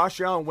 so Josh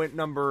Allen went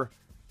number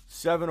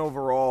 7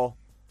 overall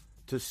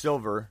to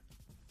Silver,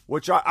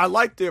 which I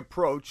like the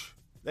approach.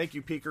 Thank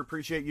you, Peaker.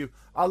 Appreciate you.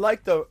 I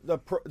like the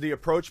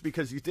approach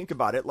because you think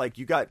about it, like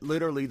you got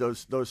literally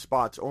those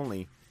spots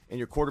only, and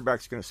your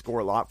quarterback's going to score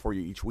a lot for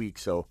you each week.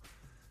 So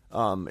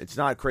it's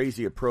not a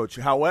crazy approach.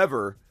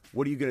 However,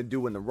 what are you going to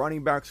do when the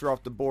running backs are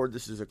off the board?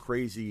 This is a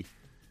crazy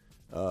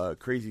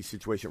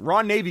situation.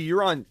 Ron Navy,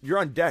 you're on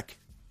deck.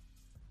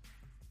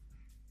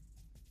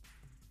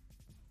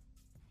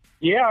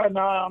 Yeah, and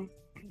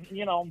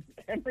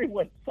Henry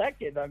went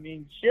second. I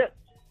mean, shit,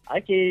 I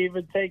can't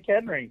even take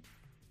Henry.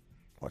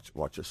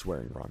 Watch your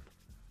swearing, Ron.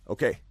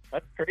 Okay,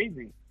 that's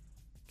crazy.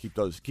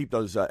 Keep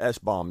those S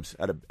bombs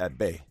at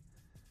bay.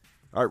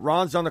 All right,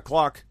 Ron's on the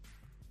clock.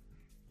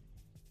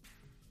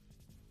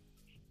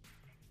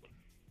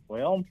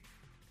 Well,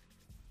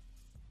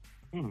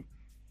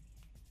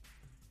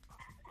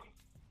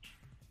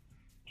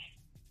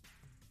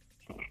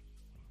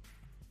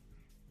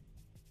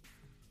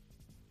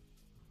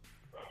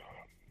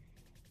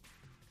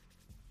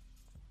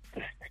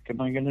 What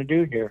am I going to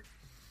do here?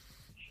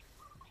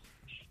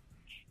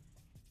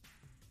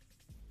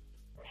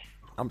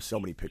 I'm so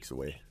many picks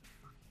away.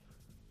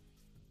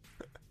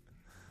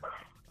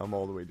 I'm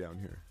all the way down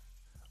here.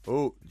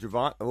 Oh,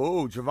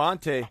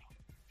 Javonte.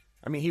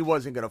 I mean, he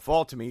wasn't going to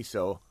fall to me,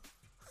 so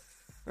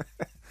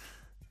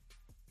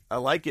I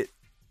like it.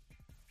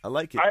 I was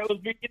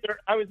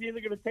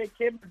either going to take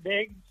him or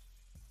Diggs,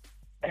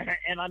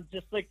 and I'm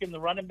just thinking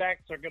the running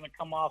backs are going to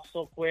come off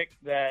so quick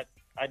that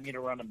I need a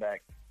running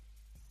back.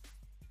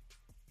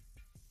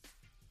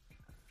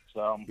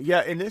 So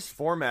yeah, in this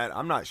format,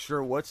 I'm not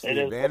sure what's the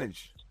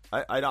advantage.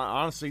 I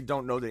honestly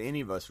don't know that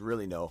any of us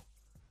really know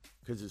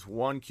because it's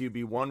one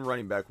QB, one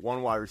running back,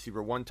 one wide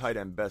receiver, one tight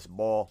end, best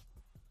ball.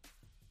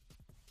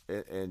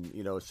 And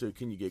so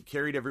can you get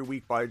carried every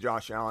week by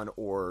Josh Allen,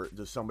 or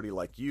does somebody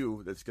like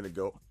you that's going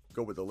to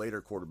go with the later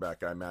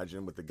quarterback? I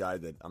imagine with the guy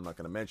that I'm not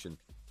going to mention.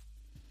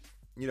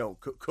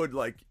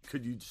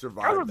 Could you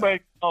survive? Everybody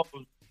knows.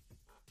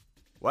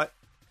 What?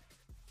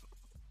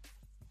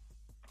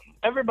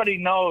 Everybody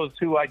knows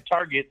who I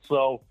target,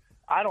 so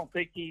I don't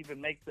think he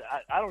even makes it.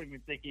 I don't even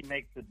think he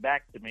makes it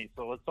back to me,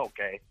 so it's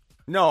okay.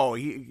 No,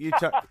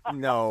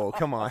 no,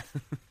 come on.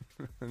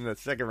 In the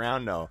second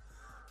round, no.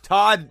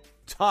 Todd.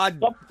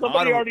 Someone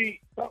already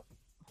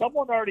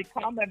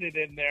commented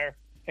in there.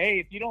 Hey,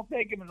 if you don't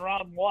take him in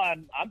round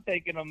 1, I'm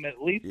taking him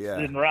at least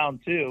in round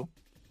 2.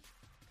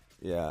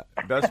 Yeah,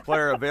 best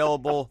player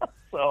available.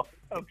 So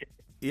okay.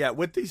 Yeah,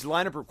 with these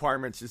lineup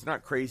requirements, it's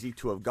not crazy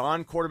to have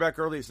gone quarterback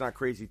early. It's not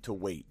crazy to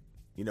wait.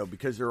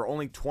 Because there are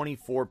only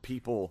 24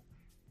 people.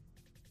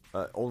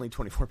 Only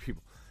 24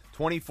 people.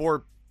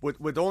 24 with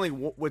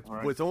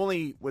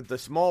the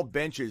small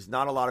benches.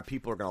 Not a lot of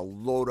people are going to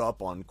load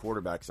up on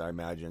quarterbacks, I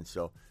imagine.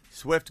 So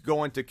Swift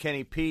going to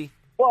Kenny P.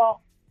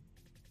 Well,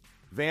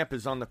 Vamp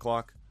is on the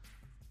clock.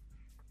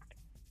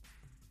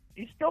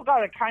 You still got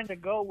to kind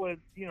of go with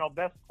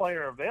best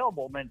player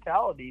available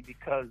mentality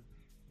because.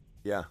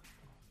 Yeah.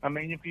 I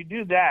mean, if you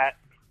do that,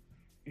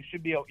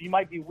 you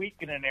might be weak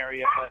in an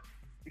area, but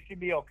you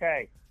should be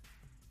okay.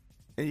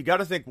 And you got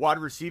to think wide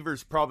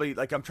receivers probably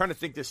I'm trying to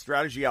think this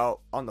strategy out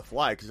on the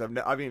fly because I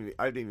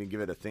didn't even give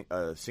it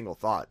a single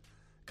thought.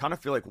 kind of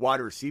feel like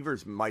wide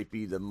receivers might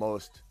be the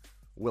most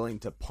willing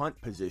to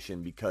punt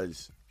position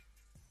because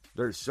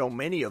there's so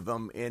many of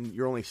them and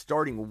you're only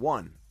starting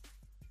one.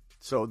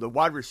 So the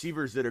wide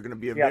receivers that are going to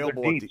be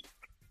available,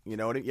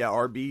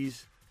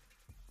 RBs,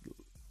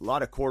 a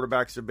lot of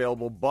quarterbacks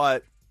available,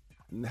 but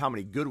how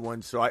many good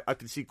ones? So I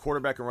could see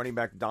quarterback and running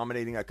back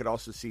dominating. I could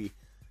also see,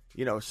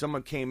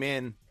 someone came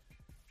in.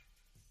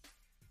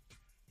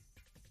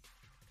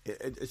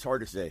 It's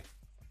hard to say.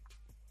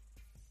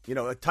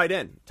 A tight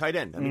end.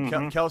 I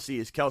mean, Kelsey,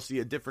 is Kelsey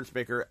a difference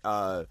maker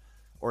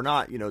or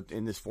not,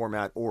 in this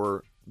format,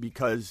 or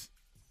because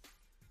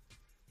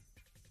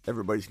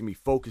everybody's going to be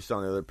focused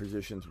on the other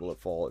positions, will it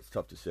fall? It's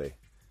tough to say.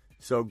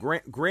 So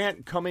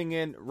Grant coming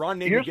in. Ron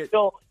Navy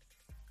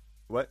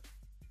what?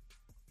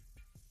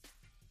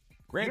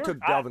 Grant took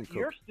Dalvin Cook.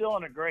 You're still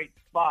in a great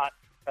spot.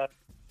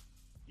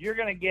 You're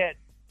going to get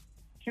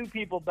two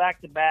people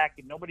back to back,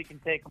 and nobody can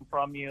take them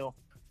from you,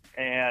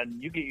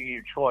 and you get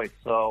your choice.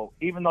 So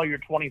even though you're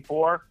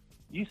 24,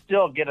 you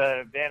still get an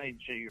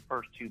advantage of your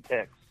first two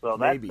picks. So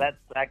that's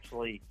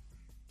actually,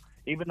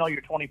 even though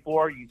you're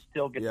 24, you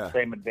still get the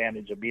same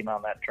advantage of being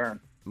on that turn.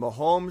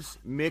 Mahomes,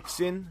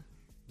 Mixon,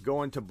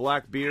 going to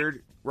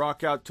Blackbeard.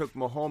 Rockout took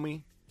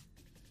Mahomey.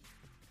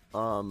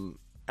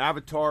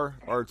 Avatar,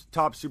 our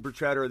top super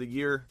chatter of the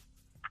year,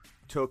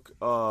 took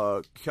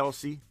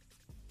Kelsey.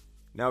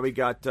 Now we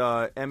got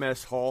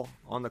MS Hall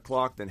on the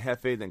clock, then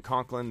Hefe, then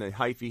Conklin, then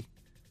Hyphy.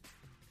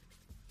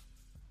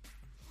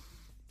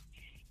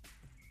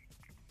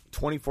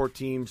 24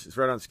 teams. It's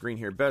right on screen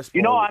here. Best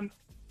ball.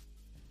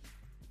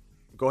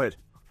 Go ahead.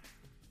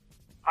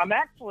 I'm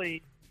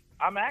actually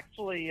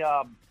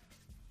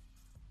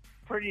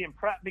pretty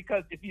impressed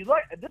because if you look,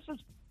 this is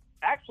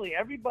actually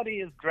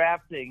everybody is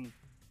drafting.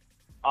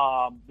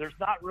 There's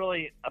not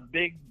really a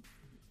big.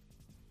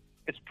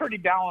 It's pretty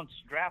balanced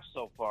draft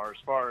so far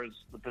as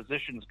the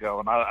positions go,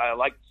 and I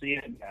like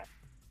seeing that.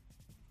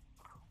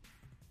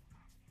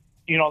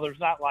 There's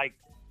not like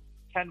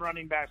 10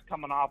 running backs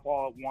coming off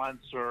all at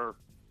once, or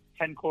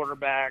 10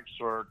 quarterbacks,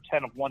 or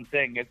 10 of one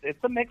thing.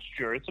 It's a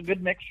mixture. It's a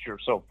good mixture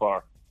so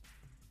far.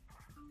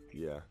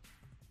 Yeah.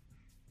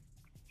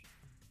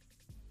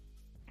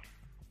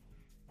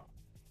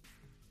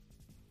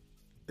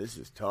 This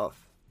is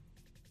tough.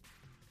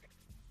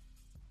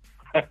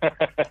 I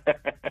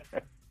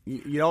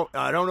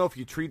don't know if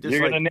you treat this.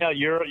 You're gonna nail.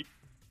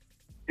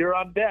 You're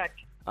on deck.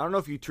 I don't know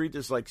if you treat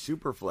this like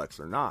super flex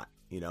or not.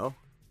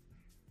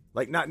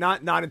 Like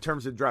not in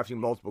terms of drafting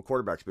multiple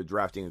quarterbacks, but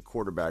drafting a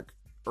quarterback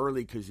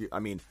early because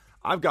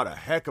I've got a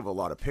heck of a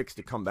lot of picks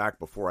to come back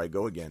before I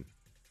go again.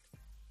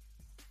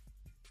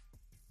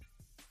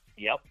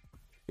 Yep.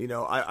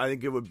 I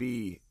think it would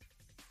be.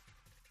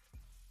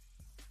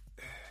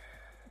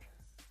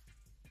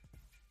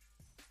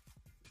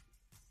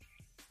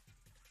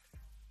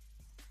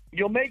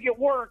 You'll make it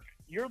work.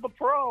 You're the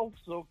pro,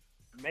 so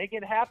make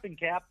it happen,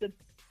 Captain.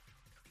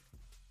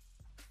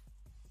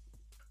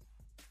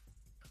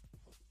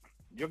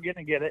 You're going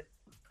to get it.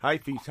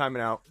 Hyphy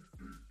timing out.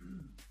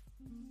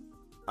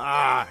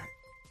 And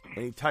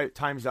he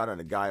times out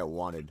on a guy I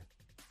wanted.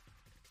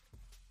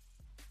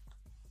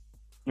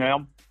 Yeah.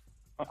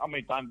 How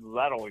many times does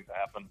that always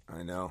happen?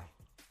 I know.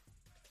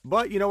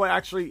 But you know what?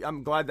 Actually,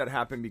 I'm glad that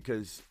happened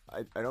because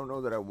I don't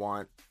know that I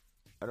want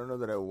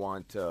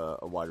a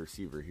wide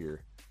receiver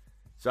here.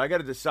 So I got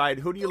to decide,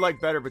 who do you like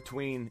better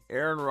between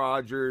Aaron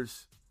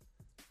Rodgers,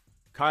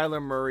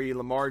 Kyler Murray,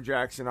 Lamar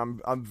Jackson?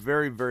 I'm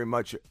very, very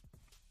much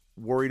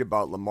worried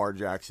about Lamar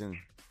Jackson.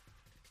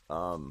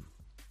 I'm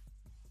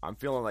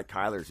feeling like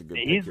Kyler's a good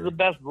He's picker. the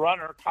best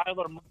runner.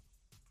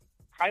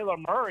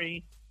 Kyler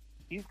Murray,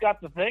 he's got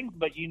the things,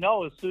 but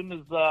as soon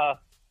as a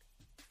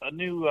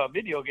new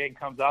video game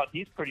comes out,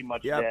 he's pretty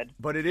much dead.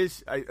 But it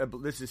is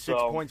this is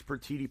 6 points per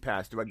TD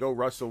pass. Do I go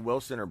Russell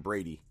Wilson or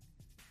Brady,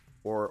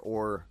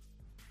 or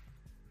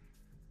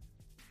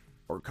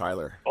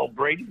Kyler? Oh,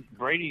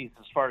 Brady,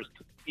 as far as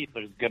Keith,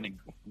 is going to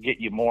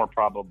get you more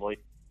probably.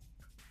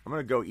 I'm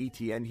going to go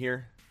ETN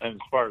here. And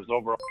as far as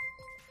overall,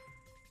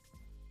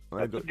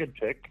 that's a good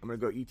pick. I'm going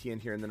to go ETN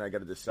here, and then I got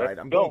to decide. Let's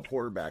I'm go. going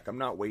quarterback. I'm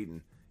not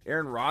waiting.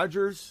 Aaron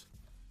Rodgers,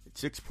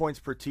 6 points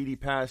per TD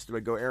pass. Do I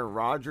go Aaron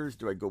Rodgers?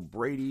 Do I go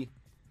Brady?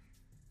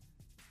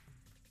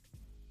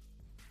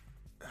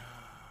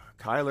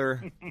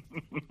 Kyler.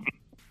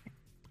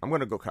 I'm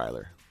going to go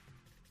Kyler.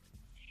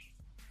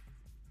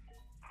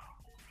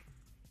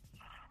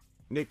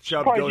 Nick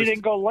Chubb Surprised goes. You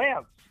didn't go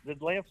Lance.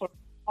 Did Lance look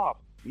off?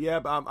 Yeah,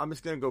 but I'm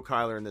just going to go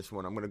Kyler in this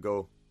one. I'm going to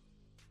go.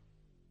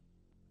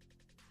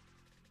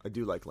 I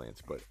do like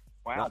Lance, but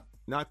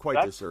not quite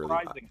That's this early.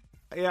 Surprising.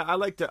 I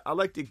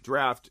like to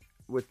draft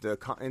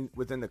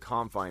within the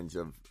confines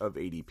of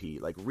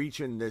ADP. Like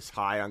reaching this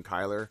high on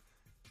Kyler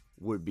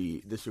would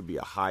be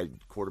a high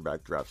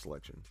quarterback draft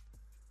selection.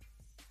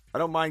 I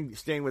don't mind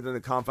staying within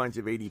the confines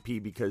of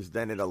ADP because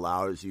then it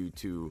allows you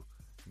to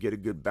get a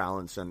good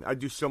balance. And I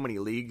do so many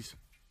leagues.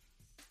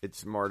 It's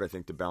smart, I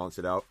think, to balance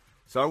it out.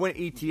 So I went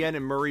ETN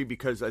and Murray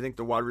because I think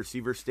the wide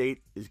receiver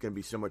state is going to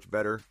be so much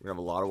better. We're going to have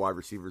a lot of wide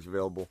receivers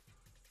available.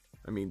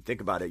 I mean,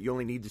 think about it. You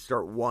only need to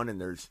start one,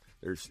 and there's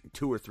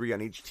 2 or 3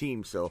 on each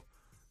team, so it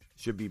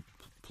should be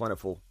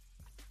plentiful.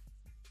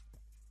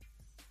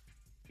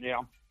 Yeah.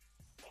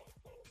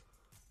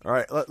 All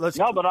right, let's.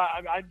 No, but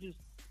I'm just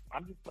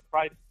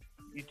surprised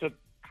you took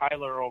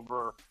Kyler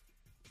over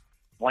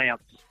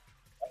Lance.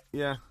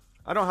 Yeah,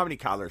 I don't have any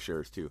Kyler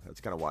shares too.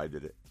 That's kind of why I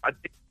did it.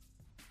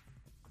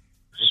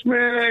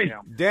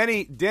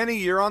 Smitty. Denny,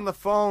 you're on the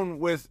phone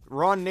with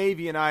Ron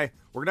Navy and I.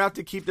 We're gonna have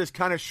to keep this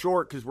kind of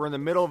short because we're in the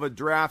middle of a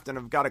draft and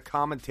I've got to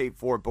commentate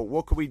for it. But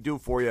what can we do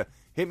for you?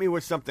 Hit me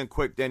with something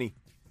quick, Denny.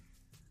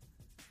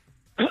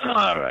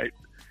 All right.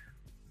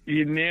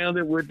 You nailed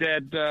it with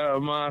that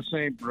Amar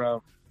St.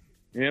 Brown.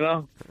 You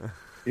know?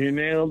 You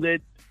nailed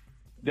it.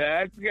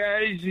 That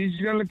guy, he's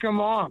going to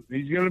come on.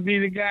 He's going to be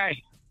the guy.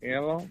 You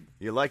know?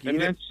 You like it?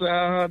 And that's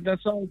how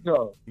it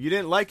goes. You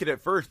didn't like it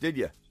at first, did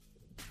you?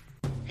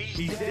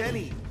 He's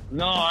Denny.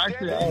 No,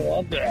 actually, I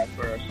loved it at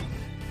first.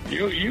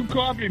 You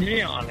copied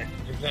me on it,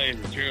 to tell you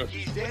the truth.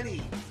 He's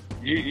Denny.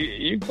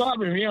 You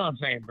copied me on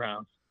St.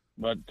 Brown.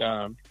 But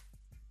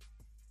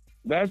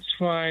that's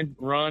fine.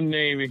 Ron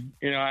Navy.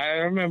 You know, I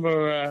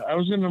remember I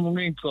was in the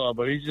Marine Corps,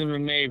 but he's in the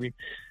Navy.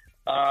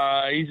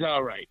 He's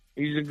all right.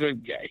 He's a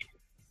good guy.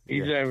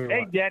 He's everyone.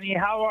 Hey, Denny,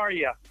 how are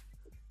you?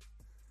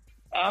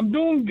 I'm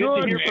doing Good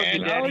good, to hear from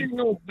man. you, I don't Denny. even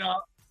know.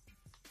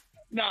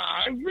 No,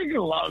 I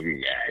freaking love you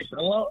guys.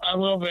 I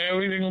love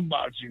everything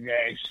about you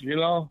guys. You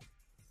know,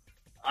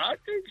 I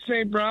think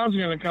St. Brown's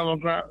going to come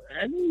across.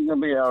 I think he's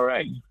going to be all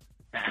right.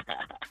 I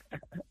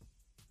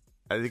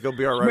think he'll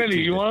be all right.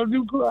 Smitty, you want to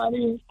do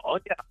karate? Oh,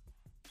 yeah.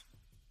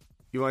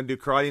 You want to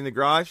do karate in the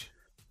garage?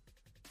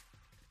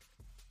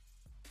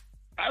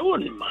 I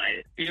wouldn't mind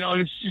it. You know,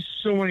 there's just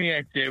so many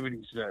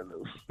activities that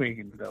we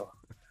can do.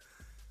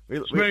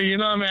 Smitty, you're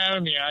not mad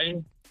at me, are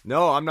you?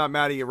 No, I'm not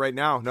mad at you right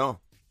now. No.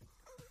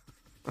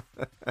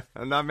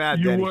 I'm not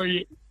mad,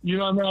 Denny. You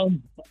don't know?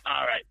 All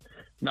right.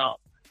 No.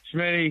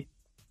 Smitty,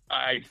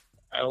 I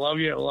love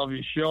you. I love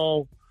your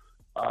show.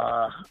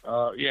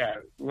 Yeah,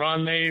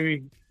 Ron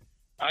Navy.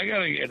 I got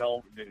to get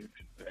over this.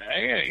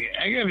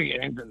 I got to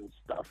get into this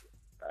stuff.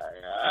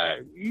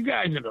 You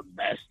guys are the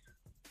best.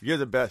 You're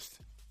the best,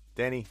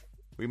 Denny.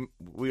 We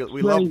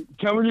Smitty, love.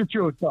 Tell me the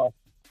truth, though.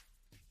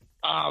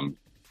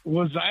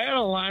 Was I out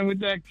of line with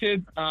that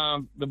kid,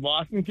 the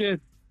Boston kid?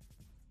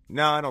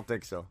 No, I don't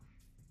think so.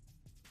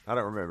 I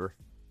don't remember.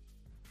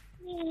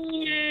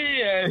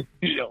 Yeah,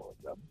 you know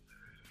what's up.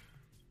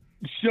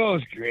 The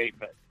show's great,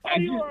 but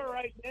You all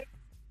right, Nick?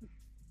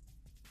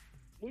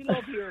 We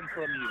love hearing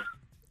from you.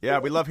 Yeah,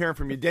 we love hearing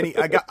from you, Denny.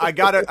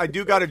 I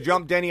do gotta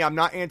jump, Denny. I'm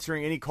not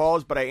answering any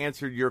calls, but I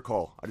answered your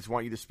call. I just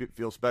want you to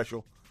feel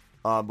special.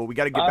 But we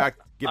got to get back.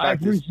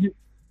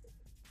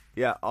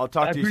 Yeah, I'll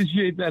talk to you. I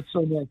appreciate that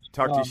so much.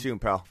 Talk to you soon,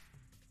 pal.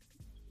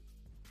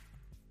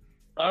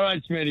 All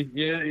right, Smitty.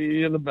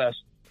 You're the best.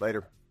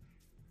 Later.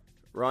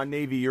 Ron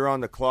Navy, you're on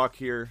the clock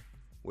here.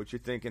 What you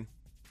thinking?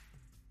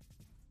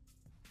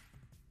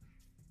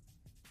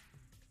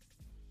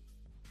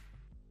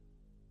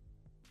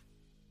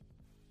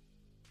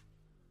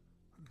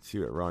 Let's see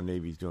what Ron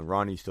Navy's doing.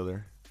 Ronnie's still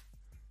there.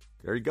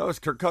 There he goes,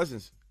 Kirk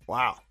Cousins.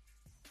 Wow.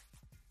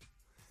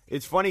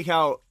 It's funny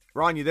how...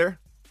 Ron, you there?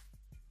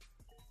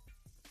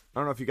 I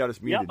don't know if you got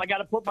us muted. Yep, I got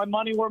to put my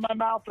money where my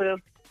mouth is.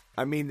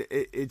 I mean,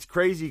 it's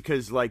crazy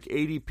because, like,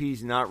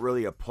 ADP's not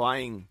really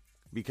applying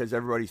because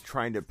everybody's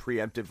trying to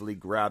preemptively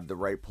grab the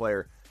right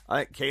player.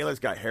 I think Kayla's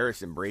got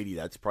Harrison Brady.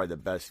 That's probably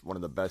one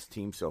of the best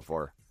teams so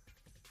far.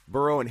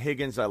 Burrow and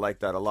Higgins, I like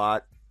that a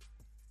lot.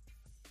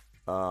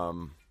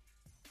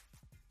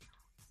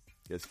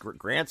 Yes,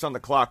 Grant's on the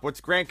clock. What's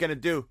Grant going to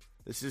do?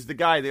 This is the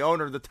guy, the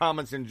owner of the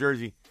Tomlinson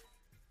jersey.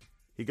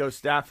 He goes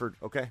Stafford.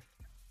 Okay.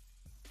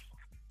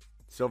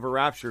 Silver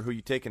Rapture, who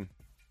you taking?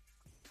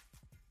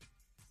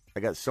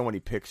 I got so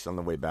many picks on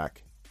the way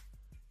back.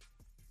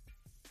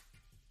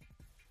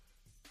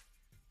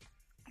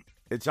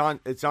 It's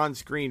on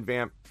screen,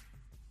 Vamp.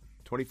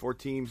 24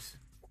 teams,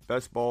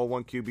 best ball,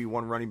 1 QB,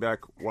 1 running back,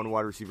 1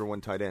 wide receiver,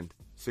 1 tight end,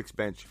 6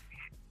 bench.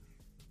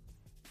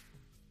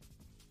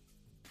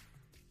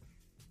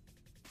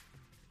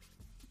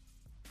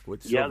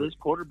 This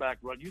quarterback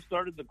run. You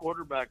started the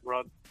quarterback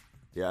run.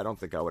 Yeah, I don't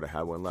think I would have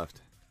had one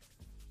left.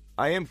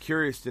 I am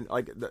curious to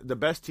the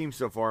best team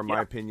so far, in my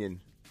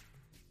opinion,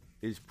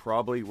 is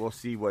probably we'll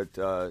see what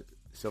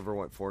Silver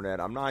went Fournette.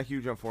 I'm not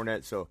huge on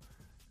Fournette, so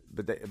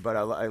but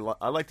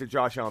I like the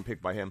Josh Allen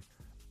pick by him.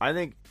 I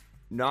think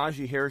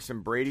Najee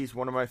Harrison Brady's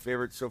one of my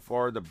favorites so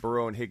far. The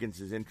Burrow and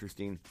Higgins is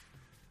interesting.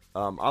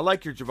 I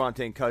like your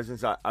Javonte and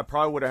Cousins. I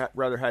probably would have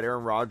rather had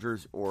Aaron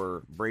Rodgers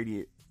or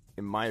Brady,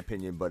 in my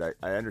opinion, but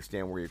I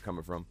understand where you're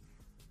coming from.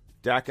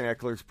 Dak and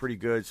Eckler's pretty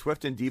good.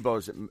 Swift and Debo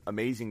is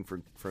amazing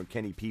from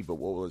Kenny P, but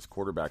what will his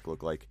quarterback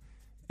look like?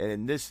 And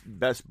in this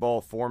best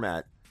ball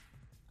format,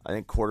 I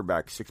think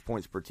quarterback, 6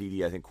 points per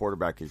TD, I think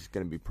quarterback is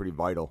going to be pretty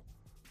vital.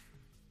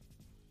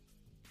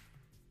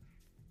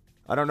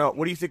 I don't know.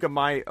 What do you think of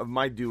my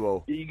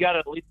duo? You got to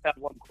at least have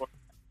one quarterback.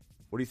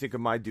 What do you think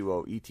of my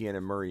duo, Etienne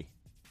and Murray?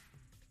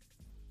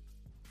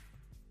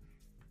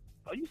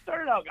 you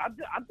started out.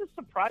 I'm just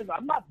surprised.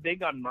 I'm not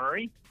big on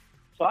Murray,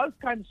 so I was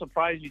kind of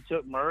surprised you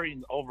took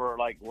Murray over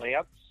like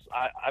Lance.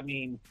 I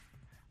mean,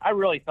 I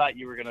really thought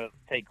you were going to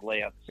take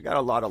Lance. I got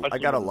a lot of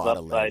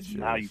Lance.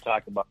 Now you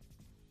talk about.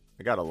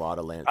 I got a lot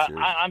of Lance.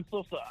 I'm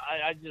so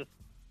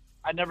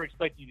I never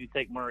expected you to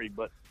take Murray,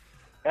 but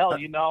hell,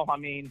 you know, I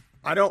mean,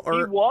 I don't.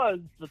 He was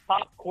the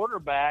top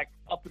quarterback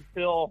up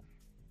until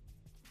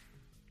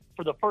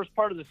for the first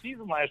part of the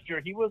season last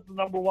year. He was the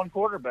number one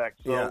quarterback.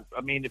 So Yeah.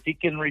 I mean, if he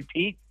can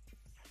repeat,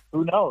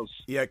 who knows?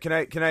 Yeah, can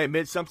I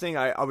admit something?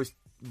 I was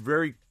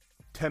very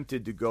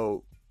tempted to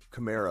go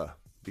Kamara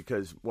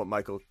because what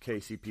Michael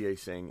KCPA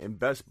is saying. In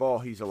best ball,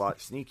 he's a lot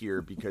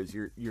sneakier because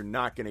you're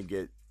not going to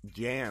get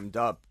jammed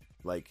up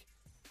like,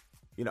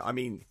 you know. I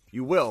mean,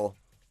 you will,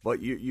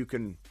 but you're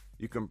going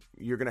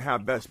to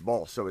have best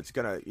ball, so it's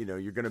gonna, you know,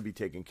 you're going to be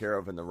taken care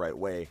of in the right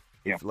way.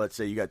 Yeah. If, let's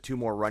say you got two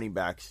more running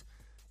backs,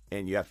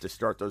 and you have to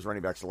start those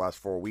running backs the last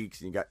 4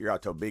 weeks, and you're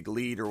out to a big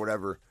lead or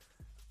whatever,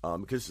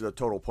 because it's a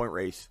total point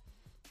race.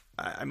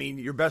 I mean,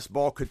 your best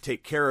ball could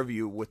take care of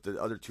you with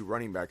the other two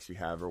running backs you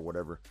have or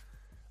whatever.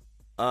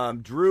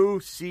 Drew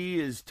C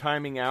is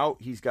timing out.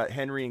 He's got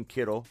Henry and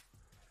Kittle.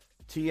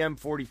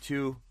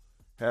 TM42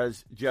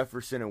 has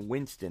Jefferson and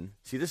Winston.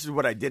 See, this is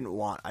what I didn't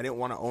want. I didn't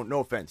want to own,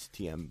 no offense,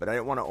 TM, but I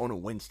didn't want to own a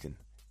Winston.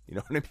 You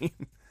know what I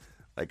mean?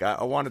 Like,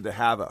 I wanted to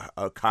have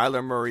a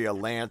Kyler Murray, a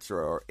Lance,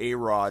 or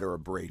A-Rod, or a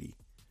Brady.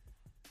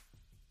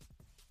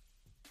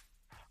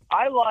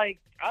 I like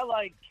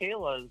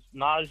Kayla's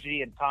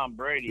Najee and Tom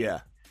Brady. Yeah.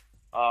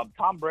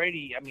 Tom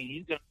Brady, I mean,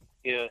 he's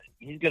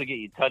gonna get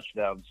you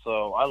touchdowns.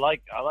 So I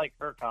like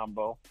her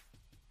combo.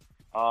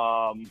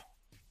 I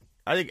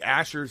think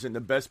Asher's in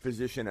the best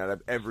position out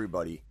of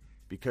everybody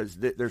because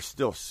there's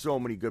still so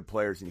many good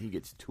players, and he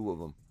gets two of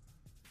them.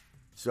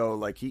 So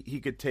like he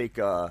could take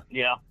yeah,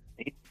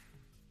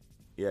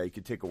 he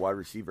could take a wide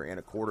receiver and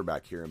a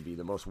quarterback here and be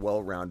the most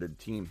well-rounded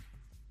team.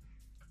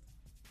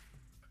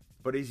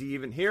 But is he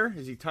even here?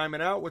 Is he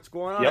timing out? What's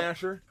going on, Yep.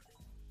 Asher?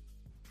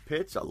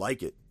 Pitts, I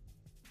like it.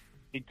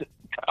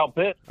 Kyle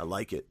Pitts. I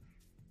like it.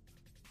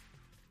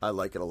 I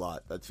like it a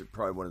lot. That's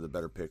probably one of the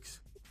better picks.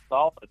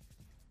 Solid.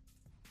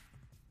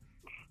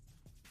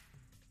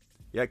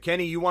 Yeah,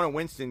 Kenny, you want a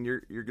Winston? You're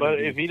going. But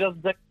if he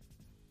doesn't take,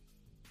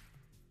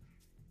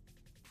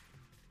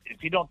 if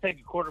he don't take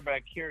a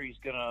quarterback here, he's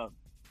gonna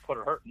put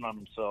a hurting on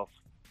himself.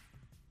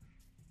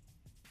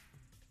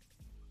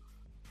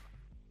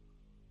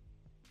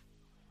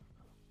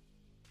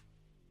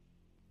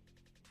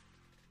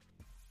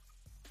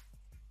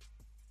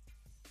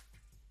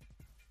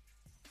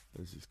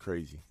 This is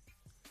crazy.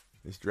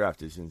 This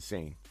draft is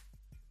insane.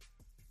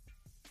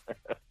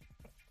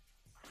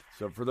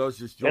 So for those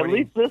just joining, At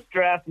least this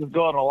draft is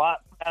going a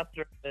lot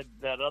faster than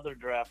that other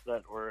draft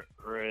that we're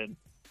in.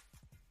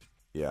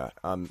 yeah.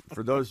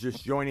 For those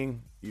just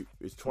joining,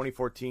 it's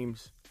 24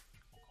 teams,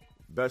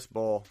 best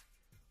ball,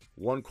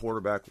 one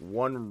quarterback,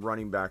 one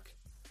running back,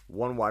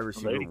 one wide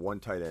receiver, one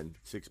tight end,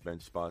 6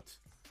 bench spots.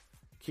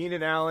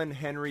 Keenan Allen,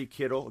 Henry,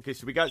 Kittle. Okay,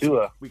 so we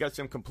got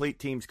some complete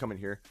teams coming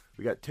here.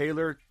 We got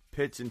Taylor,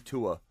 Pitts, and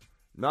Tua.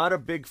 Not a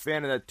big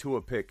fan of that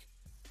Tua pick.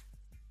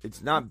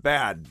 It's not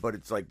bad, but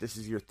it's like this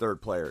is your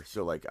third player.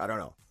 So, like, I don't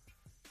know.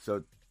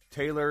 So,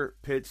 Taylor,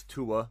 Pitts,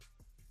 Tua.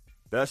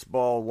 Best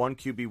ball, one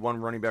QB, one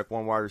running back,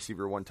 one wide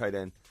receiver, one tight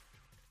end.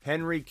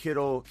 Henry,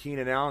 Kittle,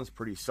 Keenan Allen's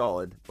pretty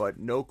solid, but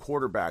no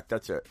quarterback.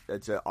 That's an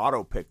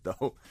auto pick,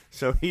 though.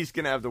 So, he's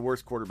going to have the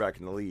worst quarterback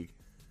in the league.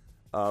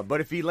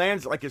 But if he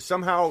lands, like if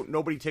somehow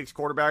nobody takes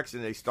quarterbacks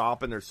and they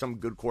stop and there's some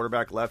good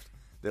quarterback left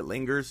that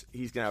lingers,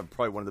 he's going to have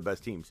probably one of the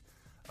best teams.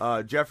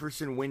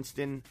 Jefferson,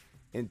 Winston,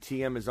 and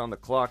TM is on the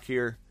clock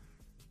here.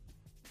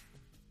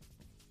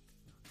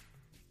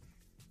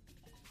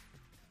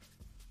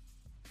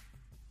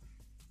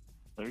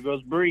 There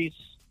goes Brees.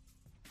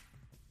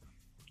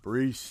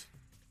 Brees.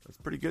 That's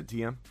pretty good,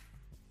 TM.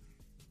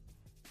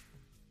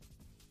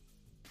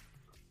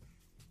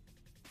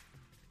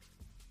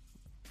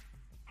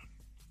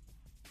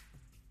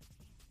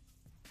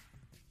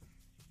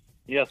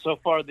 Yeah, so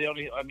far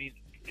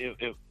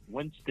if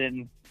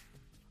Winston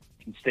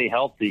can stay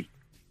healthy,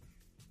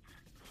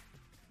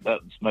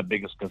 that's my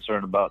biggest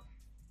concern about.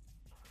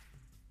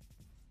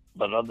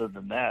 But other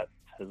than that,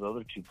 his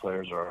other two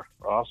players are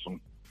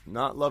awesome.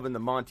 Not loving the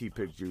Monty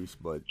pick juice,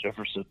 but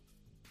Jefferson.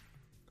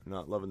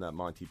 Not loving that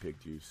Monty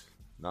pick juice.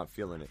 Not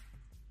feeling it.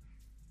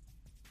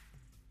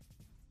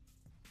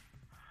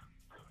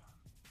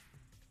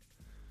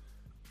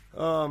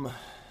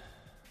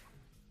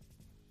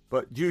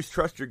 But Juice,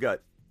 trust your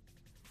gut.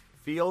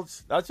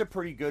 Fields, that's a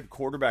pretty good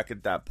quarterback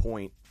at that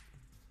point.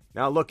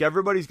 Now, look,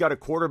 everybody's got a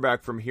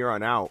quarterback from here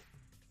on out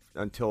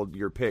until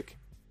your pick,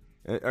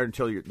 or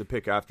until the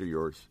pick after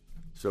yours.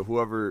 So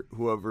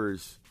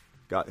whoever's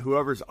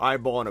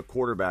eyeballing a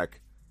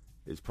quarterback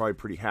is probably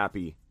pretty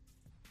happy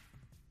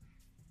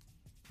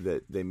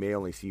that they may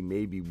only see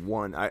maybe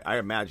one. I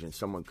imagine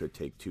someone could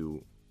take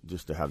two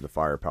just to have the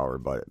firepower,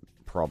 but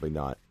probably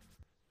not.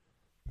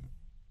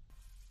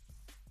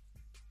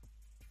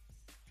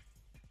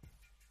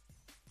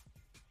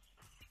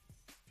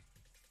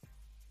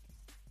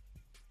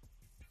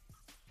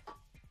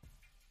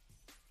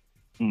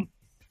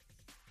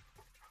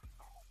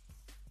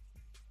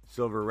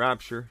 Silver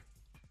Rapture.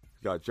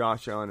 Got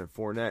Josh Allen and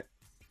Fournette.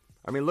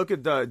 I mean, look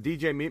at the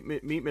DJ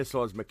Meat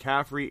Missile as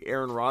McCaffrey,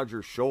 Aaron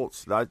Rodgers,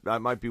 Schultz.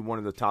 That might be one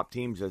of the top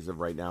teams as of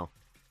right now.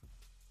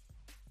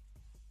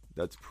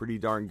 That's pretty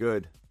darn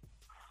good.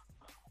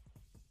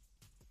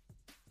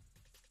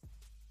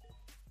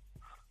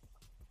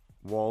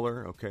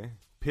 Waller, okay.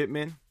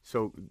 Pittman.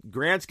 So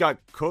Grant's got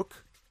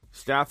Cook,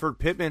 Stafford,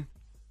 Pittman.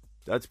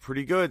 That's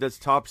pretty good. That's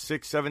top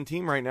 6, 7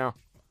 team right now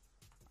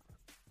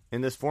in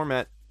this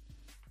format.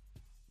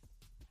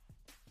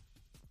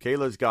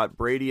 Kayla's got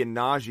Brady and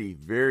Najee.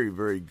 Very,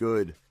 very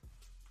good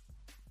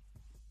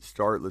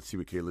start. Let's see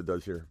what Kayla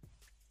does here.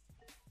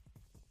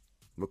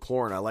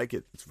 McLaurin, I like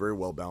it. It's very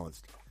well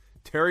balanced.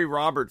 Terry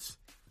Roberts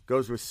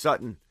goes with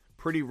Sutton.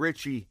 Pretty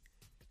Richie.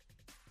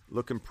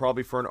 Looking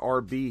probably for an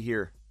RB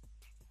here.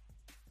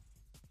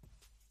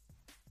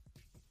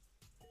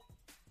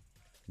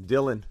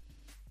 Dylan.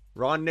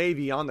 Ron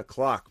Navy on the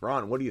clock.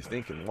 Ron, what are you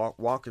thinking?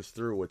 Walk us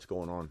through what's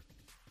going on.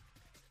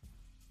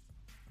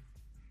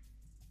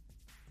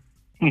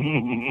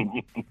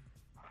 Well,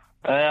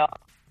 I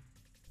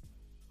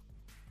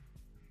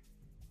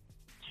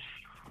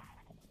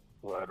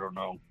don't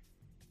know.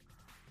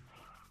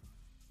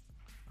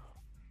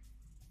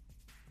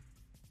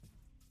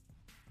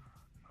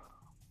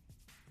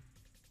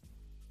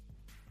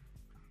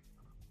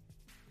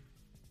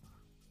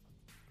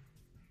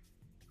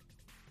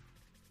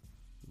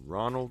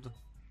 Ronald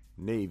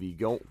Navy.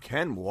 Go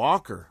Ken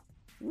Walker.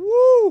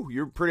 Woo!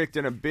 You're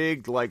predicting a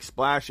big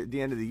splash at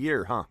the end of the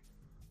year, huh?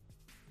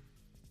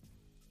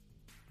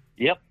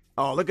 Yep.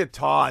 Oh, look at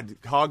Todd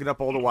hogging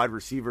up all the wide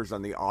receivers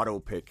on the auto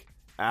pick.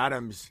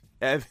 Adams,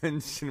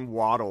 Evans, and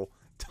Waddle.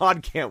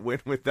 Todd can't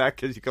win with that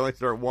because you can only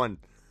start one.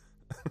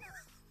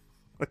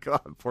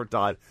 God, poor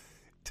Todd.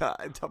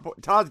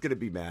 Todd's going to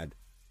be mad.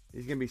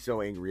 He's going to be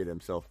so angry at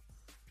himself.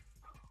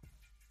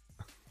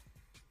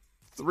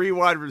 3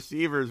 wide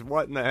receivers.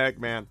 What in the heck,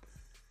 man?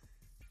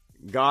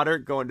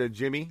 Goddard going to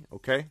Jimmy.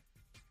 Okay.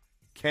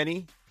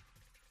 Kenny.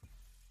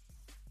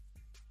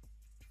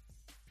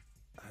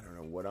 I don't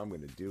know what I'm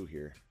going to do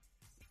here.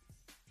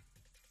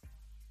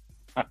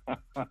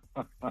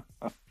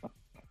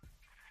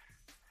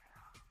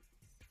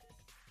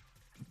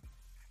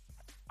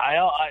 I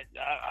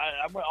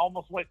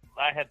almost went.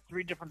 I had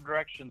 3 different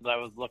directions I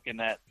was looking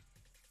at,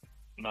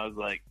 and I was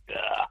like,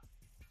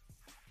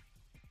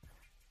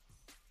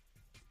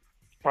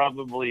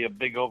 probably a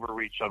big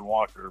overreach on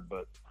Walker,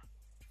 but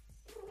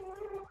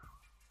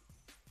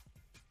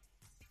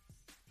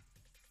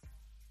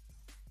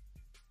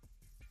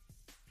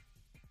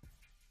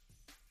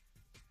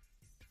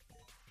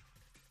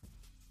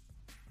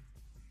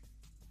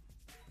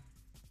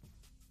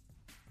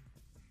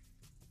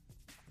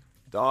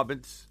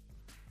Dobbins.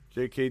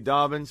 J.K.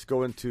 Dobbins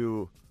going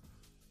to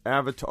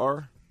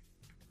Avatar.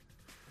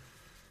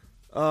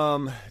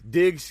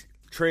 Diggs,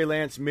 Trey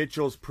Lance,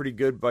 Mitchell's pretty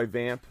good by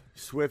Vamp.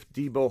 Swift,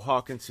 Debo,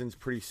 Hawkinson's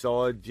pretty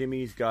solid.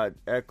 Jimmy's got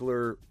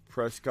Eckler,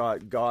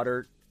 Prescott,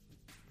 Goddard.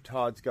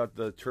 Todd's got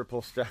the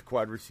triple stack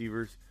wide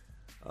receivers.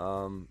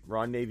 Ron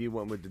Navy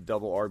went with the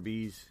double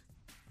RBs.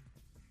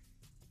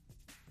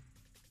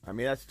 I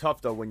mean, that's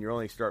tough, though, when you're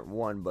only starting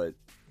one, but,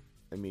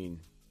 I mean,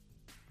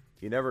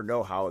 you never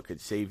know how it could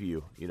save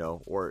you,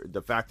 or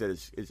the fact that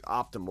it's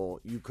optimal.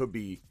 You could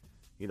be,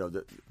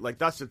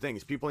 that's the thing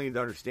is people need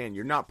to understand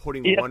you're not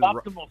putting one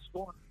optimal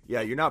score.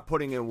 Yeah, you're not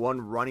putting in one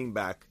running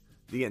back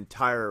the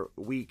entire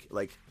week.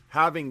 Like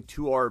having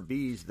 2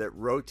 RBs that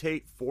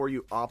rotate for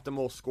you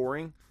optimal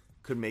scoring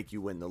could make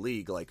you win the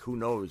league. Like who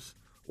knows?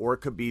 Or it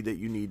could be that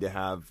you need to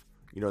have,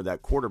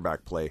 that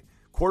quarterback play.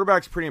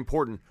 Quarterback's pretty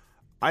important.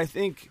 I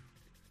think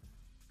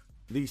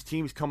these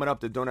teams coming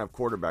up that don't have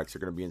quarterbacks are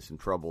going to be in some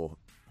trouble.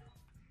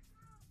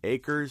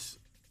 Akers,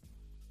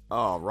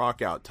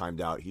 Rock out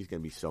timed out. He's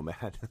going to be so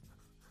mad.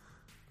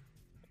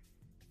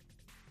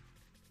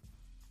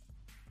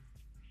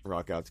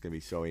 Rock out's going to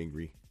be so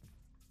angry.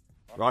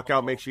 Rock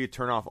out, make sure you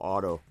turn off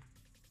auto.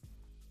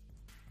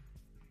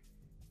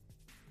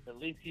 At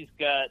least he's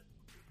got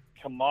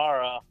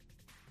Kamara.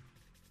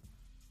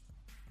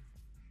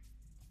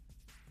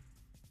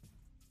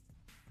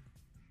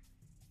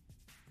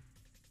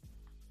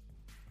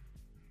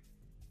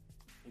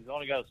 He's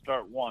only got to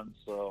start one,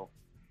 so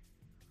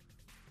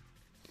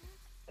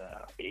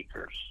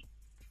Akers.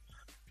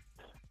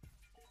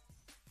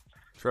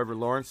 Trevor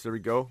Lawrence, there we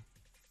go.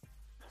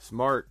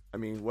 Smart. I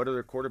mean, what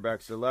other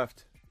quarterbacks are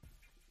left?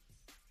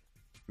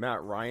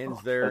 Matt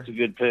Ryan's there. That's a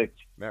good pick.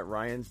 Matt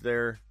Ryan's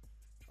there.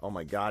 Oh,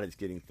 my God, it's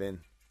getting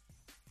thin.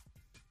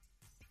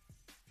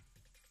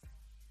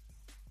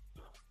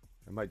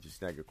 I might just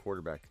snag a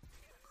quarterback.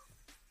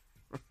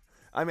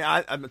 I mean,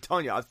 I'm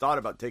telling you, I've thought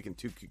about taking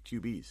 2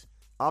 QBs.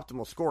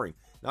 Optimal scoring.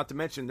 Not to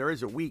mention, there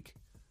is a week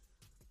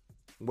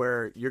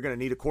where you're going to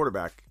need a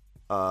quarterback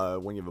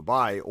when you have a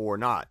bye or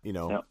not,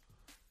 Yep.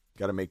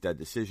 Got to make that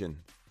decision.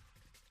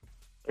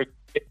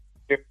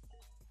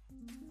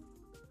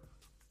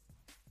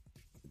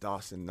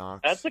 Dawson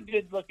Knox. That's a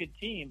good-looking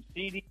team.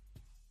 CD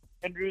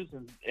Andrews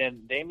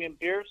and Damian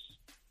Pierce.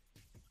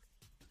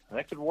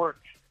 That could work.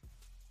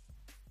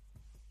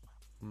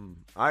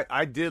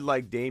 I did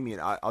like Damien.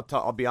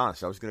 I'll be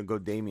honest. I was going to go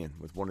Damien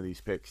with one of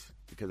these picks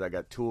because I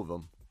got two of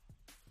them.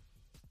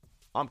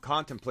 I'm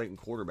contemplating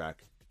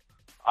quarterback.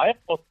 I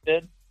almost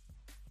did.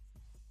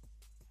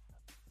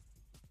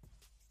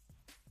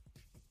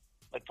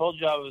 I told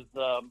you I was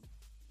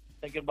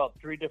thinking about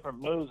three different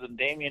moves, and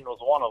Damien was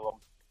one of them.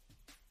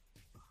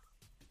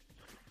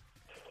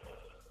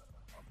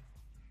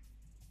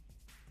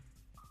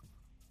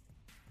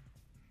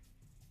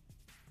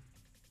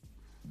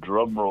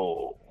 Drum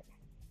roll.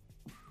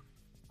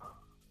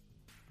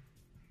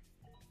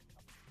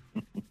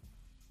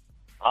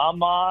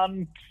 I'm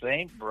on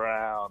St.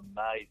 Brown.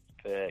 Nice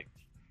pick.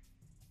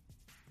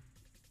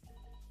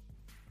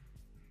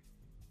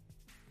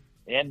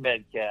 And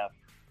Metcalf.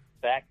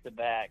 Back to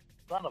back.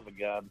 Son of a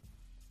gun.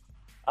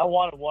 I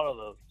wanted one of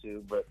those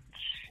two, but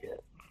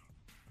shit.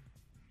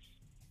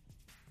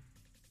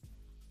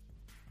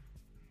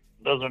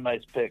 Those are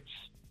nice picks.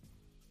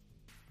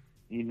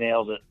 You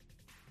nailed it,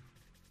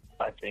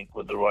 I think,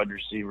 with the wide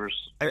receivers.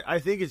 I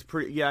think it's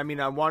pretty. Yeah, I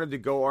mean, I wanted to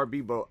go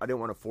RB, but I didn't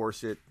want to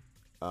force it.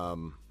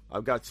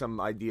 I've got some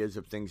ideas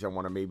of things I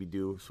want to maybe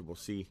do, so we'll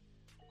see.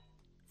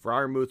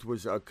 Freiermuth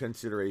was a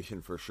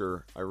consideration for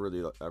sure. I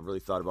really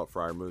thought about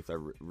Freiermuth.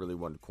 I really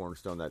wanted to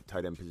cornerstone that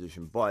tight end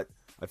position, but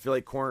I feel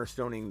like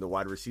cornerstoning the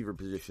wide receiver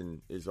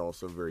position is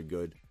also very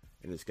good,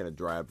 and it's going to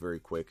dry up very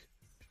quick.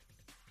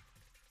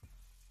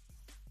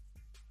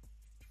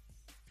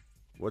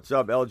 What's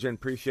up, Elgin?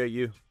 Appreciate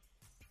you.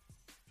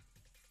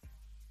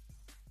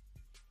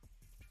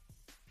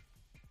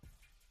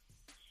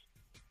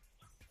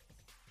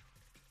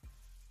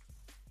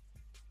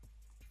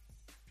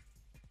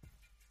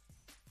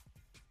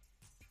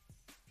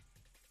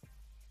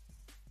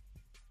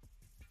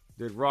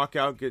 Did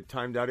Rockout get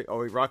timed out? Oh,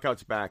 wait,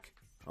 Rockout's back.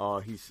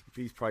 Oh, he's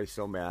probably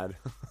so mad.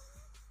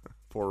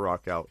 Poor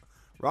Rockout.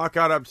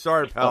 Rockout, I'm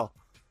sorry, pal.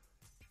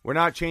 We're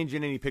not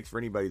changing any picks for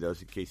anybody, though, in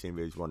case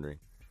anybody's wondering.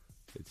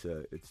 It's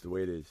the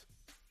way it is.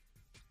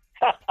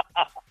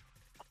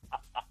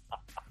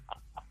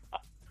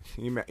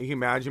 Can you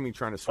imagine me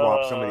trying to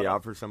swap somebody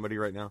out for somebody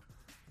right now?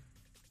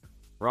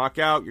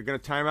 Rockout, you're going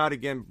to time out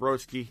again,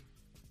 broski.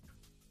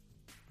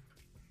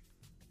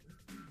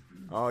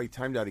 Oh, he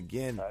timed out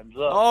again. Time's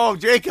up. Oh,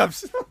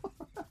 Jacobs.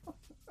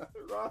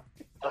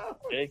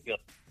 Jacob.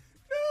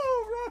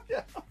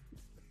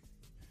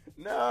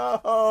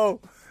 No,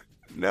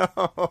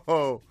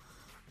 No.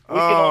 We can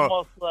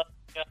almost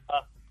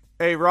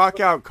hey,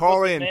 Rockout,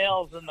 call in.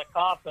 Nails in the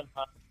coffin.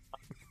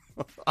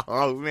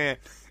 Oh, man.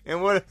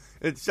 And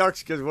it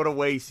sucks because what a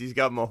waste. He's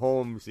got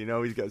Mahomes. You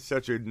know, he's got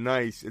such a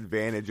nice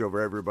advantage over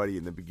everybody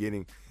in the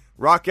beginning.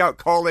 Rockout,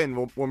 call in.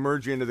 We'll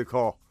merge you into the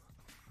call.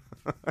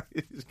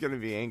 He's going to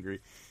be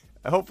angry.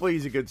 Hopefully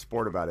he's a good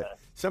sport about it.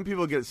 Some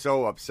people get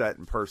so upset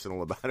and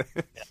personal about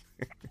it.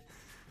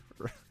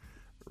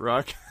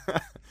 Rock.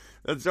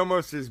 That's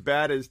almost as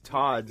bad as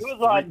Todd's. It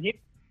was on you.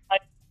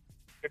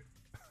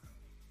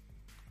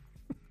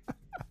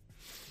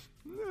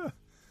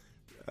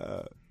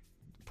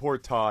 Poor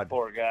Todd.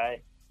 Poor guy.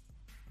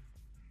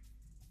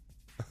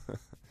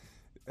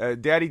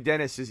 Daddy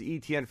Dennis says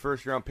ETN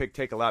first round pick.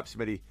 Take a lap,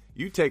 Smitty.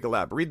 You take a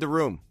lap. Read the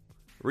room.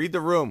 Read the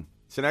room.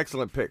 It's an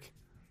excellent pick.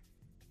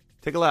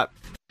 Take a lap.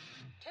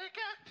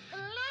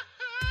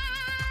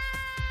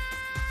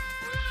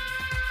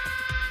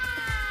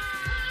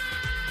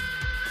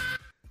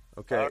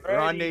 Okay, Alrighty.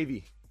 Ron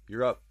Navy,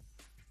 you're up.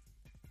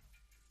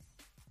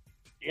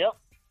 Yep.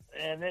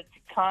 And it's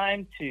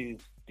time to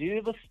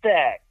do the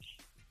stack.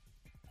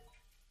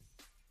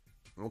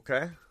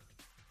 Okay.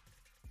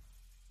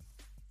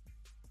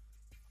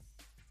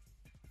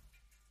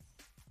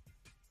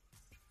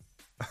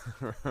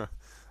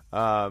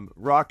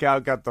 Rock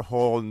out got the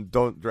whole and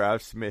don't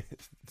draft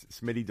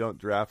Smitty don't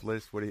draft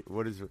list.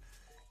 What is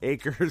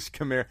Akers,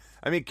 Kamara?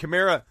 I mean,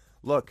 Kamara,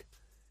 look,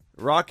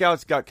 Rock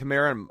out's got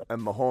Kamara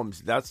and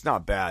Mahomes. That's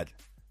not bad.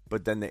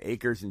 But then the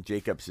Akers and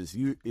Jacobs is,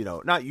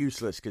 not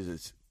useless because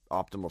it's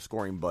optimal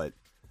scoring, but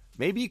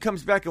maybe he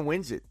comes back and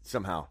wins it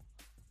somehow.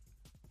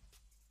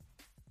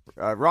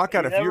 Rock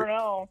out,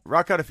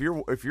 if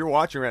you're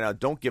watching right now,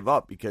 don't give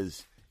up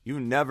because you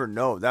never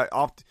know.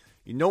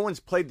 No one's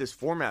played this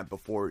format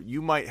before.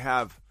 You might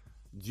have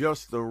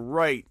just the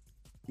right,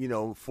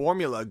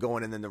 formula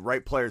going, and then the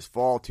right players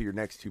fall to your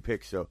next two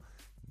picks. So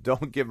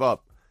don't give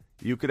up.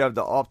 You could have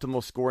the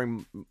optimal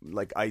scoring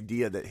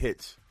idea that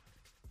hits.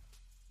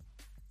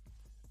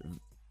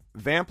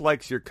 Vamp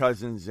likes your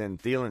Cousins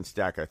and Thielen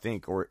stack, I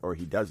think, or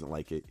he doesn't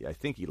like it. I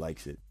think he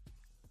likes it.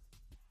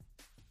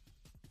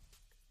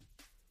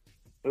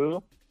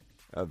 Who?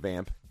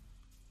 Vamp.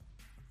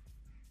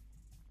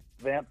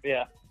 Vamp,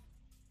 yeah.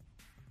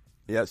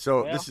 Yeah,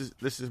 so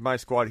this is my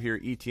squad here.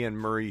 ETN,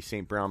 Murray,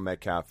 St. Brown,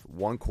 Metcalf.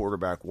 One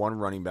quarterback, one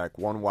running back,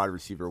 one wide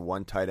receiver,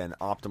 one tight end.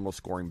 Optimal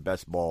scoring,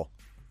 best ball.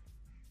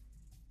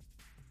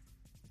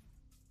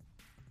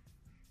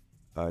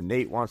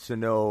 Nate wants to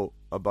know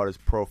about his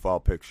profile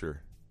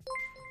picture.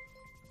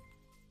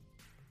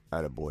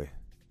 Attaboy.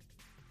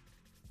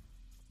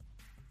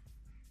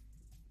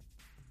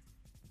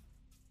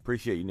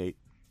 Appreciate you, Nate.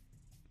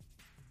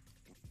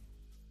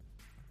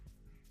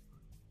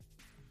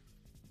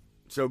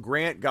 So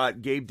Grant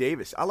got Gabe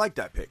Davis. I like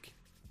that pick.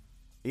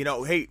 You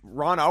know, hey,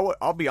 Ron,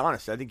 I'll be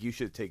honest. I think you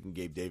should have taken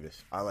Gabe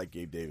Davis. I like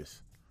Gabe Davis.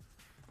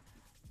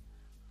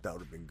 That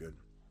would have been good.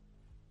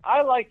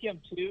 I like him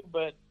too,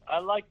 but I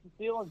like the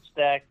Thielen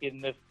stack.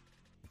 And if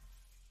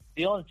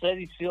Thielen said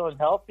he's feeling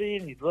healthy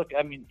and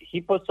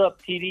he puts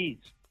up TDs.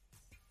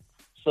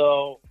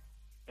 So,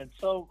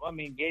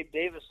 Gabe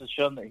Davis has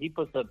shown that he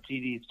puts up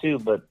TDs too,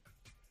 but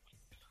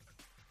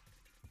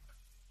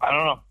I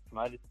don't know.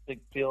 I just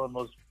think Thielen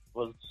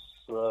was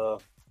the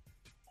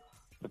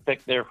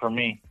pick there for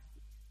me.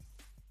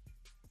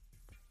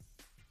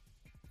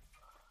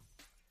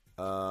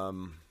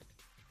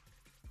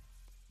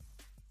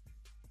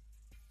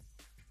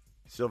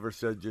 Silver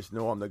said, just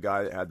know I'm the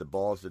guy that had the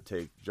balls to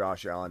take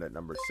Josh Allen at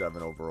number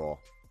 7 overall.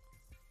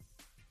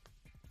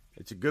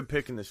 It's a good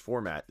pick in this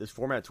format. This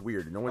format's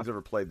weird. No one's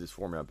ever played this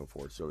format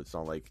before, so it's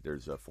not like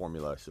there's a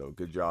formula. So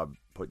good job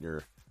putting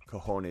your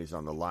cojones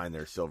on the line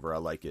there, Silver. I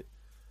like it.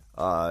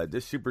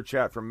 This super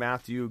chat from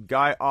Matthew.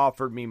 Guy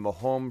offered me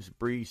Mahomes,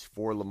 Brees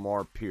for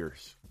Lamar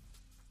Pierce.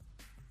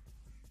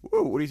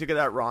 Woo, what do you think of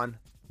that, Ron?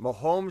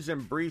 Mahomes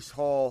and Brees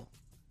Hall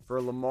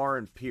for Lamar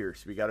and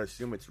Pierce. We got to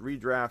assume it's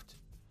redraft.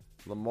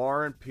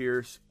 Lamar and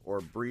Pierce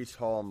or Brees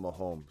Hall and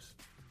Mahomes.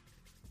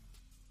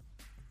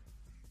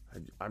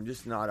 I'm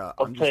just not a.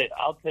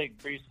 I'll take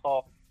Brees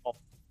Hall.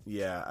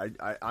 Yeah,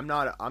 I'm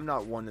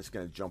not one that's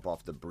going to jump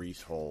off the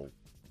Brees Hall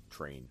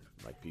train.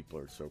 Like, people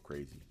are so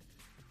crazy.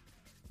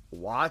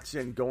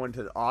 Watson going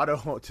to the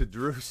auto to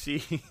Drew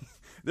C.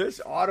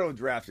 This auto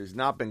draft has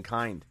not been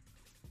kind.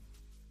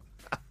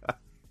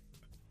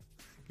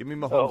 Give me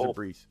Mahomes or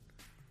Brees.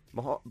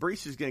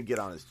 Brees is going to get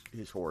on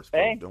his horse.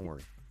 Hey. Don't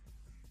worry.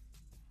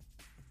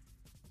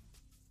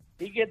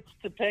 He gets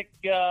to pick.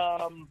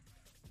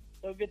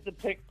 He'll get to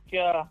pick.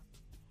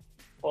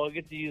 He'll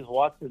get to use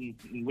Watson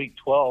in week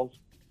 12.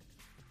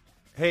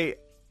 Hey,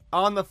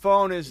 on the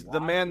phone is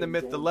the man, the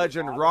myth, the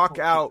legend, Rock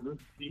Out,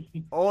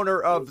 owner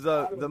of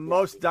the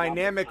most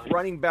dynamic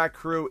running back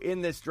crew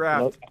in this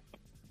draft.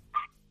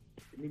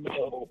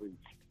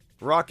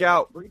 Rock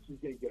Out.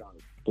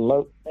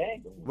 Hello.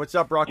 What's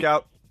up, Rock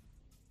Out?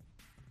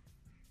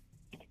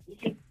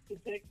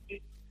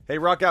 Hey,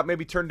 Rock Out,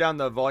 maybe turn down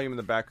the volume in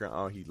the background.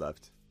 Oh, he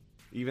left.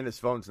 Even his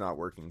phone's not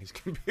working. His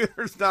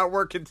computer's not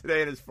working today,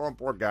 and his phone,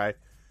 poor guy.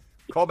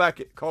 Call back,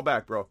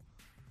 bro.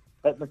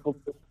 Technical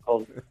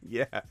difficulty.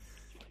 Yeah.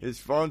 His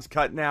phone's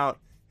cutting out.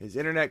 His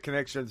internet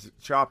connection's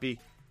choppy.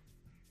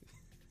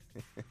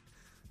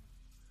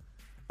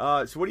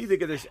 So what do you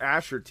think of this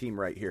Asher team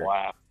right here?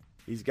 Wow.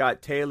 He's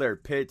got Taylor,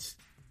 Pitts,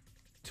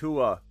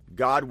 Tua,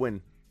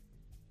 Godwin.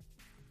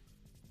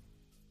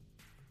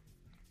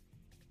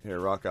 Here,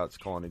 Rock Out's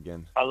calling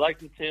again. I like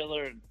the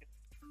Taylor.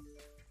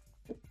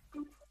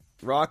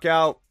 Rock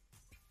Out.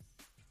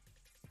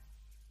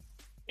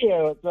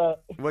 Yeah, what's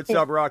up? What's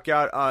up, Rock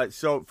Out?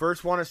 So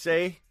first want to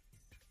say,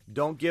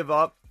 don't give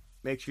up.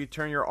 Make sure you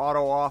turn your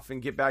auto off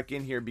and get back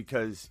in here,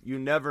 because you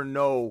never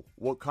know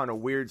what kind of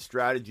weird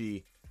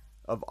strategy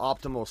of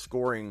optimal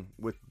scoring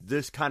with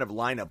this kind of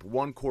lineup.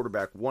 1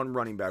 quarterback, 1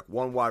 running back,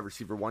 1 wide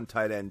receiver, 1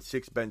 tight end,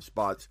 6 bench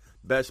spots,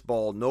 best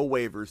ball, no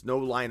waivers, no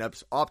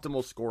lineups,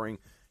 optimal scoring.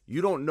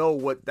 You don't know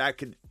what that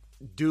could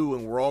do,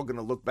 and we're all going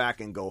to look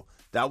back and go,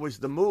 that was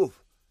the move.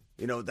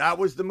 You know, that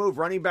was the move.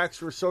 Running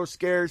backs were so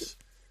scarce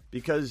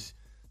because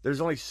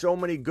there's only so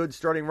many good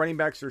starting running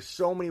backs. There's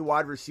so many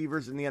wide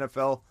receivers in the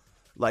NFL.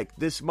 Like,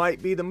 this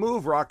might be the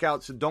move, Rock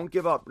Out, so don't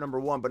give up, number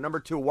 1. But number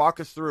 2, walk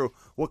us through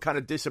what kind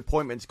of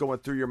disappointment's going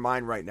through your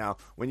mind right now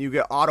when you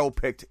get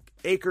auto-picked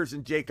Akers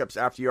and Jacobs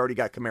after you already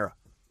got Kamara.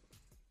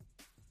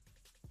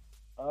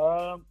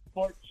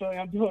 Fortunately,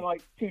 I'm doing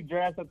like 2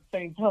 drafts at the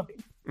same time.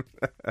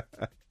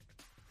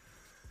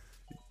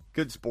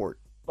 Good sport.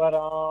 But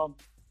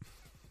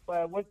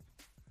what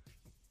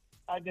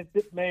I just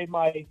made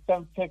my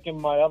 7th pick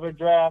in my other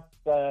draft,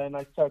 and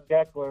I took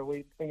Eckler. What do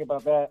you think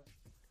about that?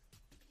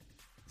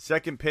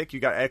 2nd pick,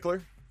 you got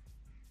Eckler?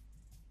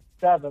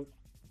 7th.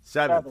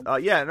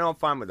 7th. Yeah, no, I'm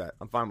fine with that.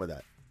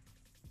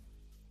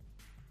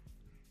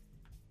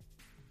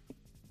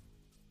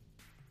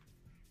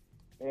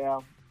 Yeah.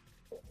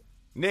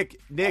 Nick.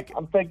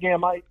 I'm thinking I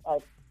might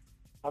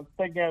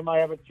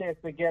have a chance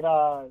to get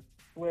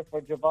Swift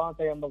or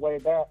Javante on the way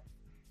back.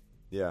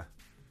 Yeah.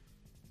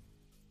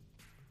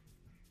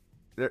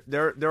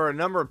 There are a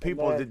number of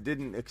people that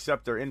didn't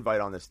accept their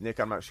invite on this. Nick,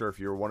 I'm not sure if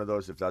you're one of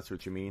those, if that's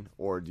what you mean,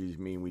 or do you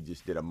mean we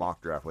just did a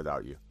mock draft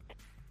without you?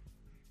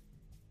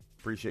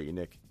 Appreciate you,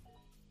 Nick.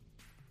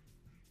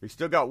 We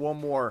still got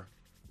one more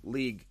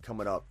league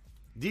coming up.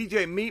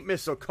 DJ Meat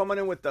Missile coming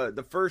in with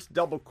the first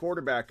double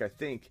quarterback, I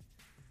think.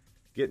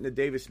 Getting the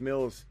Davis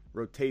Mills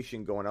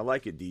rotation going. I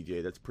like it,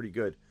 DJ. That's pretty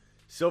good.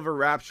 Silver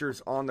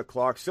Rapture's on the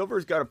clock.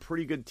 Silver's got a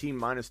pretty good team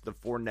minus the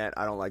Fournette.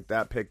 I don't like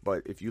that pick,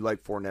 but if you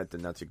like Fournette,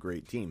 then that's a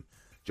great team.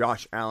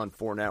 Josh Allen,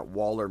 Fournette,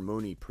 Waller,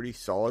 Mooney. Pretty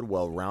solid,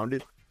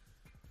 well-rounded.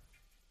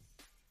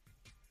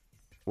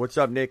 What's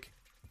up, Nick?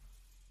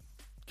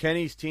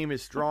 Kenny's team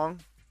is strong.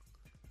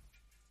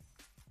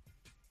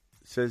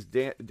 Says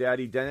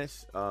Daddy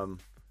Dennis.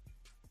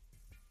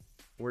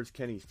 Where's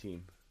Kenny's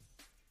team?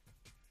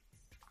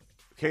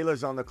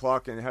 Kayla's on the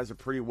clock and has a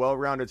pretty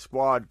well-rounded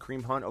squad.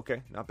 Cream Hunt,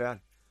 okay, not bad.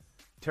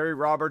 Terry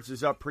Roberts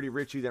is up pretty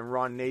richy, then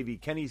Ron Navy.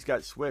 Kenny's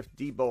got Swift,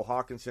 Debo,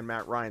 Hawkinson,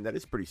 Matt Ryan. That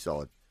is pretty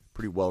solid,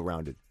 pretty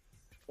well-rounded.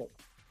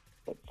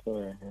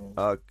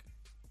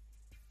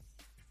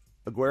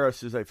 Aguero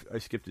says I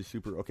skipped his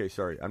super. Okay,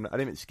 sorry. I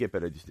didn't skip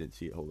it. I just didn't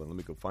see it. Hold on. Let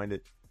me go find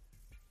it.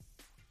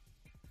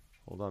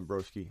 Hold on,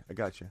 broski. I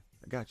got you.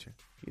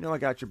 You know I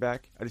got your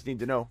back. I just need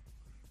to know.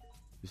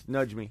 Just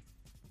nudge me.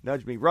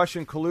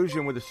 Russian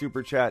collusion with a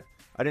super chat.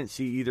 I didn't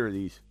see either of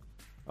these.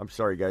 I'm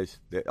sorry, guys.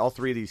 All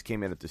three of these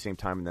came in at the same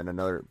time, and then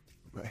another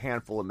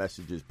handful of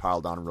messages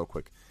piled on real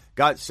quick.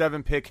 Got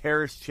 7 pick,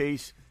 Harris,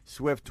 Chase,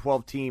 Swift,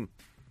 12 team.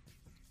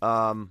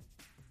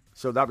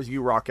 So that was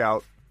you, Rock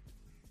Out.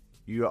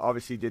 You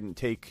obviously didn't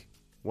take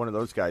one of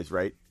those guys,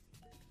 right?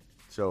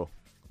 So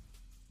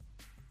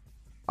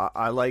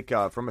I like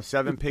from a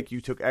 7 pick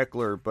you took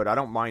Eckler, but I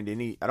don't mind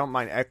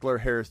Eckler,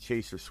 Harris,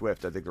 Chase, or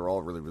Swift. I think they're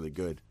all really, really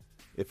good.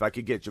 If I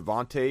could get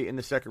Javonte in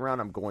the second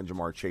round, I'm going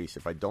Jamar Chase.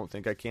 If I don't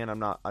think I can,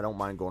 I don't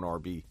mind going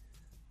RB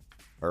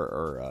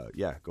or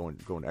going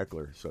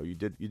Eckler. So you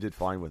did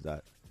fine with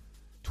that.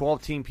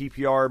 12 team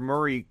PPR: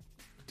 Murray,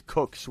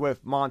 Cook,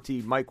 Swift,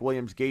 Monty, Mike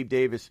Williams, Gabe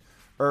Davis,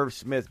 Irv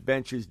Smith,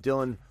 benches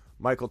Dylan,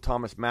 Michael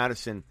Thomas,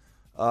 Madison.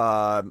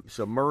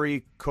 So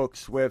Murray, Cook,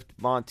 Swift,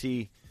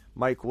 Monty,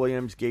 Mike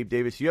Williams, Gabe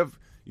Davis. You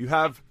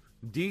have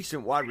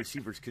decent wide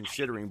receivers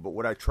considering, but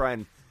would I try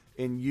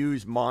and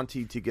use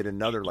Monty to get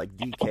another like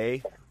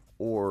DK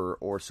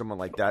or someone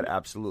like that?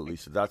 Absolutely.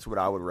 So that's what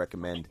I would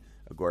recommend,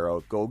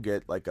 Aguero. Go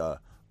get like a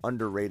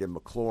underrated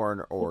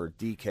McLaurin or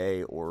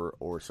DK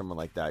or someone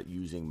like that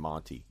using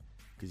Monty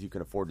because you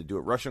can afford to do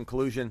it. Russian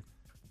collusion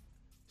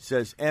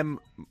says M.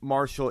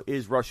 Marshall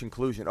is Russian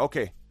collusion.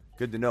 Okay,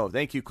 good to know.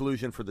 Thank you,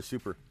 collusion, for the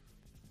super.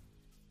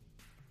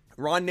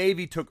 Ron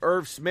Navy took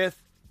Irv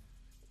Smith.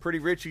 Pretty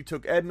Richie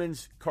took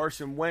Edmonds,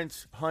 Carson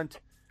Wentz,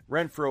 Hunt,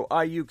 Renfro,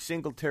 Ayuk,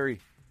 Singletary.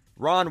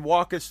 Ron,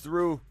 walk us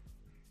through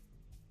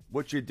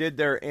what you did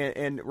there.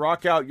 And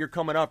Rock Out, you're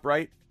coming up,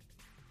 right?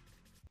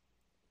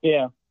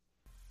 Yeah.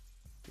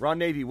 Ron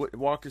Navy,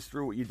 walk us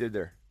through what you did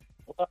there.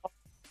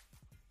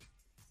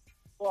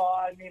 Well,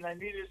 I mean, I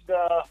needed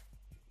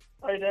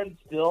tight end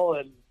still,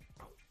 and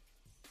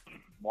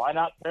why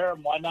not pair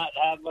them? Why not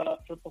have a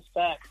triple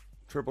stack?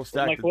 Triple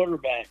stack. My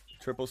quarterback.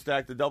 Triple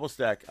stack the double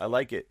stack. I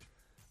like it.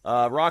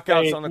 Rock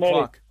Out's on the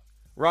clock.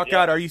 Rock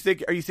Out, are you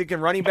thinking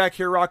running back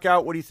here, Rock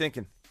Out? What are you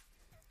thinking?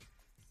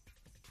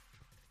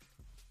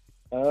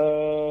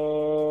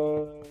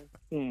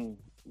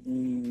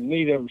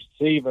 Need a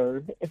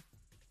receiver.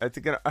 I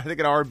think an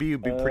RB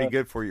would be pretty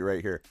good for you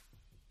right here.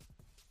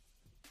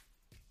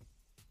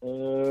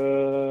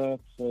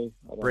 Let's see.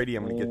 Brady,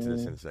 I'm going to get to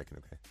this in a second,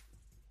 okay?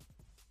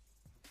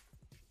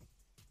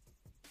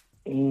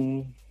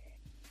 He's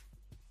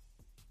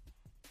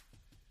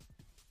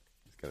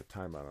got a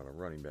timeout on a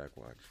running back.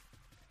 Watch.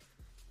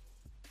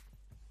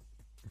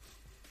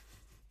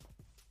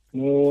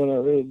 No one I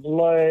really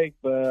like,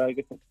 but I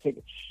get to take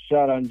a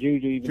shot on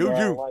Juju. Even though I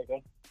don't like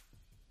him.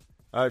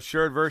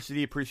 Sure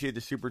Adversity, appreciate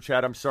the super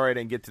chat. I'm sorry I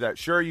didn't get to that.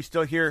 Sure, are you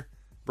still here?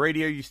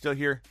 Brady, are you still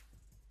here?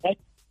 Hey.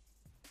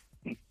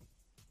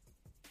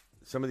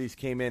 Some of these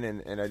came in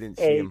and I didn't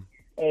see them.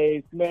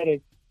 Hey,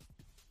 Smitty.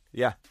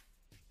 Yeah.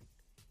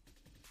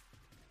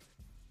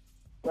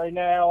 Right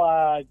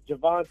now,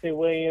 Javonte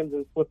Williams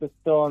and Swift is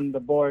still on the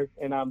board,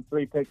 and I'm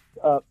 3 picks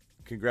up.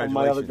 Congratulations.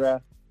 On my other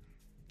draft.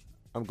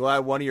 I'm glad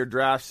one of your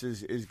drafts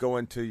is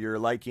going to your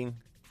liking.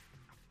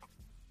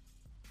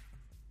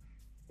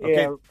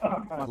 Okay.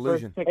 Yeah.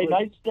 Collusion. Hey,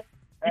 nice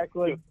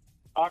Eckler.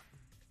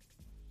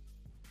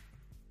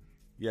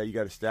 Yeah, you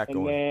got a stack and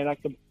going. And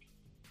then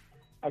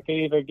I could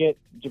either get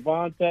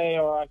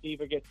Javonte or I could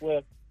either get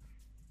Swift.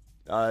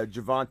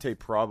 Javonte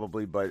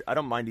probably, but I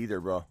don't mind either,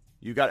 bro.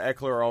 You got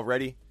Eckler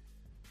already.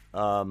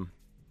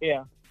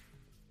 Yeah.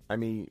 I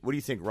mean, what do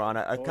you think, Ron?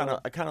 I kind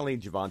of lean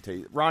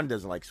Javonte. Ron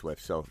doesn't like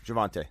Swift, so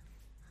Javonte.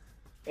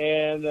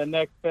 And the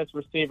next best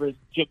receiver is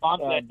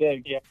Javonte.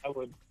 Diggs. Yeah, I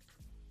would.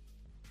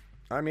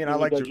 I mean, I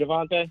like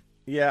Javonte.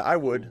 Yeah, I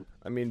would.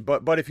 I mean,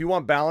 but if you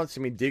want balance,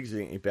 I mean, Diggs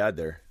ain't bad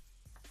there.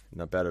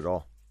 Not bad at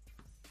all.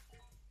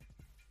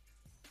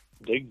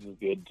 Diggs is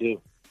good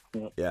too.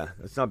 Yeah,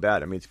 that's not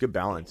bad. I mean, it's good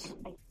balance.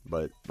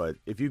 But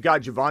if you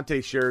got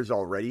Javonte shares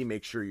already,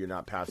 make sure you're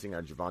not passing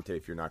on Javonte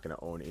if you're not going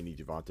to own any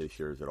Javonte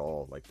shares at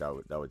all. Like that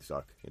would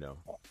suck, you know.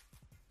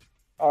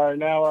 All right,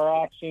 now our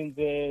options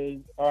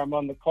is, I'm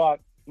on the clock.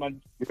 My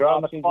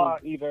options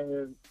is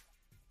either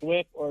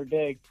Swift or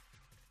Diggs.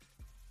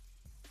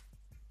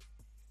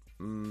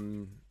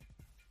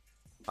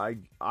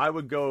 I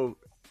would go.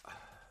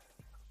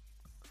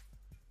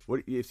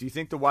 What if you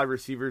think the wide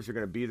receivers are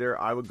going to be there?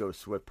 I would go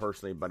Swift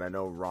personally, but I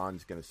know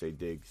Ron's going to say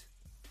Diggs.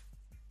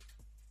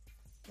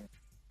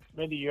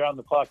 Smitty, you're on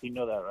the clock. You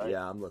know that, right?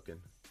 Yeah, I'm looking.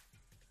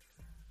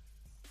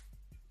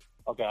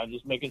 Okay, I'm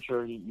just making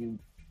sure you.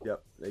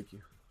 Yep, thank you.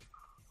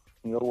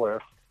 You're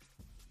aware.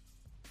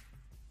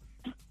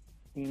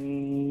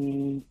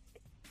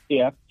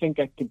 Yeah, I think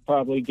I could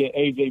probably get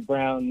A.J.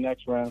 Brown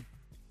next round.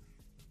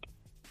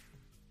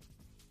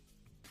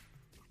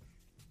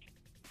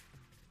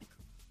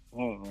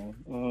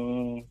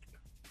 You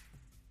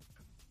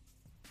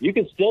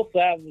can still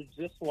salvage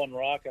this one,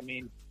 Rock. I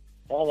mean,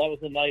 that was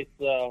a nice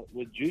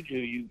with Juju.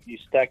 You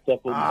stacked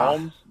up with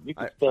Holmes. You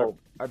can still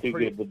do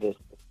good with this.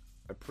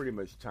 I pretty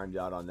much timed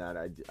out on that.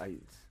 I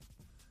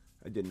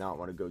did not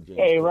want to go James.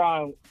 Hey, Cook.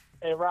 Ron.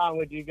 Hey, Ron,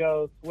 would you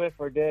go Swift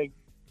or Diggs?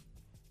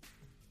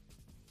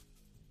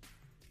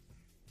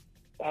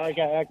 I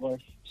got Eckler.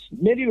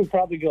 Smitty would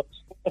probably go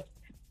Swift.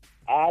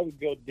 I would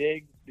go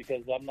Diggs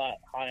because I'm not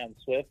high on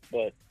Swift,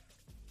 but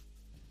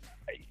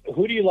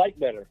who do you like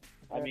better?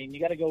 I mean,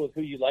 you got to go with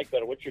who you like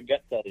better. What's your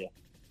gut tell you?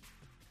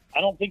 I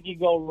don't think you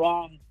go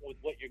wrong with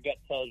what your gut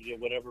tells you,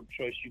 whatever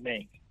choice you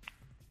make.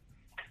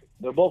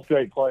 They're both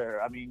great players.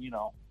 I mean,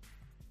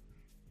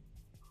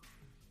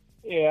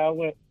 Yeah,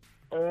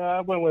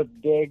 I went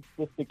with Diggs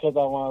just because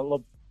I want to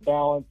look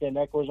balanced, and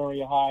Eckler's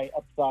already a high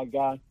upside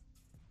guy.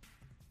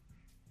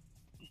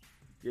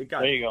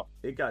 There you go.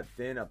 It got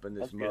thin up in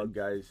this mug,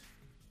 guys.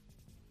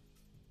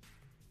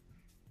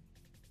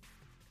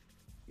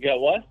 You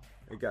got what?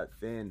 It got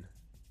thin.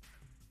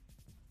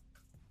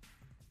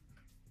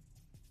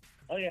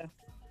 Oh yeah.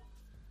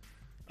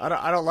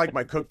 I don't like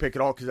my Cook pick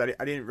at all because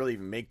I didn't really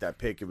even make that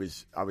pick.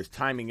 I was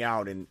timing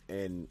out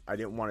and I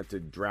didn't want it to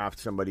draft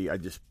somebody. I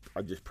just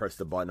pressed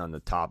the button on the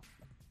top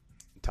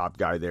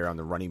guy there on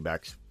the running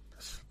backs.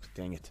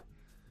 Dang it.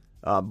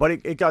 But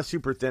it got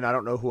super thin. I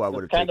don't know who I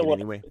would have taken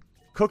anyway.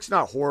 Cook's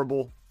not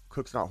horrible.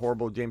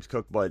 James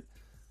Cook, but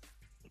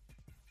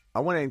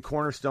I went in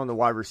cornerstone the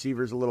wide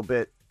receivers a little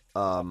bit.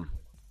 I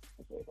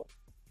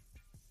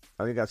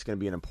think that's going to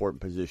be an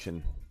important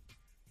position.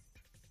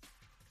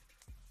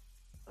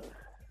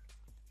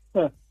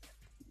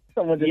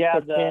 Someone just Yeah,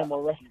 took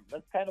Campbell, right?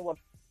 that's kind of what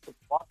the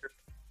blocker,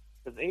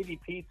 because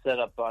ADP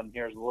setup on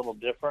here is a little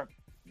different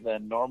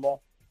than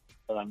normal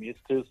that I'm used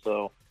to,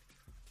 so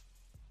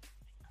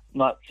I'm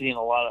not seeing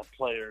a lot of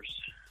players.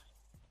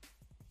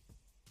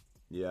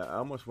 Yeah, I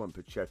almost went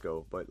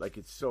Pacheco, but like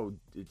it's so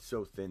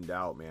thinned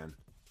out, man.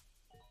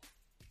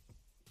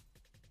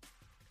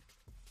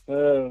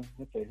 Let's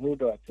see, who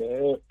do I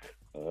take?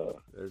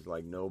 There's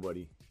like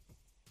nobody.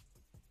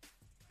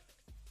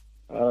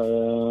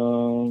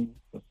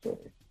 Let's see.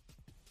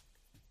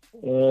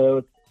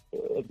 Let's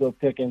go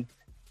picking.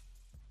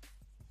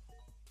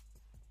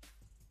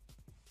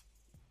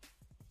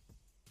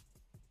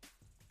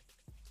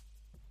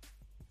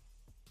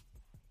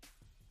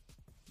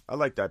 I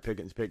like that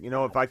Pickens pick.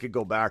 If I could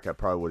go back, I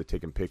probably would have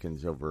taken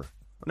Pickens over.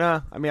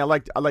 Nah, I mean I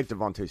like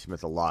Devontae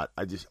Smith a lot.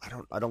 I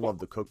don't love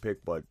the Cook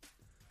pick, but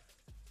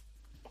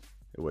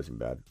it wasn't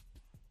bad.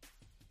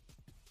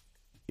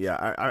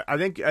 Yeah, I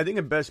think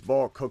in best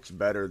ball Cook's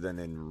better than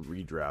in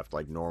redraft,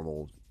 like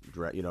normal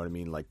draft. You know what I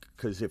mean? Like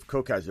because if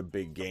Cook has a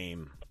big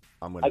game,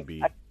 I'm going to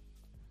be. I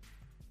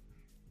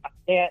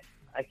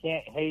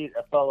can't hate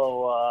a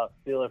fellow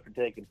Steeler for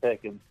taking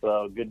Pickens.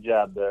 So good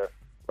job there,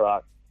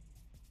 Brock.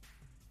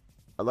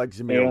 I like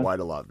Zamir White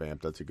a lot,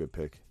 Vamp. That's a good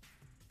pick.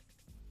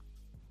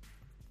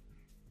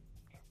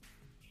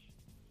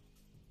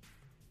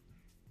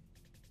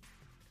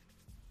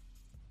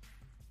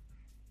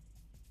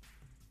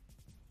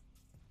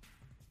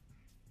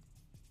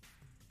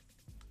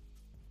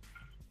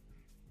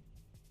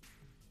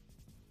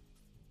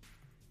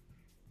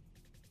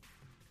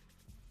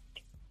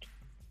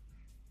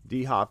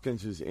 D.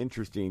 Hopkins is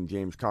interesting,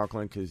 James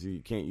Conklin, because you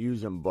can't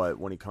use him, but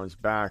when he comes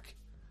back,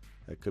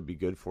 that could be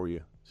good for you.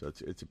 So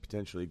it's a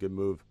potentially good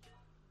move.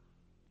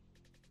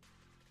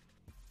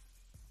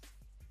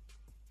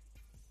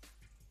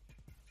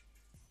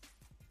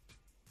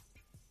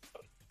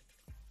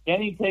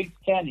 Kenny takes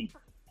Kenny.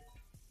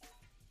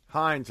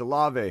 Hines,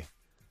 Olave,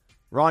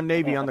 Ron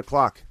Navy on the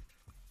clock.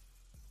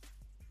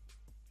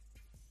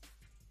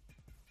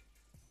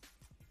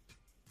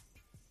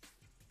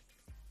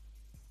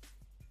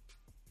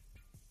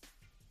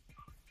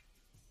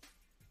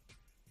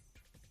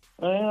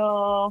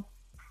 Well,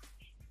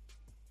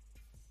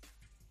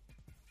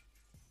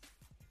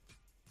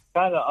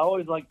 kind of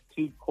always like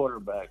two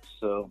quarterbacks,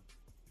 so.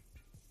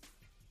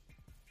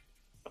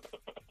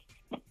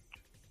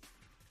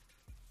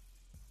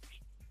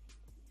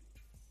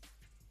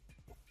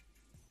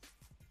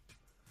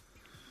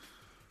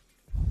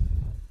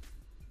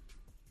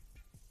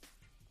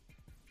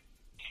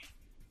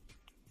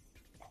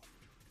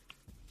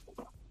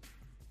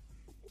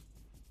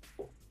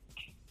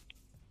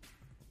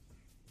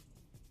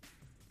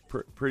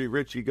 Pretty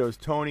Richie goes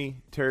Tony.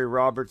 Terry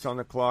Roberts on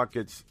the clock.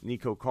 It's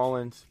Nico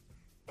Collins.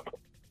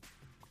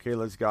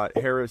 Kayla's got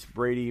Harris,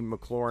 Brady,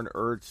 McLaurin,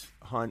 Ertz,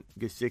 Hunt,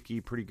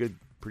 Gesicki. Pretty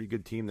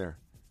good team there.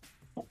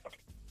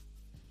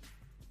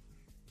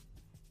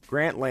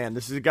 Grantland.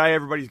 This is a guy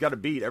everybody's got to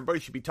beat. Everybody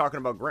should be talking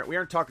about Grant. We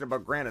aren't talking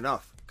about Grant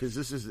enough because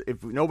this is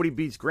if nobody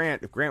beats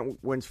Grant. If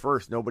Grant wins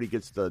first, nobody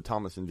gets the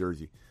Thomason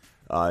jersey.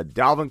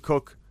 Dalvin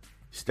Cook,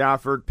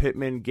 Stafford,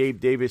 Pittman, Gabe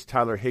Davis,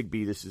 Tyler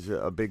Higbee. This is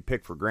a big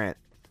pick for Grant.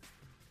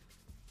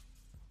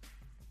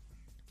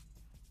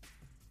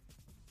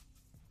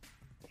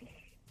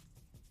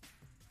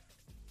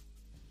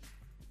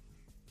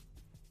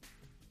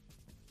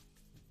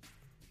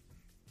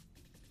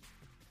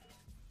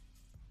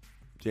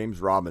 James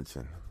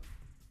Robinson.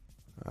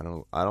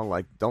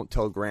 Don't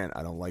tell Grant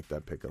I don't like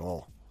that pick at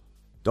all.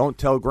 Don't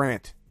tell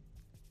Grant.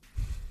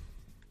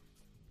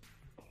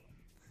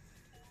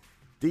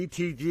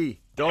 DTG.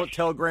 Don't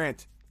tell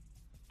Grant.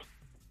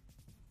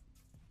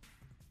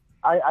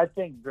 I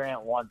think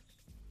Grant wants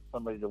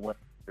somebody to win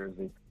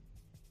Jersey.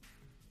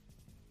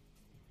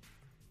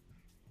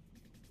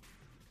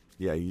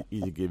 Yeah,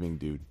 he's a giving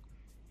dude.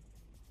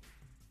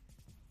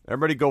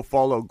 Everybody go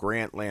follow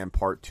Grantland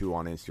Part 2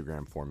 on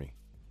Instagram for me,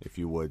 if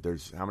you would.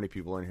 There's how many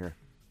people in here?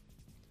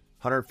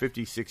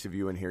 156 of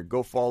you in here.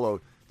 Go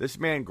follow. This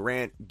man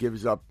Grant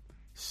gives up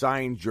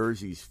signed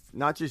jerseys,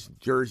 not just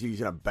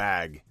jerseys in a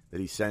bag that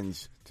he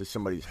sends to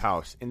somebody's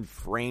house, in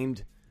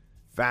framed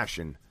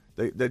fashion.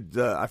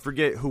 I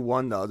forget who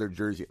won the other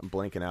jersey. I'm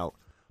blanking out.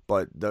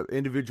 But the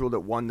individual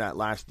that won that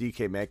last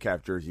DK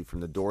Metcalf jersey from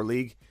the Door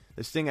League,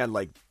 this thing had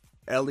like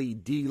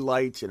LED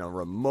lights and a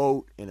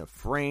remote and a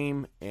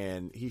frame,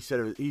 and he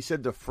said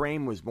the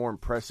frame was more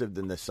impressive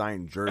than the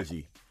signed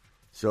jersey.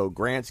 So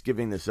Grant's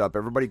giving this up.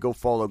 Everybody go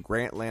follow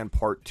Grantland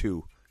Part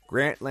 2.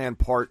 Grantland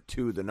Part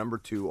 2, the number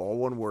 2, all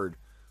one word.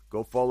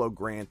 Go follow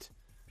Grant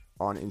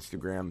on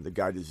Instagram. The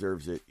guy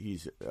deserves it.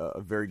 He's a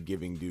very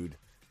giving dude.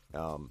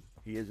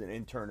 He is an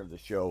intern of the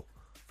show,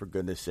 for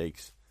goodness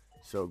sakes.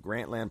 So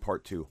Grantland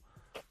Part 2.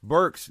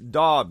 Burks,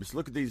 Dobbs,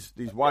 look at these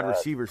wide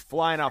receivers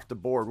flying off the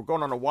board. We're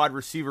going on a wide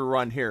receiver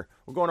run here.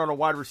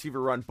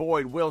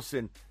 Boyd,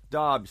 Wilson,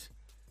 Dobbs,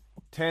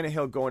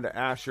 Tannehill going to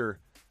Asher.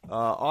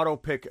 Auto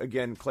pick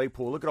again,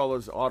 Claypool. Look at all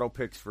those auto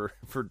picks for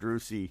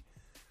Drusy.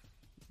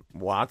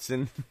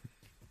 Watson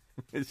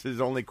is his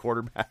only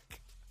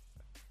quarterback.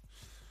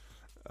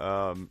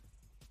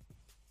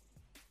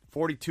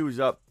 42 is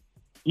up.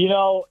 You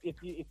know, if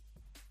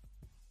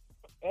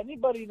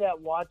anybody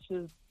that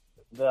watches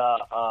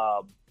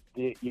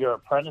your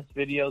apprentice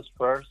videos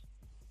first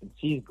and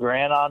sees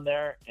Grant on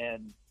there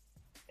and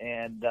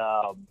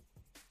the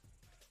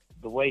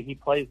way he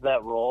plays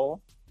that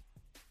role,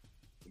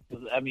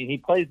 I mean, he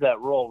plays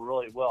that role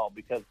really well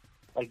because,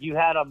 like, you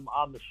had him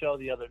on the show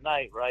the other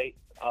night, right?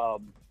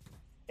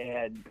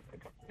 And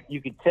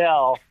you could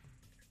tell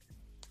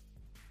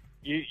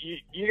you're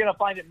going to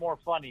find it more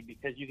funny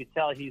because you could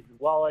tell he's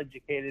well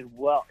educated.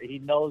 Well, he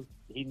knows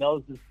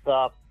his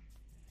stuff.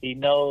 He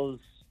knows,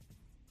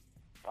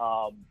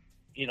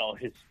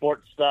 his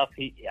sports stuff.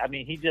 He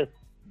just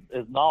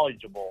is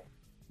knowledgeable.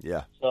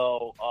 Yeah.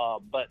 So,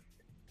 but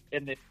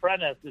in The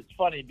Apprentice, it's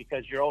funny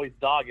because you're always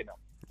dogging him.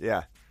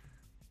 Yeah.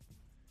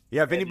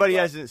 Yeah, if anybody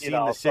hasn't seen the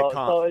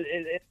sitcom. So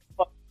it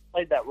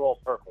played that role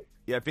perfectly.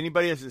 Yeah, if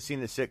anybody hasn't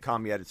seen the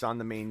sitcom yet, it's on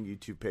the main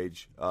YouTube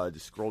page.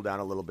 Just scroll down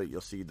a little bit.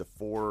 You'll see the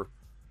 4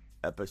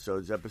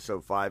 episodes.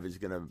 Episode 5 is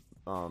going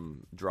to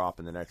drop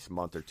in the next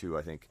month or 2,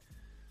 I think.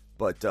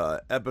 But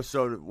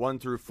episode 1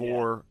 through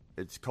 4,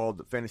 it's called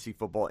the Fantasy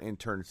Football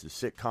Intern. It's a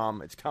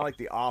sitcom. It's kind of like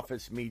The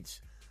Office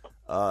meets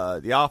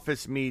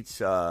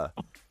The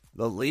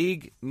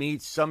League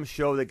meets some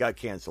show that got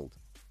canceled.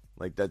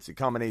 Like, that's a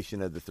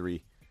combination of the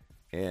 3.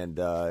 And,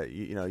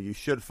 you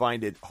should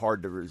find it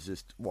hard to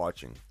resist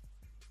watching.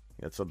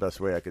 That's the best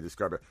way I could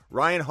describe it.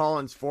 Ryan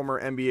Hollins,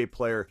 former NBA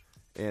player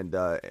and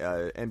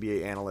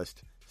NBA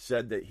analyst,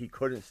 said that he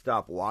couldn't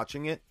stop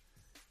watching it.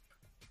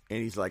 And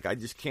he's like, I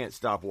just can't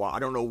stop. I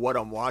don't know what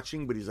I'm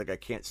watching, but he's like, I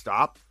can't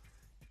stop.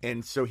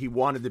 And so he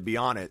wanted to be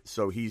on it.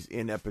 So he's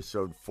in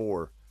episode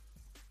 4.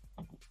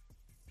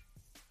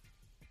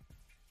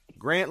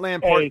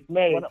 Grantland part.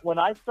 Hey, when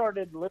I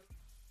started listening.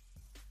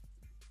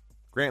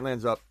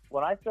 Grantland's up.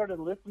 When I started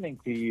listening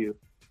to you,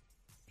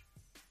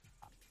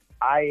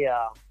 I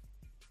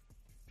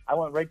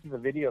went right to the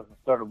videos and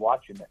started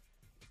watching it,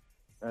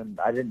 and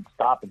I didn't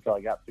stop until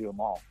I got through them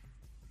all.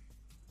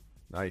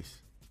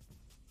 Nice.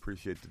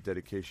 Appreciate the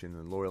dedication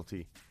and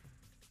loyalty.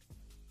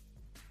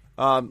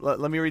 Let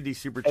me read these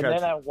super chats. And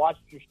then I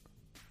watched your.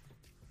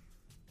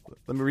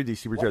 Let me read these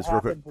super chats real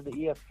quick. What happened to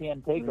the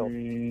ESPN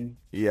takeover?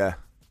 Yeah,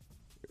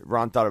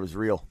 Ron thought it was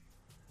real.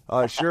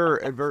 Sure.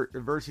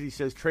 Adversity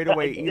says trade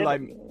away Eli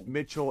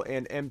Mitchell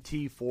and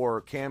MT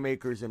for Cam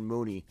Akers and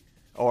Mooney.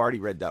 Oh, I already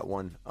read that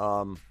one.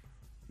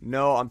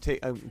 No, I'm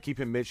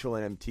keeping Mitchell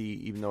and MT,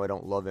 even though I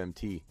don't love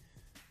MT.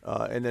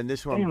 And then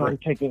this one, I'm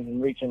taking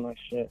and reaching my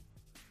shit.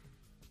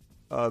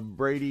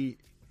 Brady.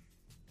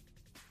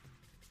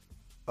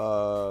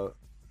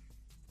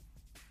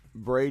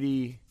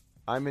 Brady.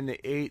 I'm in the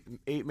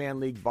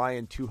eight-man league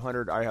buying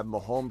 200. I have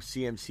Mahomes,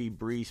 CMC,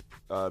 Brees,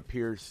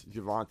 Pierce,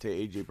 Javonte,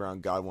 A.J. Brown,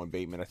 Godwin,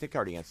 Bateman. I think I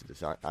already answered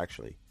this,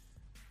 actually.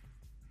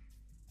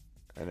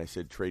 And I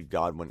said trade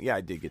Godwin. Yeah,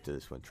 I did get to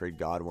this one. Trade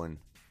Godwin.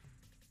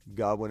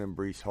 Godwin and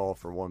Brees Hall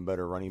for one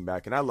better running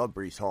back. And I love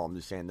Brees Hall. I'm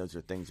just saying those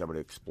are things I would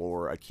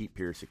explore. I keep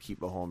Pierce. I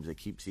keep Mahomes. I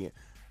keep seeing.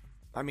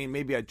 I mean,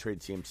 maybe I'd trade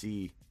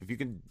CMC. If you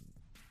can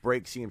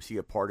break CMC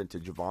apart into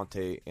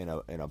Javonte and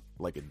a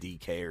like a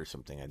DK or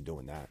something, I'm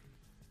doing that.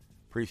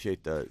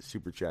 Appreciate the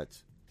super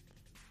chats.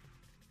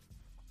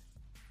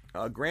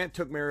 Grant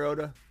took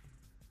Mariota.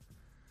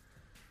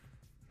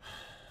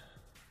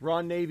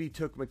 Ron Navy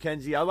took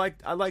McKenzie. I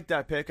like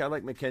that pick. I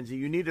like McKenzie.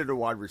 You needed a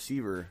wide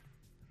receiver.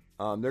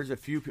 There's a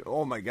few.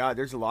 Oh my God,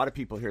 there's a lot of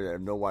people here that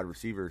have no wide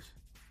receivers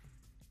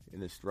in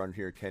this run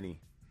here,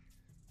 Kenny.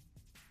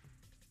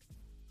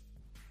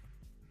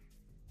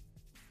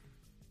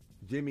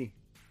 Jimmy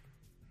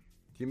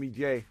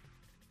J.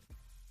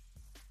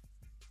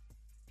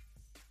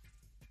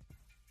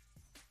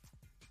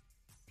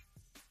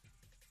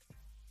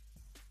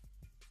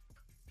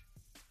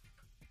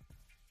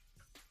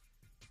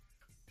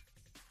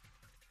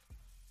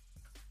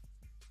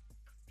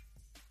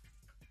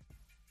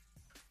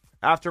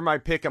 After my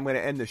pick, I'm going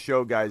to end the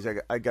show, guys.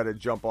 I got to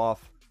jump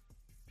off.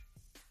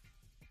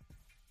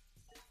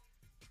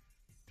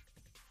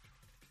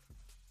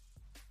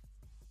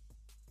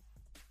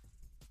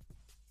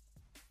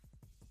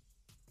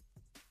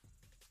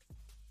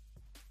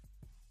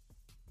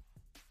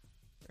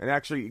 And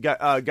actually,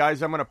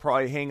 guys, I'm going to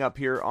probably hang up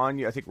here on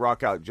you. I think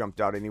Rockout jumped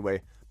out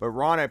anyway. But,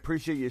 Ron, I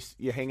appreciate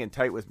you hanging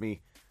tight with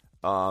me.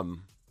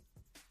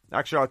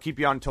 Actually, I'll keep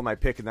you on until my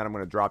pick, and then I'm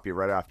going to drop you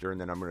right after,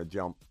 and then I'm going to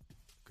jump.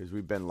 Because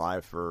we've been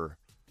live for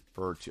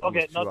 2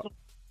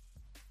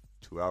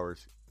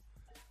 hours.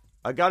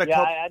 I got a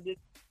couple. I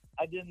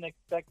didn't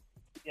expect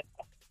to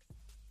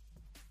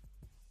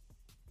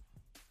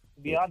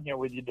be on here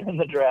with you during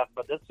the draft,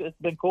 but it's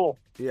been cool.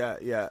 Yeah.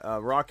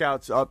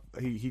 Rockout's up.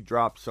 He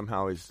dropped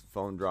somehow. His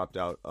phone dropped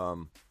out.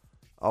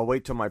 I'll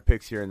wait till my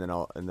picks here, and then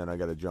I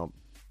got to jump.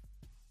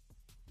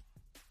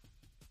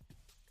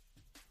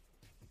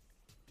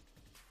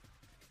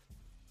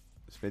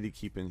 Smitty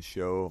keeping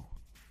show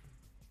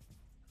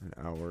an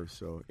hour,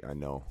 so I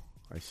know.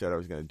 I said I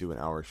was going to do an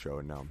hour show,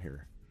 and now I'm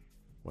here.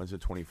 When's the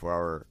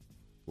 24-hour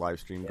live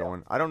stream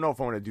going? I don't know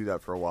if I want to do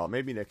that for a while.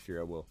 Maybe next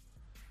year I will.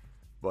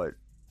 But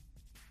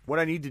what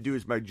I need to do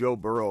is my Joe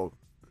Burrow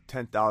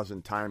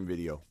 10,000 time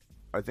video.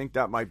 I think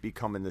that might be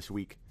coming this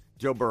week.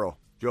 Joe Burrow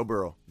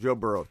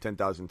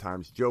 10,000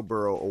 times. Joe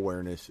Burrow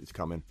awareness is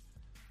coming.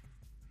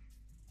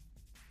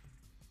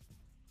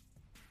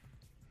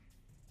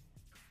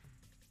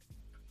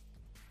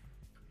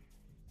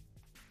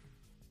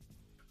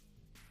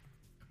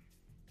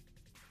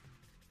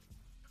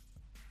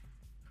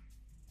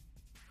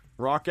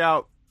 Rock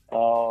out.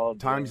 Oh,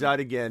 time's out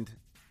again.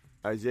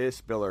 Isaiah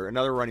Spiller,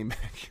 another running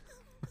back.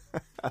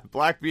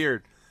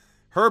 Blackbeard.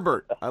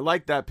 Herbert. I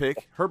like that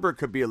pick. Herbert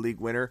could be a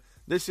league winner.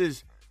 This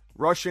is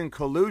Russian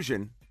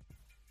collusion.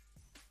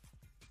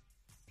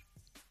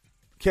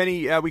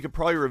 Kenny, we could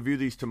probably review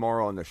these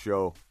tomorrow on the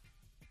show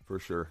for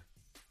sure.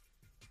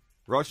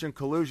 Russian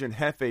collusion,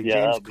 Hefe,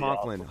 James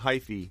Conklin, awesome.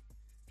 Hyphy.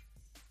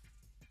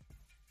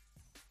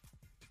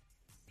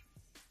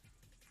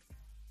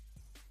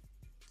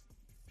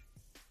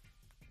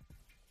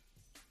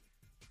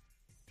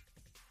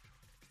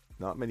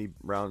 Not many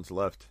rounds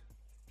left.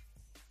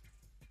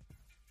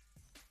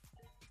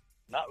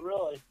 Not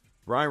really.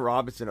 Brian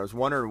Robinson. I was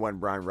wondering when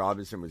Brian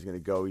Robinson was going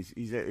to go.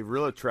 He's a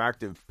real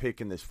attractive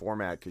pick in this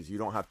format because you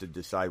don't have to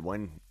decide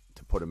when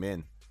to put him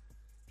in.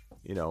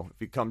 You know, if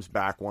he comes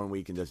back one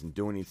week and doesn't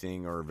do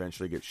anything or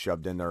eventually gets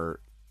shoved in there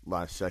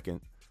last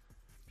second.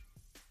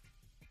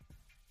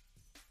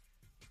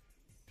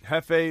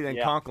 Hefe, then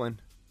Conklin.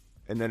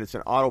 And then it's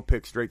an auto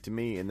pick straight to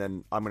me. And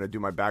then I'm going to do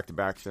my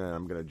back-to-backs and then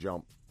I'm going to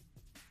jump.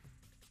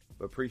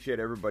 But appreciate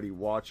everybody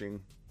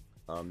watching.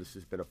 This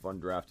has been a fun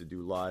draft to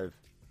do live.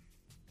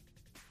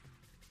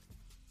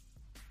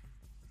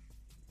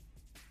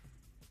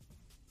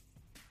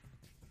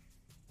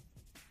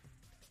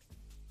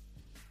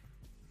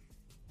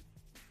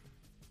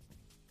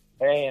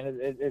 Hey,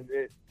 and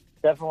it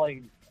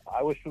definitely.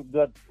 I wish we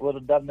would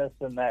have done this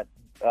in that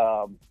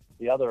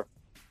the other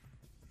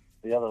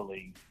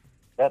league.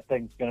 That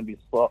thing's going to be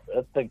slow.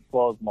 That thing's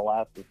slow as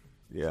molasses.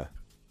 Yeah.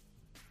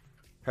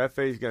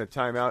 Hefe's going to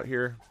time out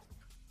here.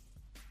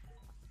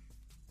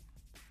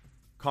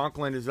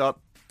 Conklin is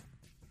up.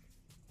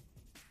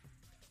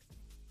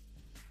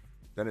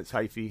 Then it's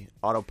Hyphy,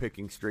 auto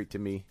picking straight to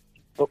me.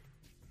 Oh.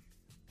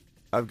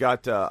 I've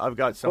got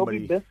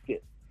somebody. Kobe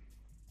Biscuit.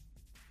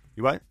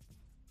 You what?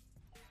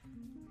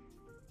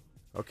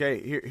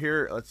 Okay,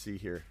 here. Let's see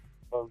here.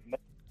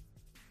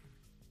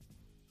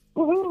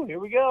 Woohoo! Here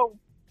we go.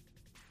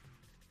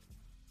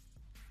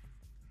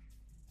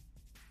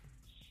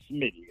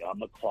 Smitty on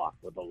the clock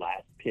with the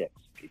last picks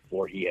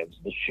before he ends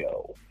the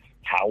show.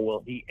 How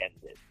will he end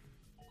it?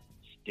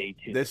 Stay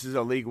tuned. This is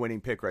a league-winning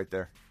pick right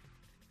there.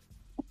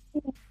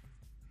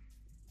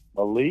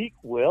 Malik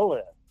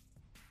Willis.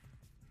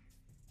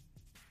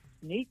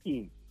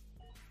 Sneaky.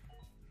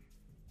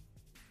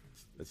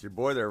 That's your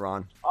boy there,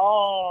 Ron.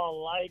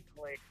 Oh,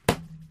 likely.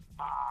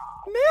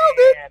 Nailed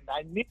it.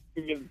 I knew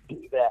you were going to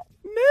do that.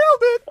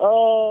 Nailed it.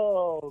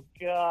 Oh,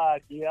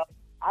 God. Yep.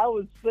 I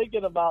was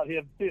thinking about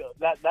him, too.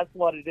 That's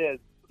what it is.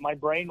 My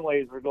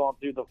brainwaves were going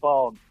through the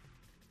phone.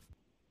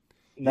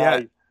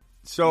 Nice. Yeah.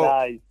 So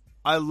nice.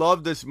 I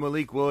love this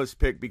Malik Willis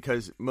pick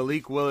because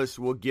Malik Willis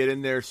will get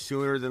in there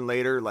sooner than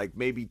later, like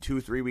maybe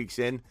 2-3 weeks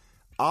in.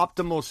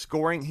 Optimal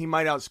scoring, he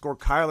might outscore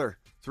Kyler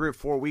 3 or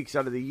 4 weeks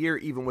out of the year,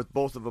 even with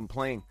both of them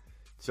playing.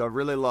 So I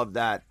really love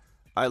that.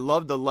 I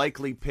love the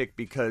likely pick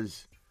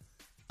because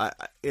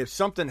if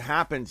something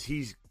happens,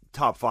 he's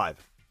top 5.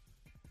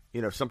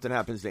 if something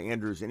happens to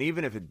Andrews. And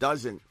even if it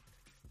doesn't,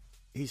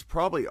 he's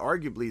probably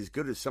arguably as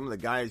good as some of the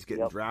guys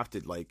getting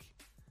drafted. Like,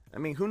 I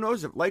mean, who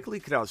knows? If likely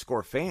could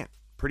outscore Fant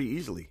pretty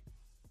easily.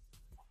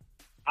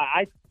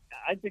 I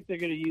think they're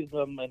going to use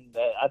them, and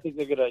I think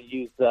they're going to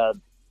use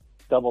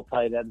double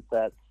tight end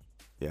sets.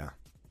 Yeah.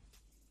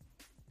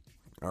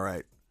 All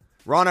right.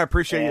 Ron, I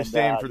appreciate you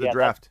staying for the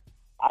draft.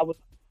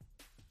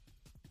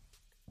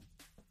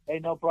 Hey,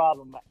 no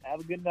problem. Have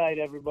a good night,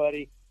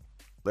 everybody.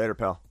 Later,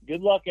 pal.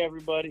 Good luck,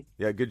 everybody.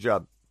 Yeah, good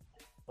job.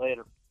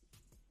 Later.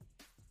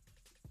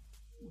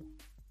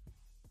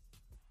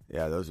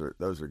 Yeah, those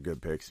are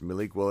good picks.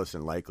 Malik Willis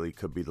and Likely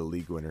could be the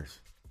league winners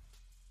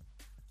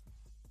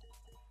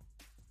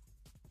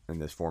in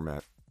this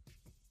format.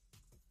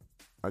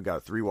 I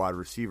got 3 wide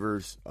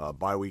receivers.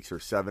 Bye weeks are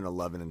 7,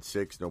 11, and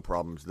 6. No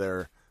problems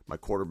there. My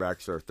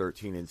quarterbacks are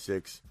 13 and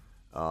 6.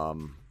 My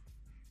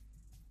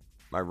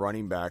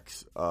running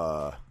backs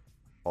are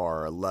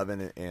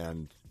 11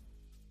 and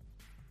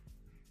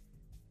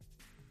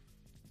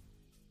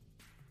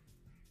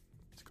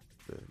let's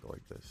go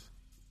like this.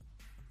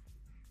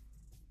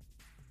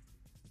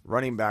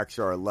 Running backs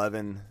are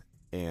 11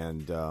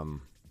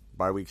 and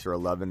bye weeks are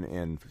 11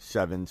 and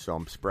 7, so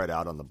I'm spread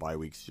out on the bye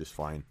weeks just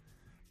fine.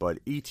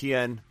 But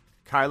ETN,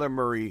 Kyler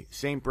Murray,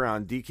 St.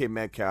 Brown, DK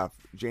Metcalf,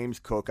 James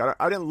Cook.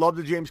 I didn't love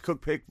the James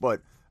Cook pick,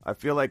 but I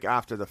feel like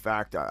after the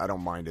fact, I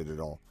don't mind it at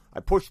all. I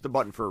pushed the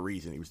button for a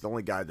reason. He was the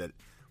only guy that,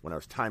 when I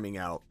was timing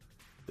out,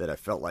 that I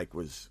felt like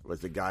was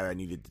the guy I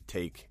needed to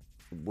take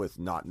with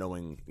not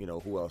knowing,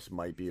 who else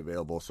might be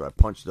available. So I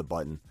punched the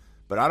button.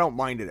 But I don't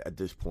mind it at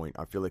this point.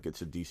 I feel like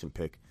it's a decent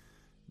pick.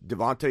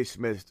 Devontae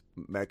Smith,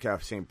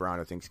 Metcalf, St. Brown,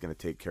 I think is going to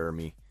take care of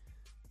me.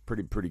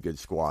 Pretty good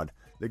squad.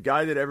 The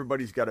guy that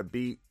everybody's got to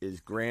beat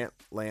is Grant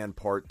Land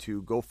Part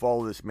 2. Go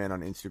follow this man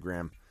on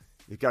Instagram.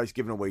 The guy's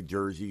giving away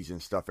jerseys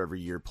and stuff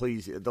every year.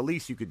 Please, the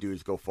least you could do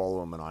is go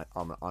follow him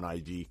on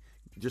IG.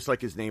 Just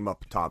like his name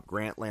up top,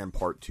 Grant Land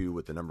Part 2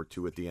 with the number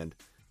 2 at the end.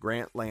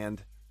 Grant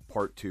Land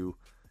Part 2.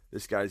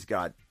 This guy's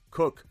got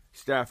Cook,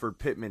 Stafford,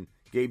 Pittman,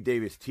 Gabe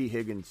Davis,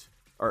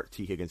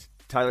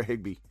 Tyler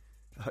Higbee,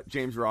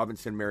 James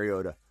Robinson,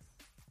 Mariota.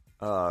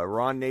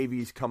 Ron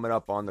Navy's coming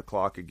up on the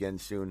clock again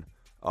soon.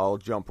 I'll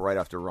jump right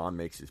after Ron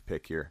makes his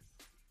pick here.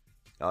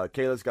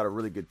 Kayla's got a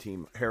really good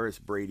team. Harris,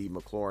 Brady,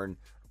 McLaurin,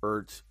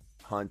 Ertz,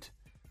 Hunt,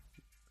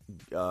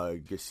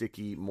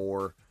 Gesicki,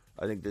 Moore.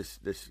 I think this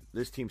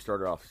team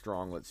started off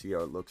strong. Let's see how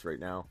it looks right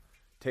now.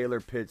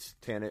 Taylor, Pitts,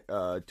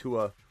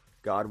 Tua,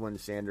 Godwin,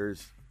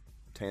 Sanders,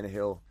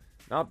 Tannehill.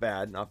 Not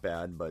bad,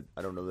 but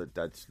I don't know that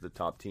that's the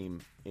top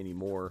team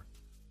anymore.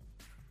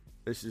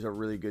 This is a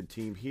really good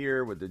team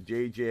here with the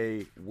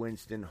JJ,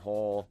 Winston,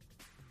 Hall,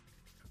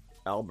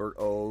 Albert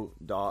O,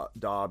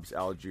 Dobbs,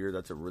 Algier.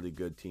 That's a really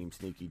good team,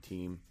 sneaky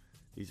team.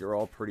 These are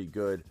all pretty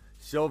good.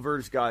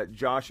 Silver's got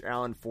Josh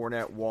Allen,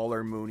 Fournette,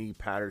 Waller, Mooney,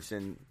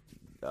 Patterson,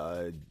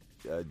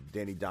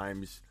 Danny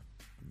Dimes.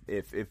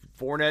 If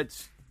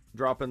Fournette's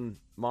dropping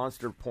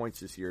monster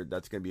points this year,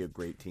 that's going to be a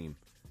great team.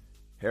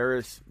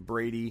 Harris,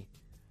 Brady,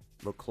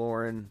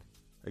 McLaurin.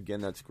 Again,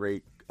 that's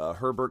great.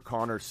 Herbert,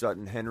 Connor,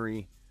 Sutton,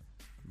 Henry,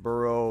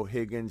 Burrow,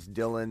 Higgins,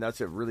 Dillon. That's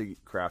a really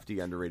crafty,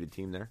 underrated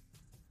team there.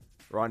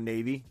 Ron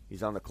Navy,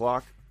 he's on the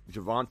clock.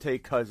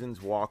 Javonte,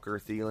 Cousins, Walker,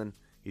 Thielen.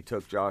 He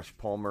took Josh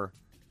Palmer.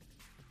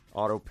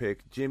 Auto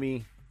pick.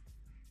 Jimmy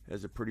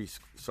has a pretty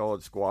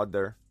solid squad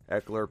there.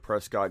 Eckler,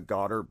 Prescott,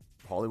 Goddard,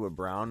 Hollywood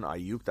Brown,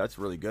 Ayuk. That's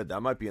really good.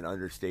 That might be an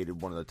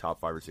understated one of the top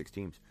 5 or 6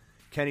 teams.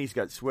 Kenny's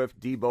got Swift,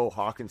 Debo,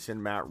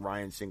 Hawkinson, Matt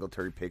Ryan,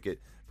 Singletary,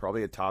 Pickett.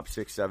 Probably a top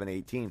 6, 7,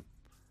 8 team.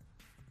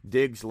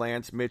 Diggs,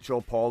 Lance,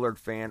 Mitchell, Pollard,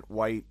 Fant,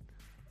 White.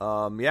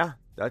 Yeah,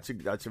 that's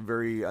a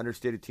very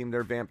understated team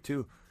there. Vamp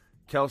too.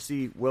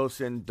 Kelsey,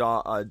 Wilson,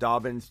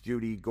 Dobbins,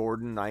 Judy,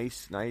 Gordon.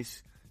 Nice.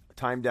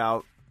 Timed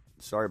out.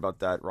 Sorry about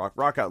that.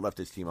 Rockout left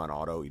his team on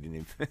auto. He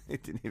didn't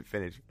even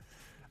finish.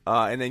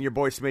 And then your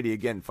boy Smitty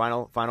again.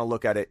 Final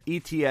look at it.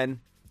 ETN,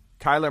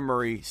 Kyler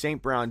Murray,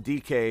 St. Brown,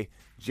 DK,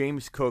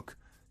 James Cook,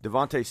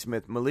 Devontae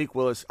Smith, Malik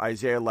Willis,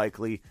 Isaiah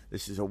Likely.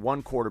 This is a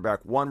 1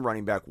 quarterback, 1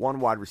 running back,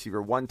 1 wide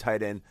receiver, 1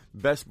 tight end,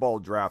 best ball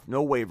draft,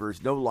 no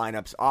waivers, no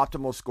lineups,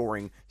 optimal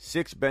scoring,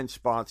 6 bench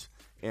spots,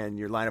 and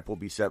your lineup will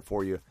be set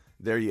for you.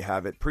 There you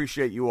have it.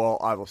 Appreciate you all.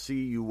 I will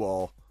see you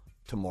all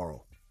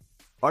tomorrow.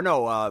 Or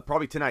no,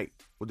 probably tonight.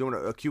 We're doing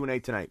a Q&A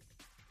tonight.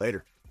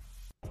 Later.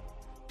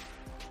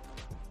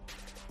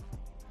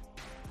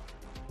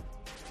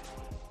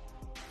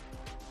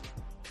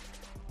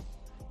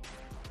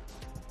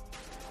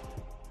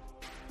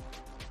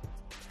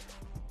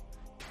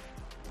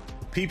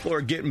 People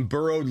are getting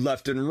burrowed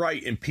left and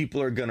right, and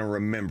people are going to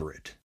remember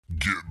it.